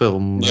year as the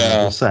film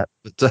was set.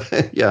 But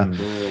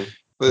Well,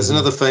 there's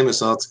another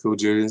famous article,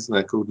 Julian, isn't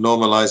there, called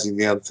Normalizing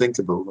the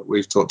Unthinkable, that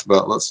we've talked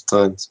about lots of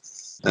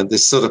times. And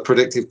this sort of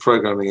predictive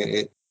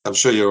programming, I'm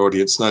sure your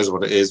audience knows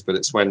what it is, but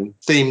it's when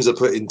themes are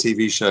put in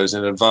TV shows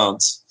in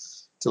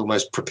advance to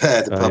almost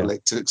prepare the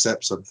public to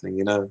accept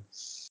something,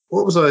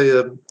 What was I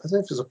don't know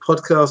if it was a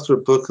podcast or a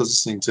book I was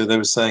listening to. They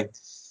were saying,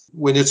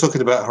 when you're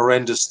talking about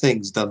horrendous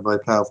things done by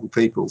powerful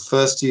people,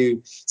 first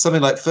you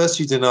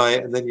deny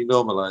it and then you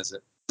normalize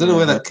it. Don't know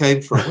where that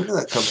came from. Where did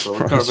that come from?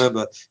 I can't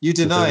remember. You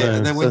deny it,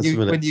 and then when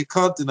you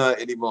can't deny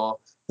it anymore,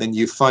 then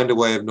you find a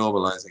way of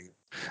normalizing it.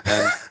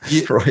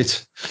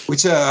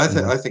 Which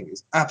I think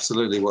is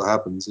absolutely what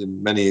happens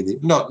in many of the,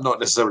 not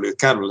necessarily with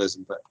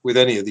cannibalism, but with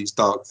any of these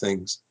dark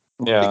things.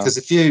 Yeah. Because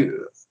if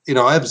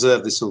I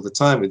observe this all the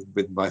time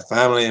with my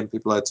family and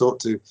people I talk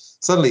to.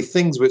 Suddenly,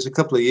 things which a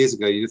couple of years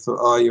ago you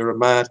thought, you're a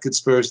mad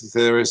conspiracy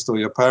theorist or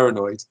you're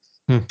paranoid,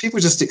 people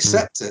just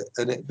accept it,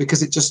 and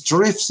because it just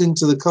drifts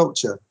into the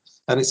culture,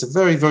 and it's a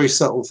very, very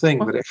subtle thing,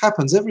 but it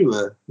happens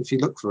everywhere if you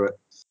look for it.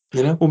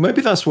 Well,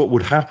 maybe that's what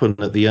would happen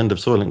at the end of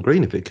Soylent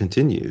Green if it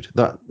continued.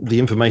 That the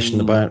information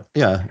about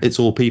it's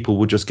all people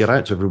would just get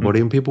out to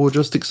everybody, and people would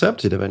just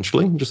accept it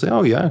eventually, and just say,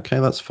 "Oh yeah, okay,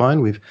 that's fine."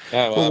 We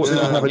don't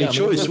have any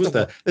choice, would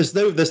there? There's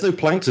no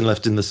plankton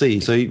left in the sea,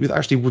 so there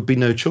actually would be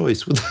no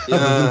choice other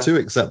than to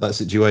accept that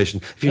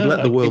situation if you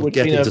let the world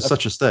get into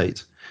such a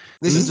state.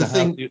 This is the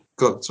thing.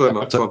 Sorry,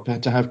 Mark.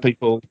 To have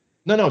people.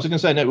 No, I was going to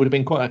say, it would have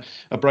been quite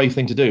a brave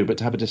thing to do, but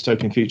to have a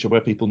dystopian future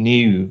where people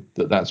knew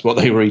that that's what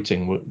they were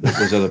eating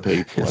was other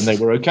people, and they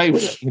were okay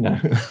with it,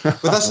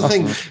 But that's the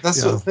thing.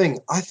 That's the thing.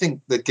 I think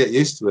they'd get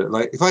used to it.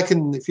 Like,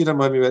 if you don't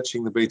mind me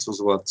mentioning the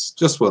Beatles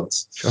just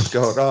once.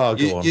 Go on.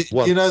 You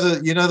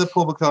know the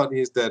Paul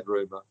McCartney is dead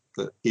rumor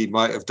that he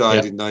might have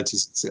died in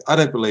 1960. I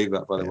don't believe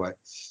that, by the way.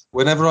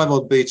 Whenever I'm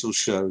on Beatles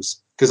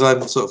shows, because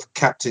I'm sort of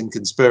Captain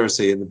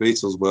Conspiracy in the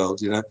Beatles world,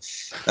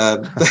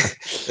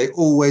 they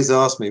always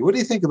ask me, what do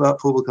you think about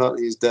Paul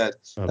McCartney is dead?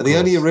 And the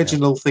only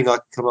original thing I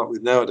can come up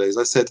with nowadays,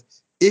 I said,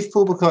 if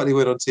Paul McCartney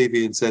went on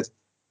TV and said,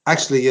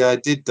 actually, I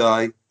did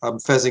die, I'm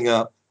fezzing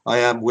up, I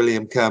am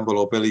William Campbell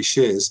or Billy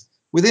Shears,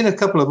 within a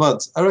couple of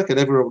months, I reckon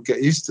everyone would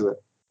get used to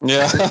it.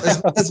 Yeah.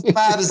 As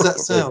bad as that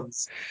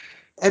sounds,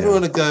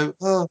 everyone would go,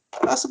 "Oh,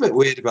 that's a bit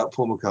weird about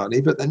Paul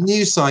McCartney." But the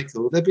news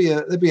cycle, there'd be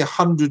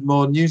 100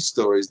 more news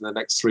stories in the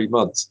next 3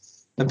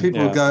 months, and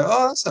people would go,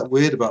 "Oh, that's that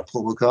weird about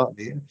Paul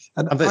McCartney."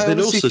 And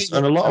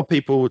a lot of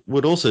people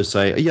would also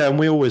say, "Yeah, and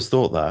we always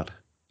thought that."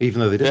 Even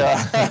though they didn't.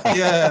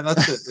 Yeah,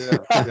 that's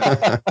it.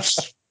 Yeah.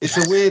 It's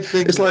a weird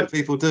thing that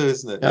people do,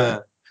 isn't it? Yeah.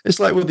 It's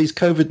like with these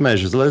COVID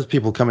measures, loads of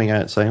people coming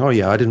out saying, "Oh,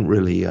 yeah, I didn't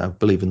really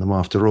believe in them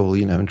after all,"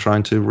 and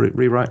trying to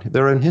rewrite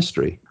their own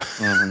history.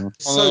 Mm-hmm.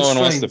 Well, no one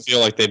wants to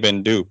feel like they've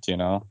been duped,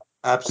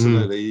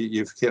 Absolutely.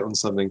 You've hit on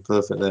something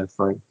perfect there,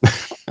 Frank.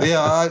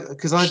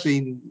 Because I've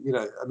been,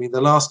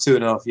 the last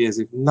 2.5 years,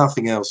 if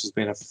nothing else, has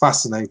been a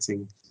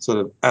fascinating sort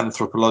of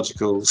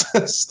anthropological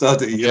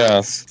study.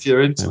 If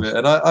you're into it.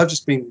 And I've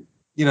just been,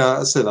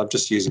 I said, I'm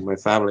just using my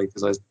family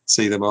because I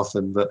see them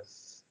often. But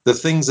the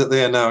things that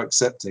they are now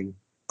accepting,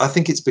 I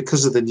think it's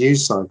because of the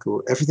news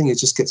cycle. Everything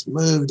just gets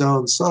moved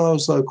on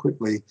so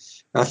quickly.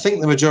 And I think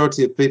the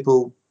majority of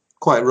people,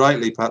 quite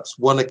rightly perhaps,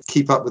 want to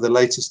keep up with the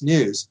latest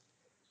news.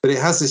 But it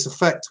has this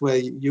effect where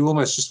you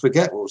almost just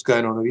forget what was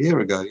going on a year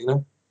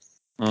ago,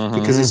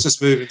 because it's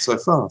just moving so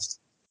fast.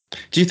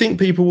 Do you think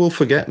people will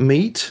forget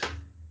meat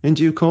in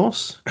due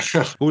course?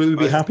 Will we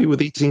be happy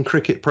with eating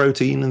cricket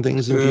protein and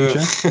things in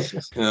future?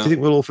 Do you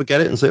think we'll all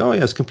forget it and say, "Oh,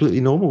 yeah, it's completely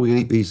normal. We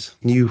eat these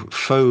new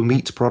faux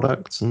meat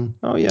products." And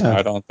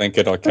I don't think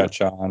it'll catch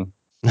on.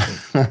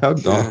 I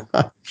hope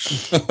not.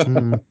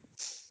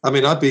 I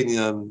mean, I've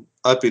been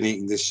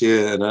eating this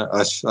year, and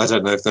I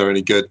don't know if they're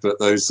any good, but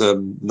those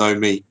no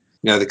meat.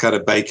 The kind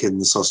of bacon,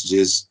 the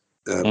sausages.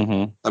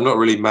 I'm not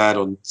really mad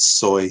on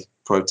soy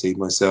protein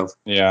myself.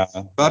 Yeah.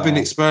 But I've been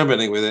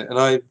experimenting with it. And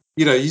I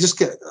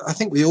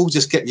think we all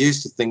just get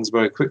used to things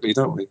very quickly,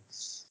 don't we?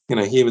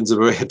 Humans are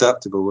very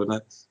adaptable.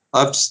 And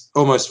I've just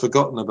almost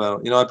forgotten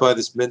about, I buy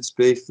this minced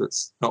beef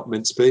that's not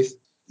minced beef.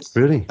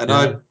 Really? And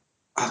I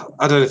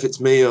don't know if it's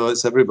me or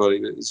it's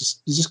everybody, but you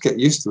just get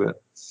used to it.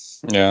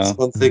 Yeah. It's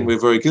one thing we're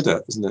very good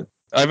at, isn't it?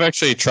 I've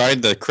actually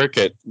tried the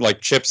cricket,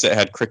 like chips that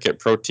had cricket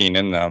protein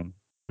in them.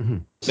 Mm-hmm.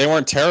 They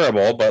weren't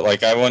terrible, but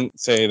I wouldn't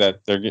say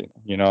that they're,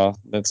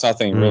 that's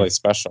nothing really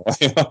special.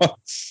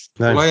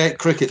 No. Well, I ate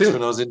crickets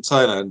when I was in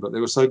Thailand, but they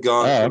were so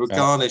they were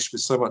garnished with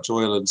so much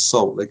oil and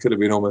salt. They could have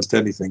been almost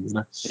anything,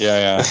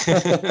 Yeah.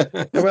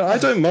 Well, I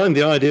don't mind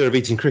the idea of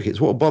eating crickets.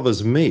 What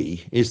bothers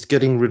me is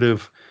getting rid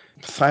of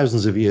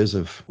thousands of years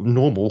of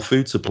normal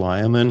food supply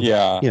and then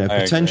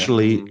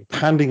potentially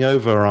handing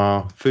over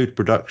our food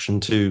production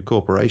to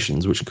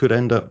corporations, which could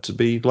end up to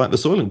be like the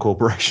Soylent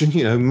Corporation,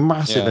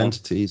 massive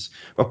entities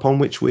upon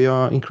which we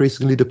are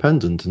increasingly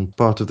dependent and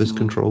part of this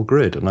control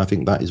grid. And I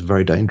think that is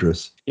very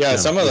dangerous. Yeah,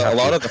 a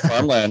lot of the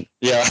farmland,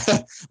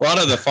 a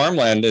lot of the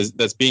farmland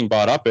that's being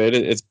bought up.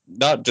 It's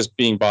not just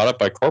being bought up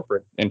by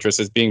corporate interests;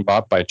 it's being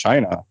bought by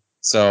China.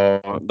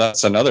 So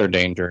that's another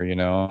danger,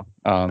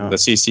 The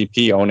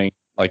CCP owning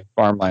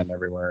farmland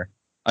everywhere.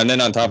 And then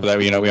on top of that,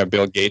 we have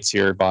Bill Gates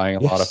here buying a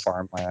lot of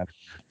farmland.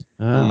 It's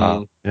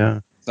not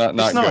good.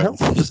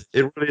 Helpful.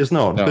 It really is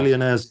not. No.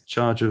 Billionaires in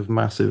charge of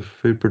massive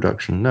food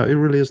production. No, it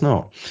really is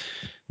not.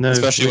 No,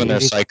 especially when they're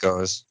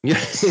psychos.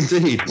 Yeah,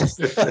 indeed.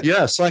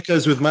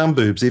 Psychos with man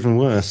boobs, even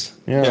worse.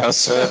 Yeah.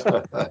 Yes.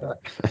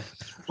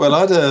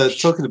 Well,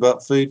 talking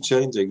about food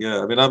changing.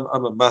 Yeah, I mean,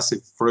 I'm a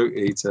massive fruit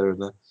eater,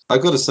 and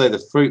I've got to say, the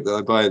fruit that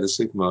I buy in the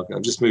supermarket.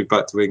 I've just moved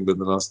back to England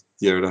the last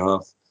year and a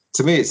half.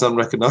 To me, it's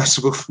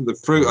unrecognisable from the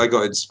fruit I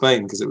got in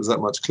Spain because it was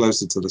that much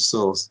closer to the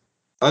source.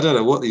 I don't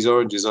know what these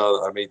oranges are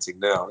that I'm eating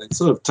now. It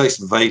sort of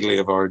tastes vaguely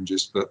of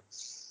oranges, but,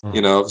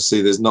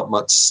 obviously there's not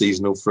much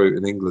seasonal fruit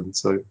in England.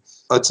 So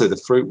I'd say the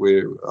fruit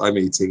I'm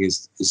eating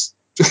is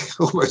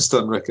almost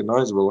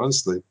unrecognisable,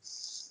 honestly.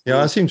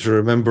 Yeah, I seem to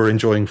remember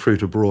enjoying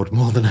fruit abroad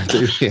more than I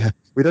do here.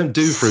 We don't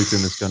do fruit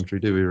in this country,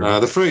 do we?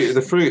 Really?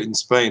 The fruit in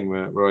Spain,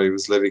 where I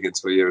was living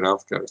until a year and a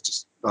half ago,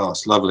 it's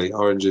lovely.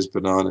 Oranges,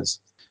 bananas.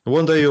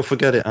 One day you'll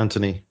forget it,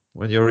 Anthony.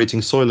 When you're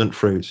eating Soylent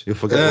fruit, you'll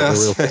forget what the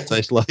real fruit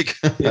tastes like.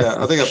 Yeah,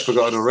 I think I've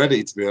forgotten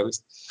already, to be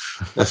honest.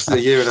 That's a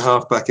year and a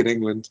half back in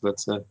England,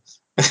 but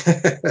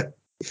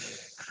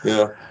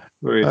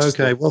very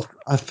interesting. Okay, well,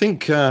 I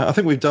think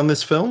we've done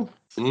this film.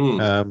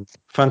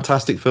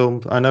 Fantastic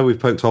film. I know we've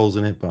poked holes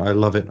in it, but I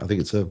love it. I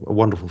think it's a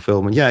wonderful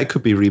film, and it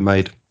could be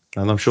remade,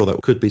 and I'm sure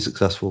that could be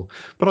successful.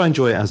 But I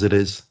enjoy it as it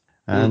is.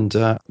 And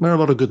there are a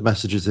lot of good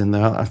messages in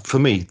there. For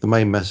me, the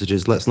main message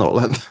is let's not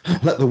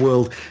let the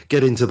world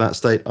get into that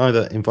state,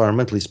 either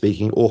environmentally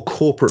speaking or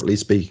corporately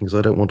speaking, because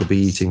I don't want to be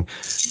eating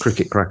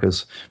cricket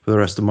crackers for the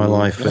rest of my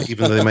life,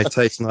 even though they may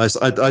taste nice.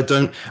 I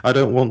don't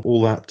want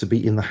all that to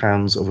be in the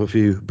hands of a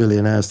few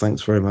billionaires.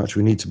 Thanks very much.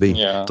 We need to be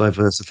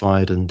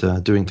diversified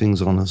and doing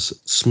things on as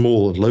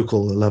small and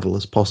local a level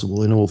as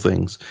possible in all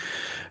things.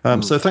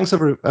 So thanks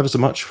ever so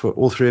much for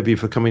all three of you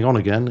for coming on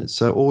again. It's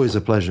always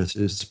a pleasure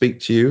to speak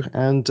to you.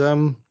 And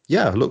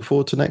look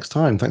forward to next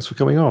time. Thanks for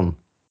coming on.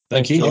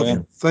 Thank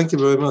you. Thank you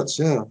very much.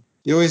 Yeah.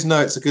 You always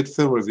know it's a good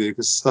film review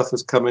because stuff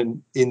has come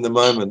in the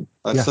moment.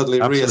 I've suddenly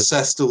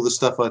reassessed all the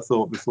stuff I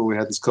thought before we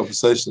had this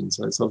conversation.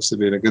 So it's obviously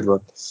been a good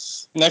one.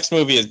 Next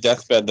movie is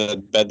Deathbed, the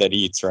Bed That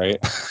Eats, right?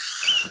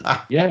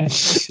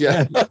 Yes.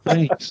 Yeah.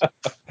 Please.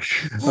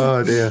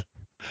 Oh dear.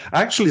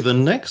 Actually, the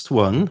next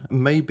one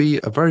may be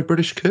a very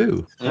British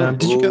coup.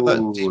 Did you get that?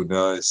 Ooh,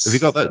 nice. Have you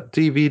got that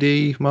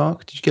DVD,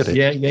 Mark? Did you get it?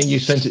 Yeah, you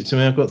sent it to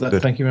me. I've got that.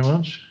 Good. Thank you very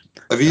much.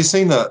 Have you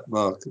seen that,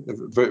 Mark?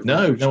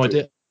 No, I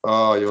did.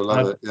 Oh, you'll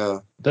love it. Yeah.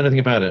 Don't know anything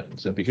about it,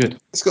 so it'd be good.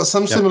 It's got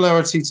some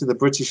similarity to the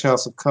British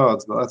House of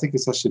Cards, but I think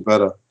it's actually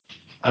better.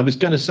 I was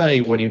going to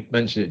say, when you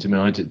mentioned it to me,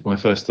 my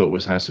first thought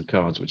was House of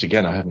Cards, which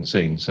again I haven't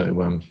seen. So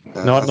No,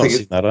 I've not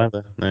seen that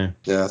either. No.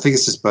 Yeah, I think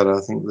it's just better.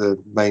 I think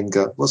the main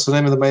guy. What's the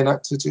name of the main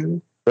actor,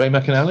 Julie? Ray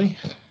McAnally.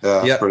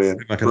 Yeah,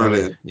 brilliant.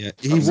 Brilliant. Yeah,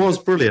 he was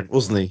brilliant,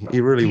 wasn't he?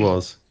 He really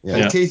was.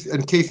 Yeah.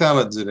 And Keith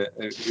Allen's in it.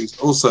 He's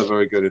also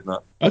very good in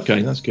that.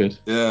 Okay, that's good.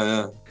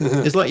 Yeah.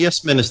 It's like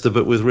Yes Minister,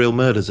 but with real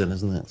murders in,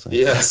 isn't it? So.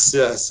 Yes.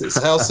 It's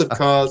House of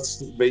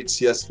Cards meets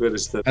Yes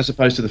Minister. As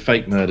opposed to the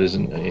fake murders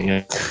and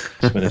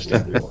Yes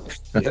Minister.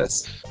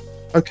 Yes.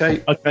 Okay.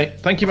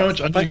 Thank you very much.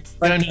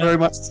 Thank you very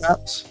much,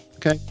 chaps.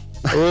 Okay.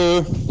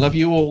 Love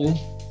you all.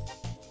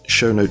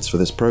 Show notes for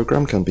this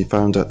programme can be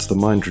found at The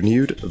Mind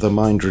Renewed,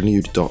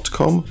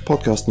 themindrenewed.com.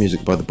 Podcast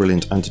music by the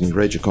brilliant Anthony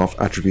Rajikov,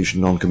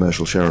 attribution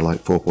non-commercial, share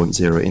alike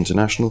 4.0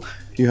 international.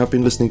 You have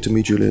been listening to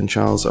me, Julian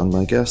Charles, and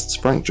my guests,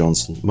 Frank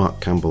Johnson,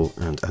 Mark Campbell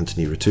and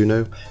Anthony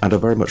Rotuno, and I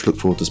very much look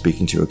forward to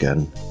speaking to you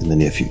again in the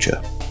near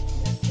future.